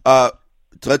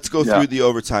 Let's go through the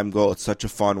overtime goal. It's such a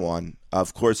fun one.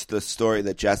 Of course, the story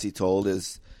that Jesse told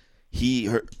is he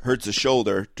hurts a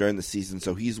shoulder during the season,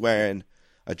 so he's wearing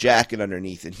a jacket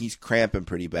underneath, and he's cramping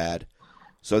pretty bad.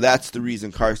 So that's the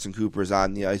reason Carson Cooper's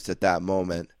on the ice at that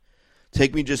moment.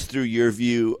 Take me just through your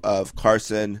view of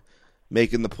Carson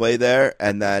making the play there,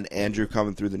 and then Andrew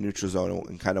coming through the neutral zone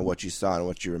and kind of what you saw and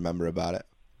what you remember about it.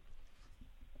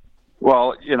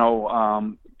 Well,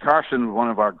 Carson was one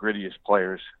of our grittiest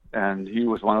players, and he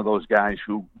was one of those guys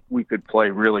who we could play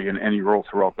really in any role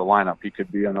throughout the lineup. He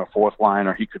could be on our fourth line,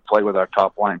 or he could play with our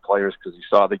top line players because he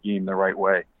saw the game the right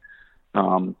way.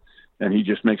 And he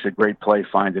just makes a great play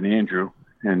finding Andrew.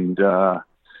 And, I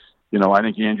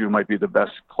think Andrew might be the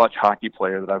best clutch hockey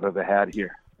player that I've ever had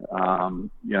here.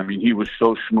 He was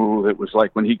so smooth. It was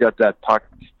like when he got that puck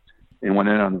and went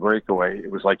in on the breakaway,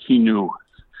 it was like he knew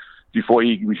before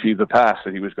he received the pass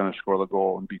that he was going to score the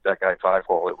goal and beat that guy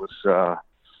 5-hole. It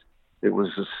was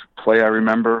this play I'll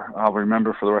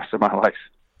remember for the rest of my life.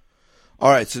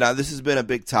 All right, so now this has been a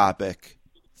big topic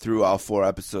through all 4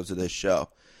 episodes of this show.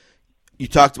 You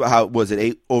talked about how, was it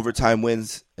 8 overtime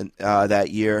wins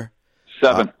that year?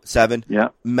 7. 7? Yeah.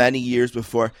 Many years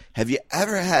before. Have you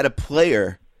ever had a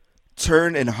player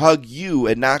turn and hug you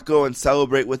and not go and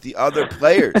celebrate with the other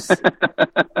players?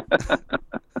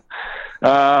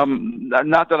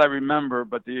 Not that I remember,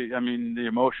 but the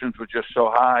emotions were just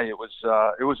so high. It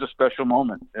was a special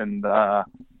moment, and I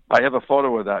have a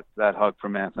photo of that hug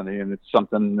from Anthony, and it's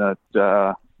something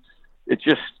that it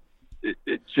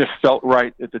just felt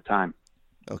right at the time.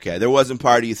 Okay, there wasn't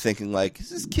part of you thinking like,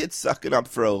 is this kid sucking up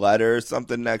for a letter or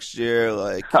something next year?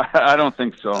 Like, I don't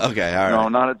think so. Okay, all right. No,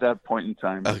 not at that point in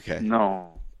time. Okay,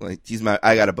 no. Like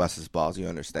I gotta bust his balls. You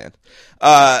understand?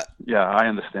 Yeah, I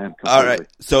understand completely. All right,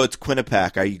 so it's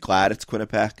Quinnipiac. Are you glad it's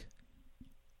Quinnipiac?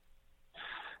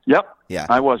 Yep. Yeah.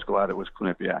 I was glad it was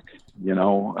Quinnipiac.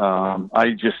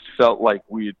 I just felt like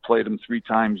we had played them 3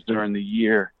 times during the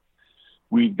year.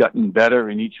 We'd gotten better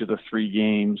in each of the 3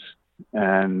 games,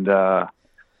 and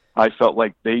I felt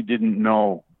like they didn't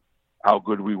know how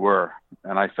good we were,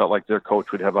 and I felt like their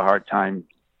coach would have a hard time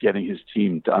getting his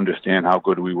team to understand how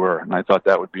good we were, and I thought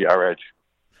that would be our edge.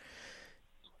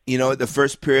 The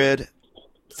first period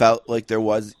felt like there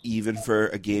was, even for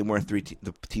a game where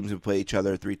the teams would play each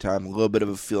other 3 times, a little bit of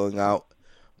a feeling out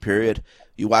period.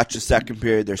 You watch the second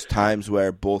period, there's times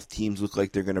where both teams look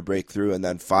like they're going to break through, and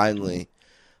then finally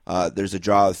there's a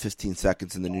draw of 15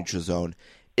 seconds in the neutral zone.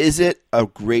 Is it a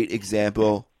great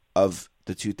example of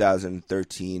the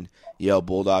 2013 Yale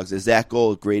Bulldogs? Is that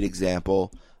goal a great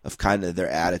example of kind of their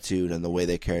attitude and the way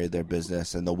they carried their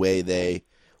business and the way they,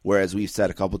 whereas we've said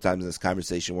a couple times in this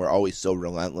conversation, we're always so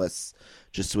relentless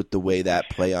just with the way that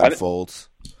play unfolds?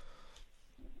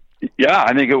 Yeah,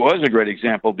 I think it was a great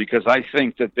example because I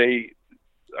think that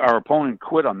our opponent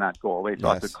quit on that goal. They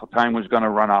thought the time was going to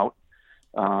run out,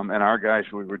 and our guys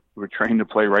were trained to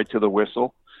play right to the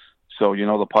whistle. So,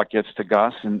 the puck gets to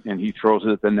Gus, and he throws it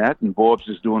at the net, and Borbs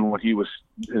is doing what he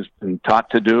has been taught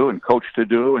to do and coached to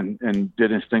do and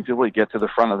did instinctively, get to the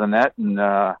front of the net. And,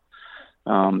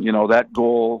 that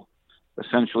goal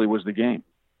essentially was the game.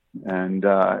 And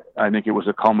I think it was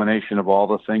a culmination of all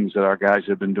the things that our guys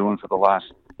have been doing for the last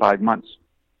 5 months.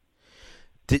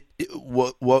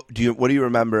 What do you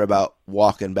remember about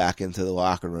walking back into the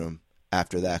locker room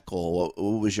after that goal?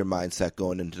 What was your mindset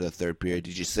going into the third period?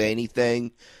 Did you say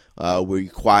anything? Were you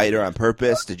quieter on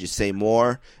purpose? Did you say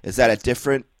more? Is that a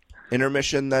different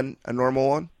intermission than a normal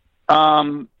one?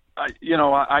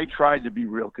 I tried to be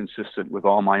real consistent with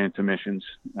all my intermissions,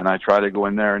 and I try to go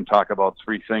in there and talk about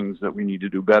 3 things that we need to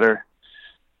do better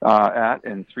at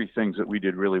and 3 things that we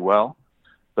did really well.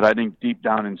 But I think deep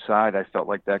down inside, I felt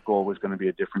like that goal was going to be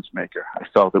a difference maker. I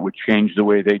felt it would change the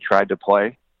way they tried to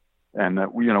play. And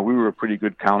that we were a pretty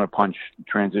good counterpunch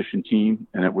transition team,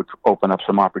 and it would open up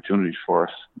some opportunities for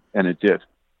us, and it did.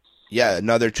 Yeah,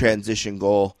 another transition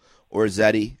goal,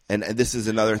 Orzetti, and this is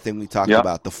another thing we talked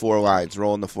about, the 4 lines,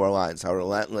 rolling the 4 lines, how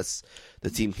relentless the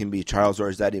team can be. Charles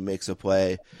Orzetti makes a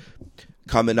play.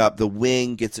 Coming up, the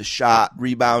wing gets a shot,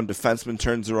 rebound, defenseman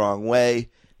turns the wrong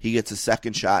way, he gets a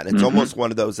second shot, and it's almost one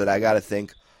of those that I got to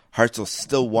think Hartzell's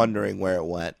still wondering where it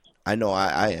went. I know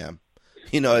I am.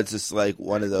 It's just like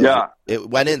one of those. Yeah. It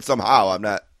went in somehow. I'm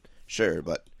not sure,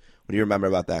 but do you remember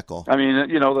about that goal? I mean,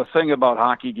 the thing about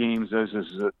hockey games is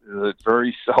that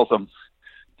very seldom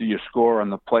do you score on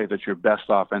the play that's your best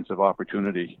offensive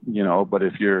opportunity, but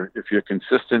if you're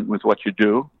consistent with what you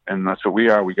do, and that's what we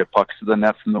are, we get pucks to the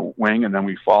net from the wing and then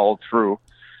we follow through,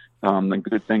 then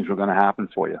good things are going to happen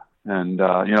for you. And,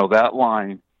 that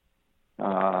line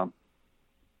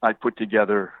I put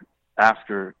together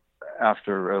after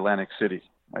Atlantic City.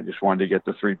 I just wanted to get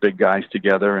the three big guys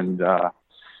together, and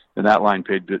that line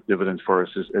paid dividends for us,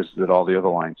 as did all the other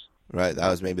lines. Right, that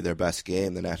was maybe their best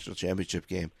game, the national championship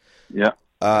game. Yeah.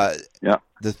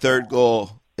 The third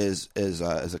goal is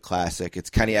a classic. It's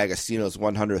Kenny Agostino's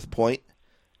 100th point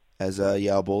as a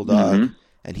Yale Bulldog,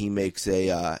 and he makes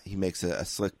a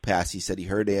slick pass. He said he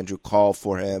heard Andrew call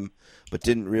for him, but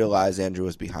didn't realize Andrew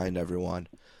was behind everyone.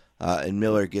 And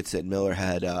Miller gets it. Miller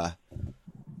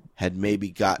had maybe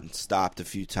gotten stopped a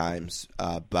few times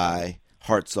by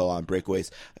Hartzell on breakaways.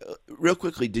 Real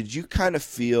quickly, did you kind of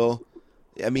feel?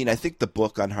 I mean, I think the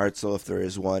book on Hartzell, if there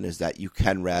is one, is that you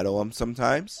can rattle him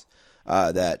sometimes.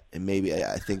 That maybe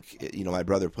I think my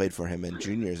brother played for him in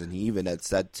juniors, and he even had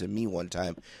said to me one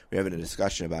time, we were having a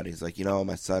discussion about it. He's like,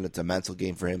 my son, it's a mental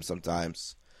game for him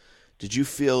sometimes. Did you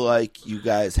feel like you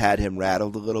guys had him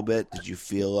rattled a little bit? Did you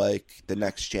feel like the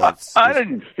next chance? I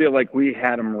didn't feel like we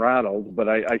had him rattled, but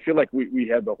I feel like we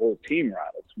had the whole team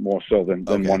rattled more so than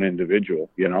one individual.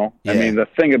 Yeah. I mean, the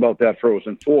thing about that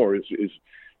Frozen Four is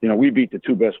we beat the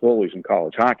two best goalies in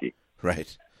college hockey.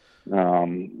 Right. I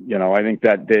think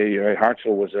that day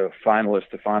Hartzell was a finalist,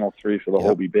 the final three for the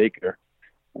Hobie Baker.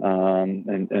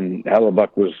 And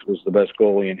Hellebuck was the best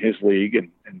goalie in his league, and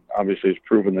obviously it's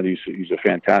proven that he's a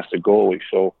fantastic goalie.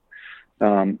 So,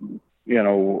 both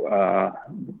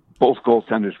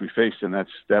goaltenders we faced in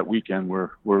that weekend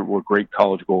were great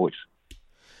college goalies.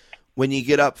 When you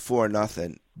get up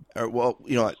 4-0,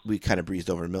 we kind of breezed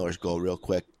over Miller's goal real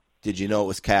quick. Did you know it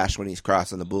was cash when he's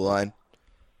crossing the blue line?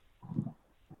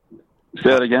 Say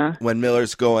that again? When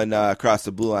Miller's going across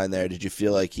the blue line there, did you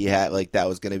feel like he had that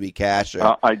was going to be cash?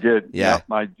 Or? I did. Yeah.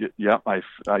 I did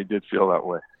feel that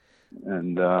way.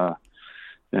 And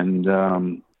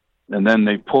then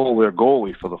they pull their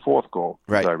goalie for the fourth goal,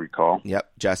 right. As I recall.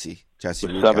 Yep, Jesse.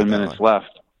 With 7 minutes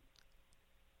left.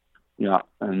 Yeah,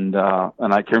 and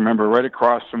I can remember right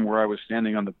across from where I was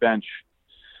standing on the bench,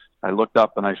 I looked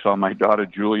up and I saw my daughter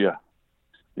Julia.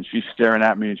 And she's staring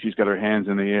at me, and she's got her hands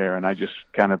in the air. And I just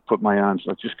kind of put my arms.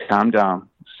 Let's just calm down.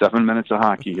 7 minutes of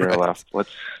hockey here left.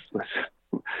 Let's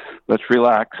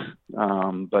relax.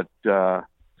 But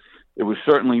it was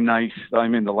certainly nice. I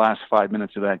mean, the last 5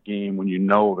 minutes of that game, when you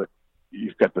know that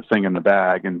you've got the thing in the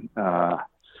bag, and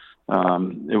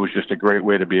it was just a great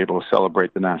way to be able to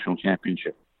celebrate the national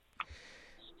championship.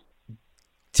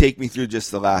 Take me through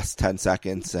just the last 10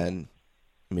 seconds, and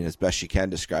as best you can,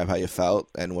 describe how you felt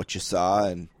and what you saw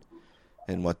and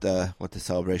what the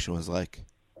celebration was like.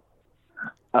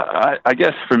 I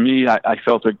guess for me, I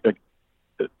felt a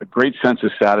great sense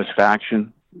of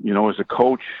satisfaction. As a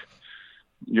coach,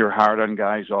 you're hard on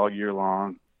guys all year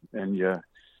long, and you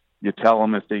tell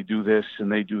them if they do this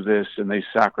and they do this and they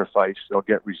sacrifice, they'll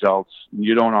get results.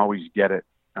 You don't always get it,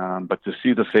 but to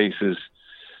see the faces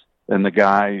and the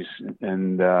guys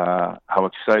and how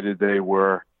excited they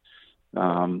were.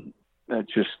 I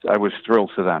was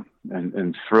thrilled for them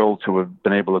and thrilled to have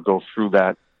been able to go through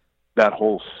the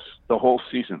whole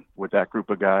season with that group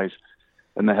of guys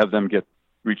and to have them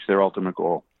reach their ultimate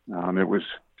goal. It was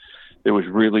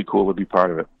really cool to be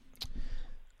part of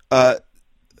it.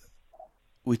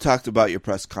 We talked about your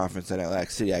press conference in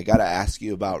Atlantic City. I got to ask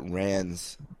you about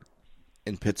Rand's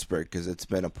in Pittsburgh, because it's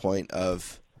been a point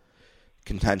of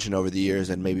contention over the years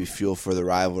and maybe fuel for the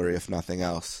rivalry, if nothing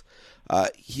else.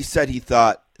 He said he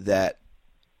thought that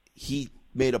he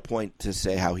made a point to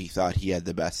say how he thought he had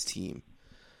the best team,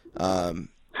 and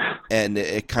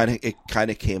it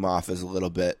kind of came off as a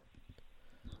little bit.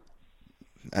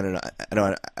 I don't know.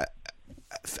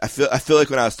 I feel like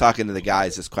when I was talking to the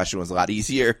guys, this question was a lot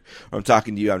easier. Or I'm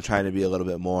talking to you, I'm trying to be a little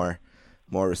bit more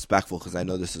respectful, because I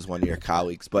know this is one of your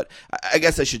colleagues. But I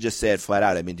guess I should just say it flat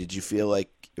out. I mean, did you feel like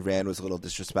Rand was a little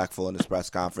disrespectful in his press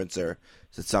conference, or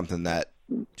is it something that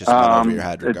just went over your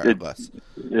head regardless?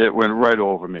 It went right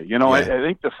over me. Yeah. I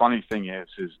think the funny thing is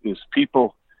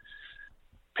people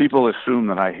assume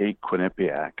that I hate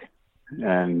Quinnipiac,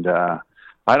 and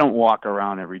I don't walk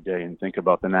around every day and think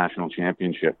about the national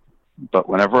championship. But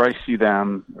whenever I see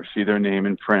them or see their name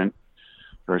in print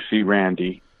or see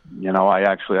Randy, I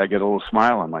get a little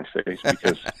smile on my face,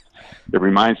 because it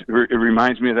reminds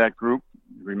me of that group.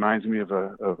 It reminds me of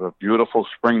a beautiful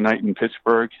spring night in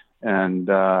Pittsburgh, and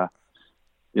that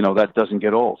doesn't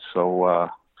get old. So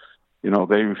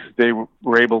they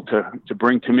were able to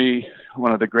bring to me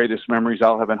one of the greatest memories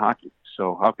I'll have in hockey.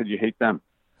 So how could you hate them?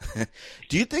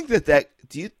 Do you think,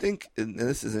 and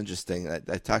this is interesting,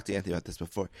 I talked to Anthony about this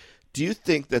before, do you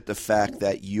think that the fact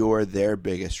that you're their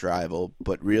biggest rival,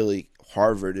 but really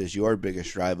Harvard is your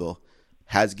biggest rival,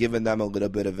 has given them a little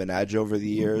bit of an edge over the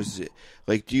years?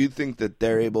 Like, do you think that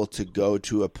they're able to go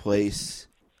to a place,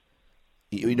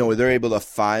 where they're able to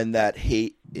find that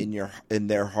hate in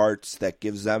their hearts that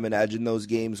gives them an edge in those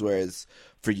games, whereas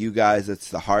for you guys it's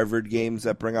the Harvard games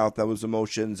that bring out those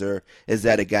emotions? Or is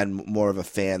that, again, more of a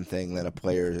fan thing than a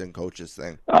players and coaches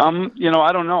thing?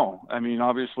 I don't know. I mean,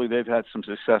 obviously they've had some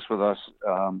success with us,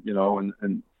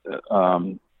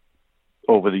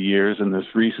 over the years, and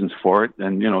there's reasons for it.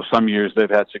 And, some years they've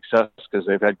had success because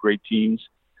they've had great teams,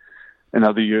 and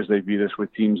other years they beat us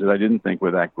with teams that I didn't think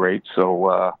were that great.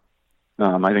 So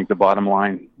I think the bottom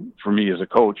line for me as a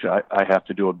coach, I have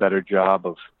to do a better job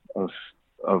of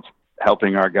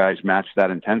helping our guys match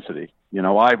that intensity.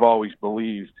 I've always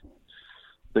believed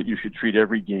that you should treat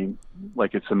every game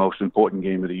like it's the most important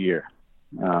game of the year.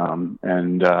 I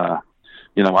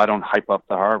don't hype up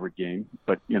the Harvard game,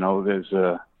 but,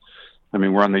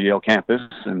 we're on the Yale campus,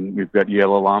 and we've got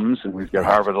Yale alums, and we've got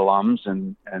Harvard alums,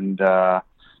 and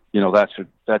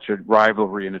that's a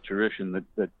rivalry and a tradition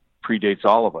that predates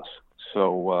all of us.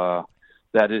 So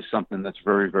that is something that's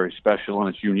very, very special,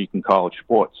 and it's unique in college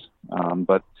sports.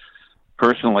 But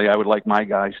personally, I would like my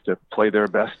guys to play their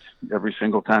best every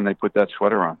single time they put that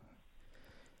sweater on.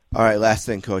 All right, last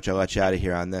thing, Coach, I'll let you out of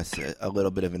here on this. A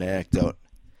little bit of an anecdote.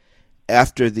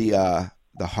 After the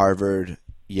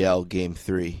Harvard-Yale Game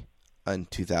 3 in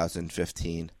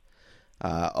 2015,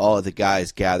 all of the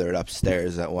guys gathered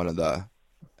upstairs at one of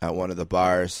the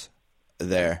bars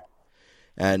there,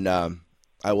 and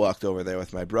I walked over there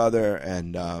with my brother,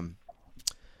 and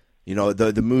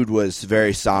the mood was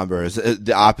very somber. It was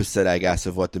the opposite, I guess,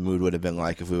 of what the mood would have been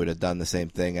like if we would have done the same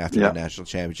thing after the national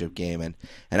championship game.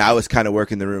 And I was kind of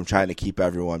working the room trying to keep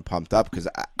everyone pumped up because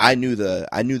I knew the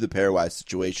pairwise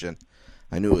situation.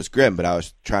 I knew it was grim, but I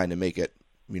was trying to make it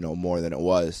more than it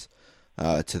was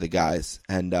to the guys.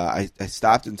 And I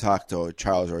stopped and talked to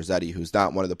Charles Rossetti, who's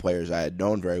not one of the players I had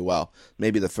known very well.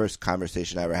 Maybe the first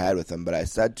conversation I ever had with him, but I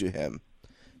said to him,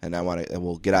 and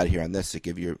we'll get out of here on this to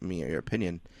give me your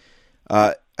opinion.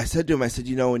 I said to him,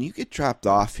 when you get dropped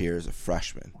off here as a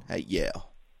freshman at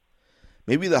Yale,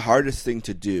 maybe the hardest thing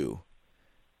to do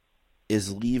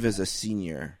is leave as a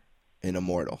senior and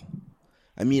immortal.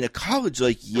 I mean, a college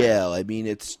like Yale,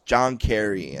 it's John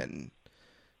Kerry and,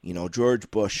 George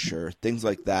Bush or things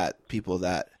like that, people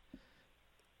that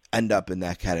end up in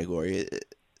that category.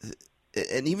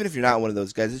 And even if you're not one of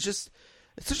those guys, it's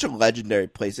such a legendary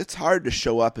place. It's hard to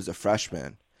show up as a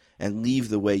freshman and leave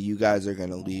the way you guys are going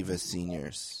to leave as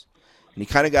seniors. And he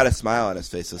kind of got a smile on his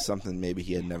face of something maybe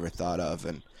he had never thought of.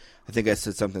 And I think I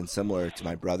said something similar to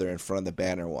my brother in front of the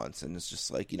banner once. And it's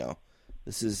just like,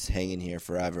 this is hanging here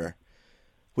forever.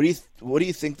 What do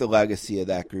you think the legacy of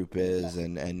that group is?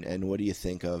 And what do you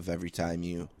think of every time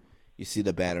you see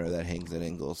the banner that hangs at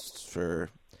Ingles for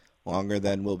longer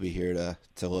than we'll be here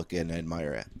to look and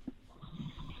admire it?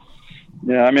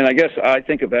 Yeah, I guess I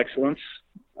think of excellence.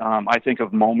 I think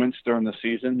of moments during the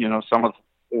season, some of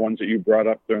the ones that you brought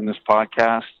up during this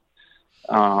podcast.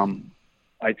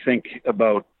 I think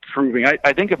about proving.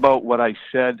 I think about what I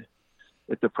said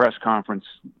at the press conference,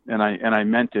 and I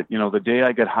meant it. The day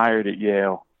I got hired at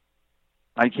Yale,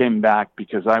 I came back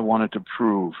because I wanted to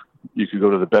prove you could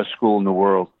go to the best school in the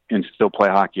world and still play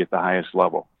hockey at the highest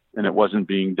level, and it wasn't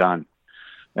being done.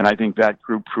 And I think that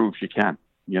group proves you can.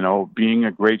 Being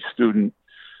a great student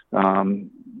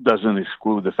doesn't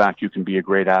exclude the fact you can be a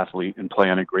great athlete and play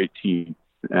on a great team,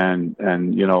 and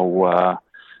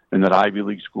that Ivy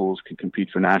League schools can compete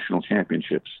for national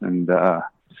championships. And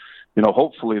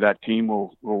hopefully that team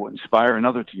will inspire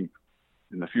another team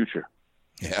in the future.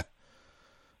 Yeah.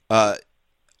 I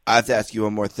have to ask you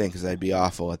one more thing because I'd be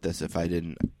awful at this if I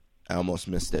didn't. I almost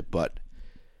missed it, but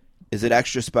is it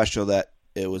extra special that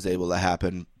it was able to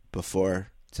happen before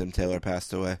Tim Taylor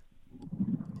passed away?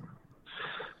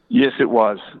 Yes, it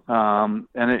was. And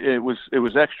it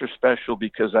was extra special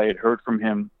because I had heard from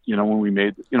him, when we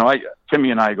made,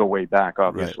 Timmy and I go way back,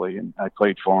 obviously, right. And I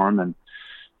played for him. And,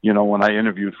 when I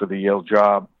interviewed for the Yale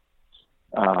job,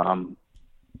 on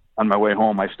my way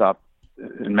home, I stopped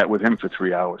and met with him for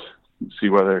 3 hours, see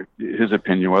whether his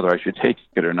opinion, whether I should take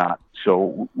it or not.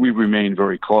 So we remained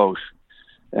very close.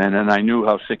 And then I knew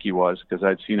how sick he was because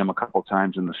I'd seen him a couple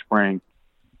times in the spring.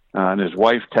 And his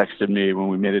wife texted me when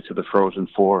we made it to the Frozen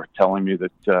Four, telling me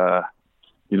that,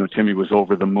 Timmy was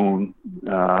over the moon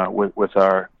with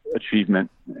our achievement,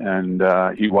 and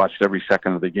he watched every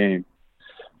second of the game.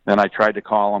 Then I tried to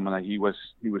call him, and he was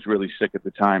really sick at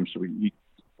the time, so he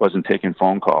wasn't taking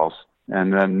phone calls.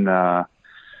 And then,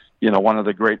 one of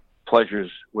the great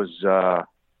pleasures was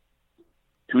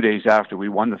 2 days after we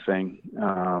won the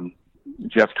thing,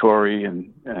 Jeff Torrey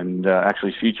and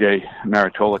actually CJ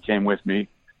Maritola came with me,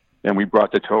 and we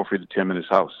brought the trophy to Tim at his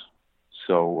house.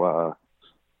 So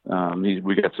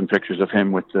we got some pictures of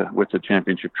him with the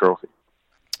championship trophy.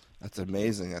 That's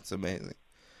amazing.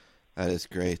 That is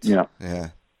great. Yeah.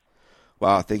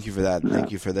 Wow. Thank you for that.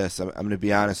 Thank you for this. I'm going to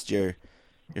be honest. You're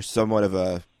somewhat of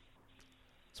a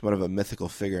mythical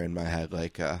figure in my head.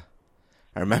 Like I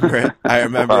remember it. I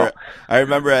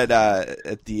remember at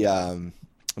the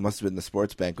it must have been the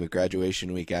sports banquet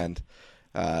graduation weekend.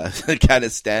 Kind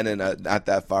of standing not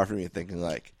that far from you, thinking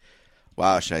like,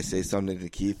 wow, should I say something to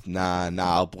Keith? Nah,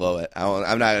 I'll blow it.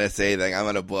 I'm not going to say anything. I'm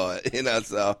going to blow it,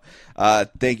 so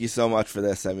thank you so much for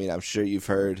this. I mean, I'm sure you've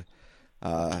heard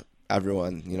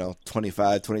everyone,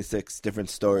 25, 26 different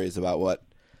stories about what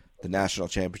the national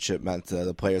championship meant to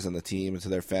the players on the team and to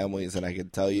their families, and I can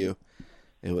tell you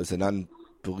it was an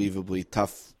unbelievably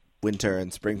tough winter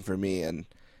and spring for me, and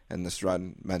this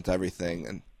run meant everything.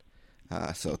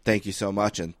 And so thank you so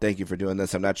much, and thank you for doing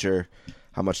this. I'm not sure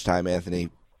how much time Anthony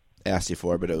asked you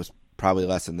for, but it was probably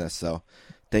less than this. So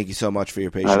thank you so much for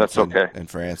your patience. That's okay. and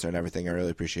for answering everything. I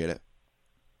really appreciate it.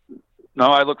 No,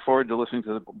 I look forward to listening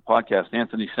to the podcast.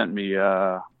 Anthony sent me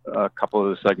a couple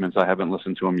of the segments. I haven't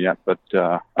listened to them yet, but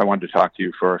I wanted to talk to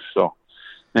you first. So,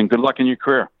 and good luck in your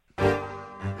career.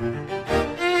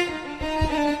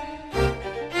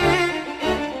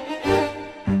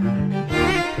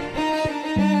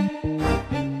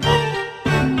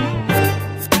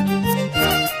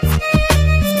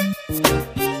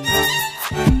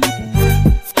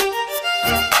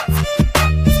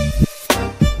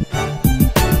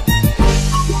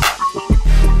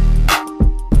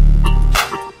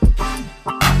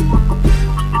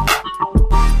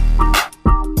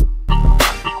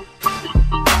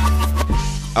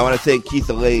 I want to thank Keith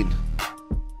Allain.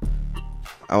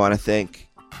 I want to thank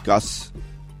Gus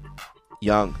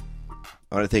Young.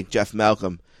 I want to thank Jeff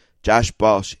Malcolm, Josh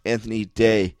Balch, Anthony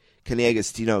Day, Kenny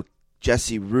Agostino,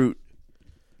 Jesse Root.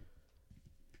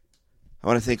 I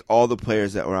want to thank all the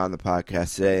players that were on the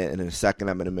podcast today, and in a second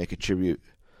I'm going to make a tribute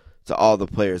to all the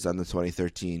players on the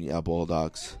 2013 Yale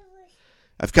Bulldogs.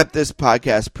 I've kept this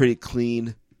podcast pretty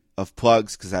clean of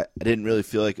plugs because I didn't really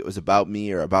feel like it was about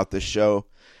me or about this show.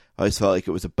 I always felt like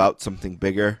it was about something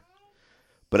bigger.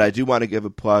 But I do want to give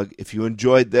a plug. If you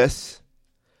enjoyed this,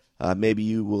 maybe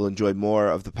you will enjoy more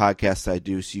of the podcasts I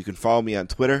do. So you can follow me on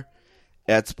Twitter,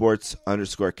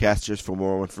 @sports_casters for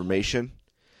more information.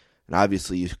 And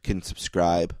obviously you can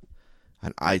subscribe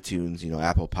on iTunes,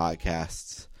 Apple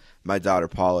Podcasts. My daughter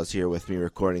Paula is here with me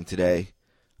recording today.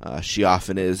 She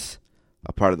often is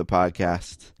a part of the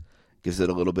podcast. Gives it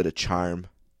a little bit of charm.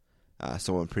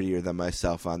 Someone prettier than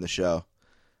myself on the show.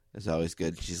 It's always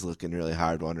good. She's looking really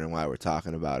hard, wondering why we're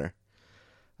talking about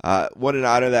her. What an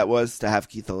honor that was to have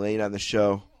Keith Allain on the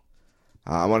show.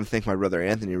 I want to thank my brother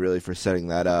Anthony, really, for setting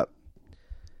that up.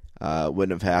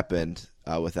 Wouldn't have happened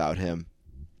without him.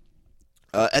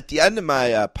 At the end of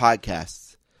my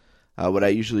podcasts, what I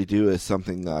usually do is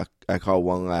something I call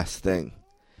One Last Thing.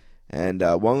 And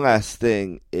One Last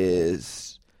Thing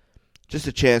is just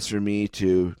a chance for me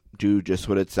to do just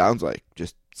what it sounds like.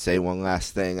 Just say one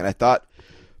last thing. And I thought,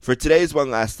 for today's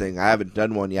One Last Thing, I haven't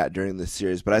done one yet during this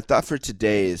series, but I thought for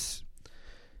today's,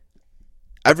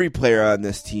 every player on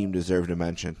this team deserved a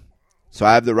mention. So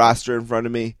I have the roster in front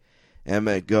of me, and I'm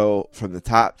going to go from the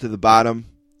top to the bottom,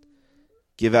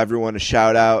 give everyone a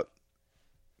shout out,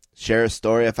 share a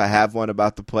story if I have one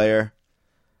about the player,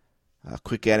 a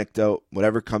quick anecdote,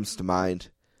 whatever comes to mind.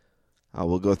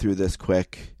 We'll go through this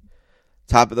quick.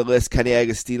 Top of the list, Kenny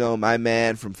Agostino, my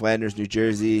man from Flanders, New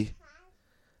Jersey.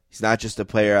 He's not just a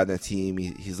player on the team.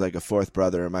 He's like a fourth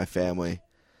brother in my family.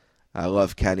 I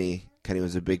love Kenny. Kenny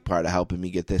was a big part of helping me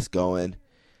get this going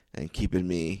and keeping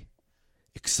me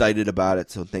excited about it.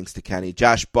 So thanks to Kenny.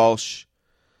 Josh Balch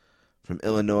from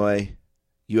Illinois,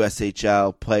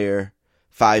 USHL player,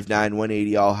 5'9",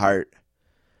 180 all heart.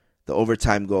 The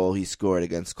overtime goal he scored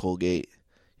against Colgate,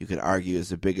 you could argue, is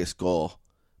the biggest goal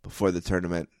before the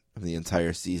tournament of the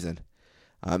entire season.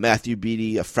 Matthew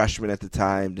Beattie, a freshman at the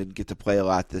time, didn't get to play a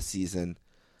lot this season.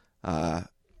 But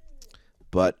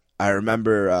I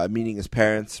remember meeting his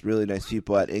parents, really nice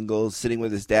people at Ingles, sitting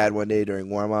with his dad one day during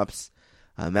warm-ups.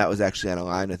 Matt was actually on a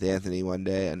line with Anthony one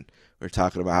day, and we were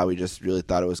talking about how we just really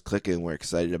thought it was clicking. We're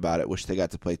excited about it. Wish they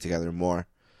got to play together more.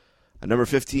 Number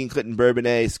 15, Clinton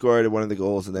Bourbonnais, scored one of the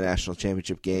goals in the national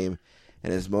championship game.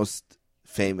 and is most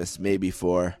famous maybe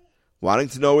for wanting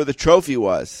to know where the trophy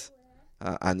was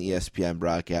on the ESPN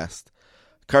broadcast.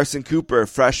 Carson Cooper,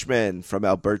 freshman from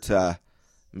Alberta,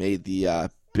 made the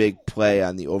big play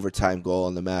on the overtime goal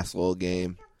in the Mass Lowell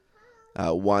game.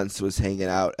 Once was hanging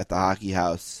out at the hockey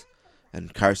house,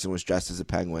 and Carson was dressed as a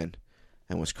penguin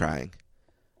and was crying.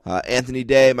 Anthony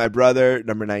Day, my brother,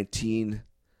 number 19.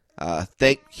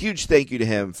 Huge thank you to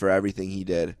him for everything he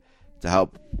did to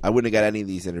help. I wouldn't have got any of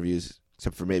these interviews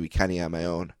except for maybe Kenny on my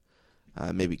own,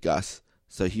 maybe Gus.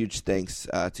 So huge thanks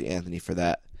to Anthony for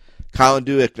that. Colin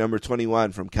Duick, number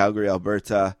 21 from Calgary,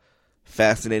 Alberta.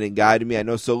 Fascinating guy to me. I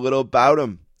know so little about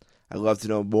him. I'd love to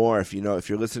know more. If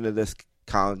you're listening to this,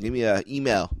 Colin, give me an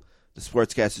email,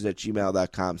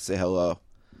 thesportscasters@gmail.com. Say hello.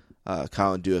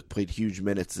 Colin Duick played huge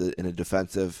minutes in a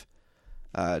defensive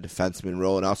defenseman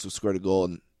role and also scored a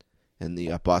goal in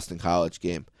the Boston College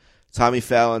game. Tommy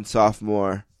Fallon,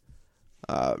 sophomore,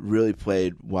 really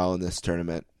played well in this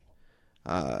tournament.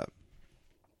 I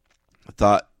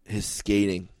thought his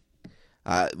skating,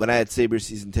 when I had Sabre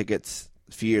season tickets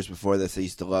a few years before this, I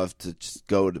used to love to just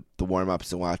go to the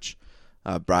warm-ups and watch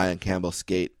Brian Campbell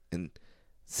skate. And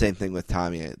same thing with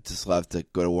Tommy. I just love to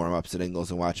go to warm-ups at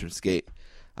Ingles and watch him skate.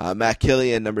 Matt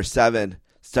Killian, number 7,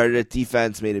 started at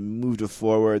defense, made a move to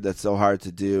forward. That's so hard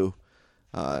to do.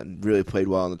 And really played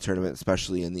well in the tournament,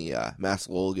 especially in the Mass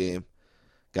Lowell game.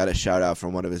 Got a shout-out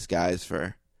from one of his guys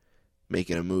for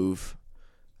making a move.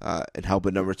 And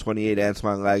helping number 28,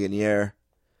 Antoine Lagunière.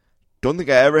 Don't think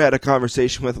I ever had a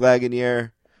conversation with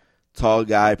Lagunière. Tall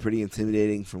guy, pretty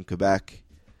intimidating, from Quebec.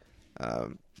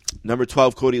 Number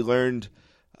 12, Cody Learned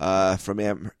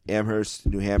from Amherst,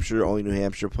 New Hampshire. Only New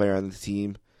Hampshire player on the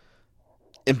team.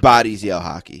 Embodies Yale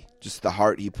hockey. Just the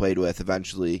heart he played with.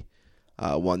 Eventually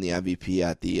won the MVP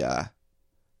at the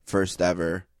first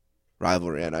ever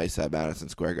rivalry on ice at Madison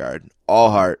Square Garden.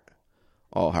 All heart.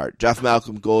 All heart. Jeff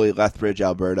Malcolm, goalie, Lethbridge,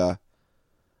 Alberta.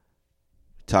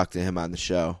 Talked to him on the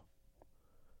show.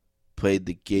 Played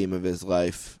the game of his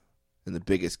life, and the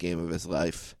biggest game of his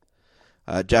life.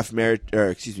 Nick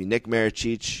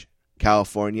Marichich,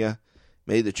 California,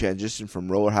 made the transition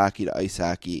from roller hockey to ice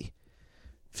hockey.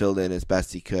 Filled in as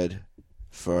best he could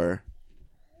for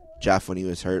Jeff when he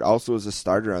was hurt. Also was a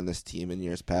starter on this team in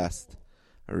years past.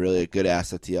 A good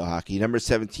asset to Yale hockey. Number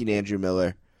 17, Andrew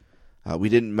Miller. We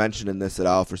didn't mention in this at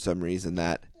all for some reason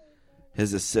that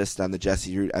his assist on the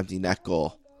Jesse Root empty net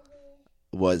goal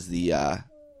was the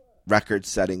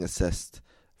record-setting assist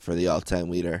for the all-time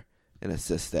leader in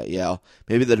assists at Yale.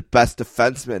 Maybe the best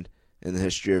defenseman in the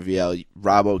history of Yale,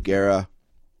 Rob O'Gara,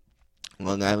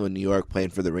 Long Island, New York, playing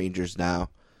for the Rangers now.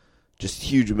 Just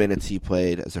huge minutes he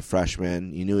played as a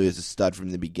freshman. You knew he was a stud from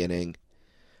the beginning.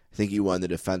 I think he won the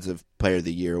Defensive Player of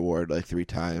the Year award like 3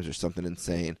 times or something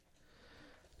insane.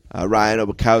 Ryan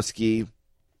Obukowski,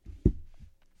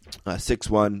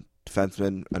 6'1",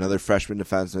 defenseman, another freshman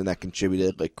defenseman that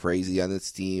contributed like crazy on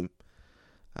this team.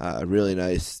 Really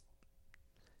nice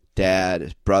dad.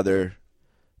 His brother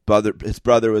was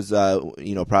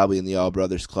probably in the All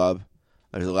Brothers Club.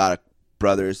 There's a lot of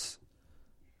brothers.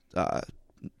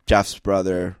 Jeff's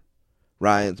brother,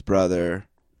 Ryan's brother,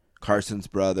 Carson's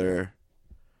brother.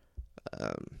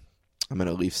 I'm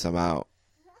gonna leave some out,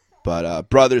 but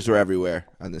brothers were everywhere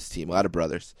on this team. A lot of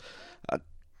brothers.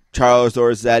 Charles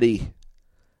Orzetti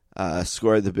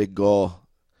scored the big goal.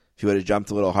 If he would have jumped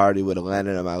a little hard, he would have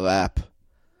landed on my lap.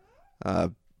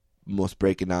 Almost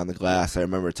breaking down the glass. I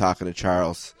remember talking to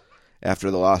Charles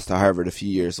after the loss to Harvard a few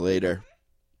years later.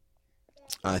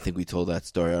 I think we told that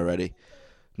story already.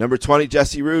 Number 20,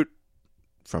 Jesse Root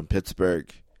from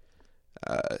Pittsburgh.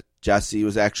 Jesse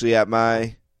was actually at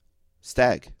my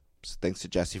stag. So thanks to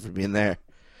Jesse for being there.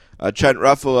 Trent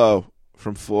Ruffalo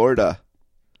from Florida.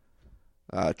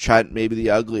 Trent, maybe the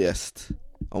ugliest.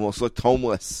 Almost looked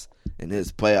homeless in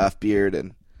his playoff beard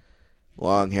and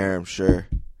long hair, I'm sure.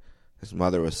 His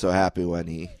mother was so happy when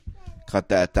he cut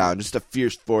that down. Just a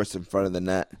fierce force in front of the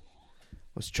net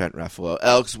was Trent Ruffalo.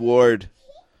 Alex Ward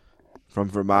from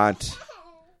Vermont.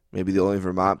 Maybe the only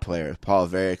Vermont player. Paul,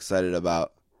 very excited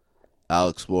about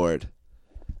Alex Ward.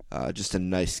 Just a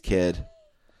nice kid.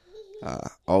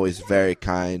 Always very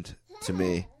kind to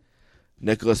me.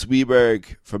 Nicholas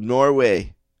Weberg from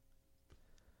Norway.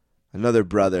 Another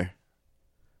brother.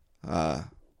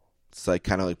 It's like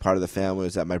kind of like part of the family.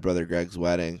 Was at my brother Greg's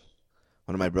wedding.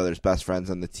 One of my brother's best friends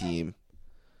on the team.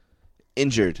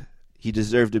 Injured. He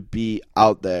deserved to be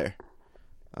out there.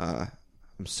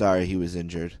 I'm sorry he was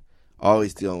injured.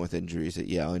 Always dealing with injuries at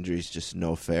Yale. Injuries just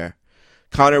no fair.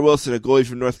 Connor Wilson, a goalie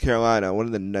from North Carolina. One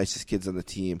of the nicest kids on the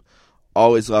team.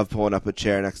 Always loved pulling up a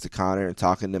chair next to Connor and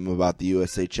talking to him about the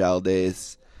USHL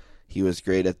days. he was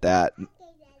great at that.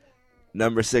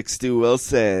 Number 6, Stu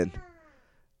Wilson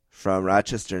from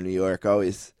Rochester, New York.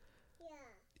 Always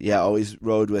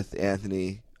rode with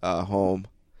Anthony home.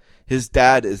 His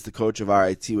dad is the coach of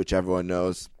RIT, which everyone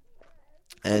knows.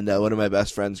 And one of my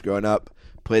best friends growing up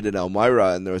played in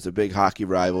Elmira, and there was a big hockey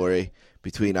rivalry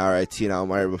between RIT and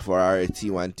Elmira before RIT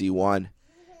went D1.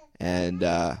 And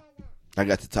I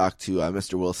got to talk to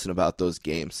Mr. Wilson about those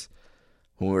games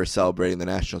when we were celebrating the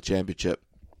national championship.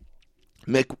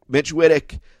 Mitch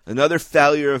Wittick, another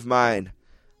failure of mine.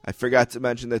 I forgot to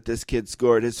mention that this kid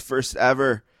scored his first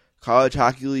ever College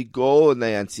Hockey League goal in the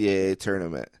NCAA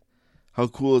Tournament. How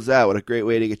cool is that? What a great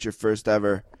way to get your first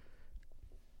ever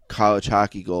college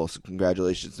hockey goal. So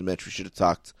congratulations to Mitch. We should have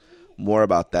talked more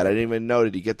about that. I didn't even know.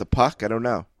 Did he get the puck? I don't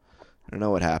know. I don't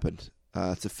know what happened.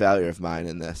 It's a failure of mine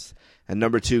in this. And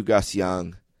number 2, Gus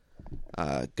Young.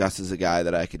 Gus is a guy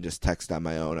that I can just text on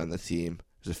my own on the team.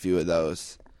 There's a few of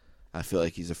those. I feel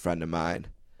like he's a friend of mine,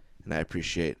 and I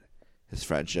appreciate his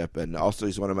friendship. And also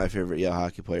he's one of my favorite Yale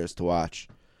hockey players to watch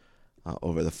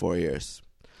over the 4 years.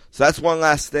 So that's one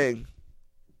last thing,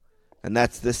 and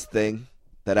that's this thing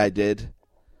that I did.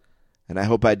 And I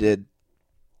hope I did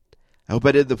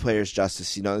the players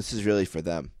justice. You know, this is really for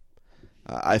them.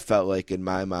 I felt like in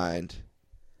my mind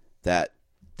that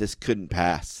this couldn't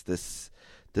pass. This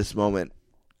moment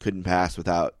couldn't pass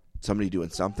without somebody doing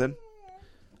something.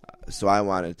 So I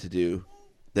wanted to do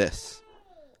this.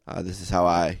 This is how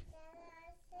I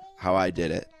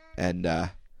did it, and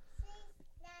I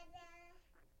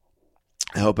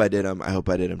hope I did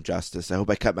him justice. I hope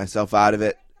I kept myself out of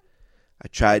it. I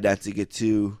tried not to get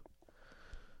too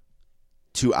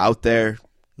out there.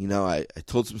 You know, I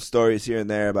told some stories here and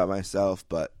there about myself,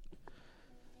 but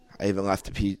I even left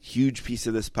a huge piece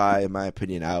of this pie, in my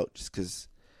opinion, out just because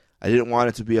I didn't want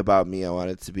it to be about me. I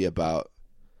wanted it to be about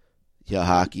Yale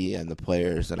hockey and the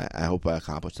players, and I hope I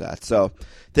accomplished that. So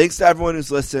thanks to everyone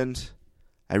who's listened.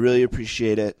 I really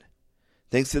appreciate it.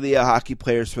 Thanks to the Yale hockey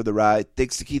players for the ride.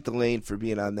 Thanks to Keith Allain for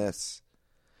being on this.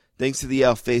 Thanks to the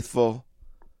Yale faithful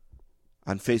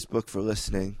on Facebook for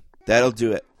listening. That'll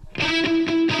do it.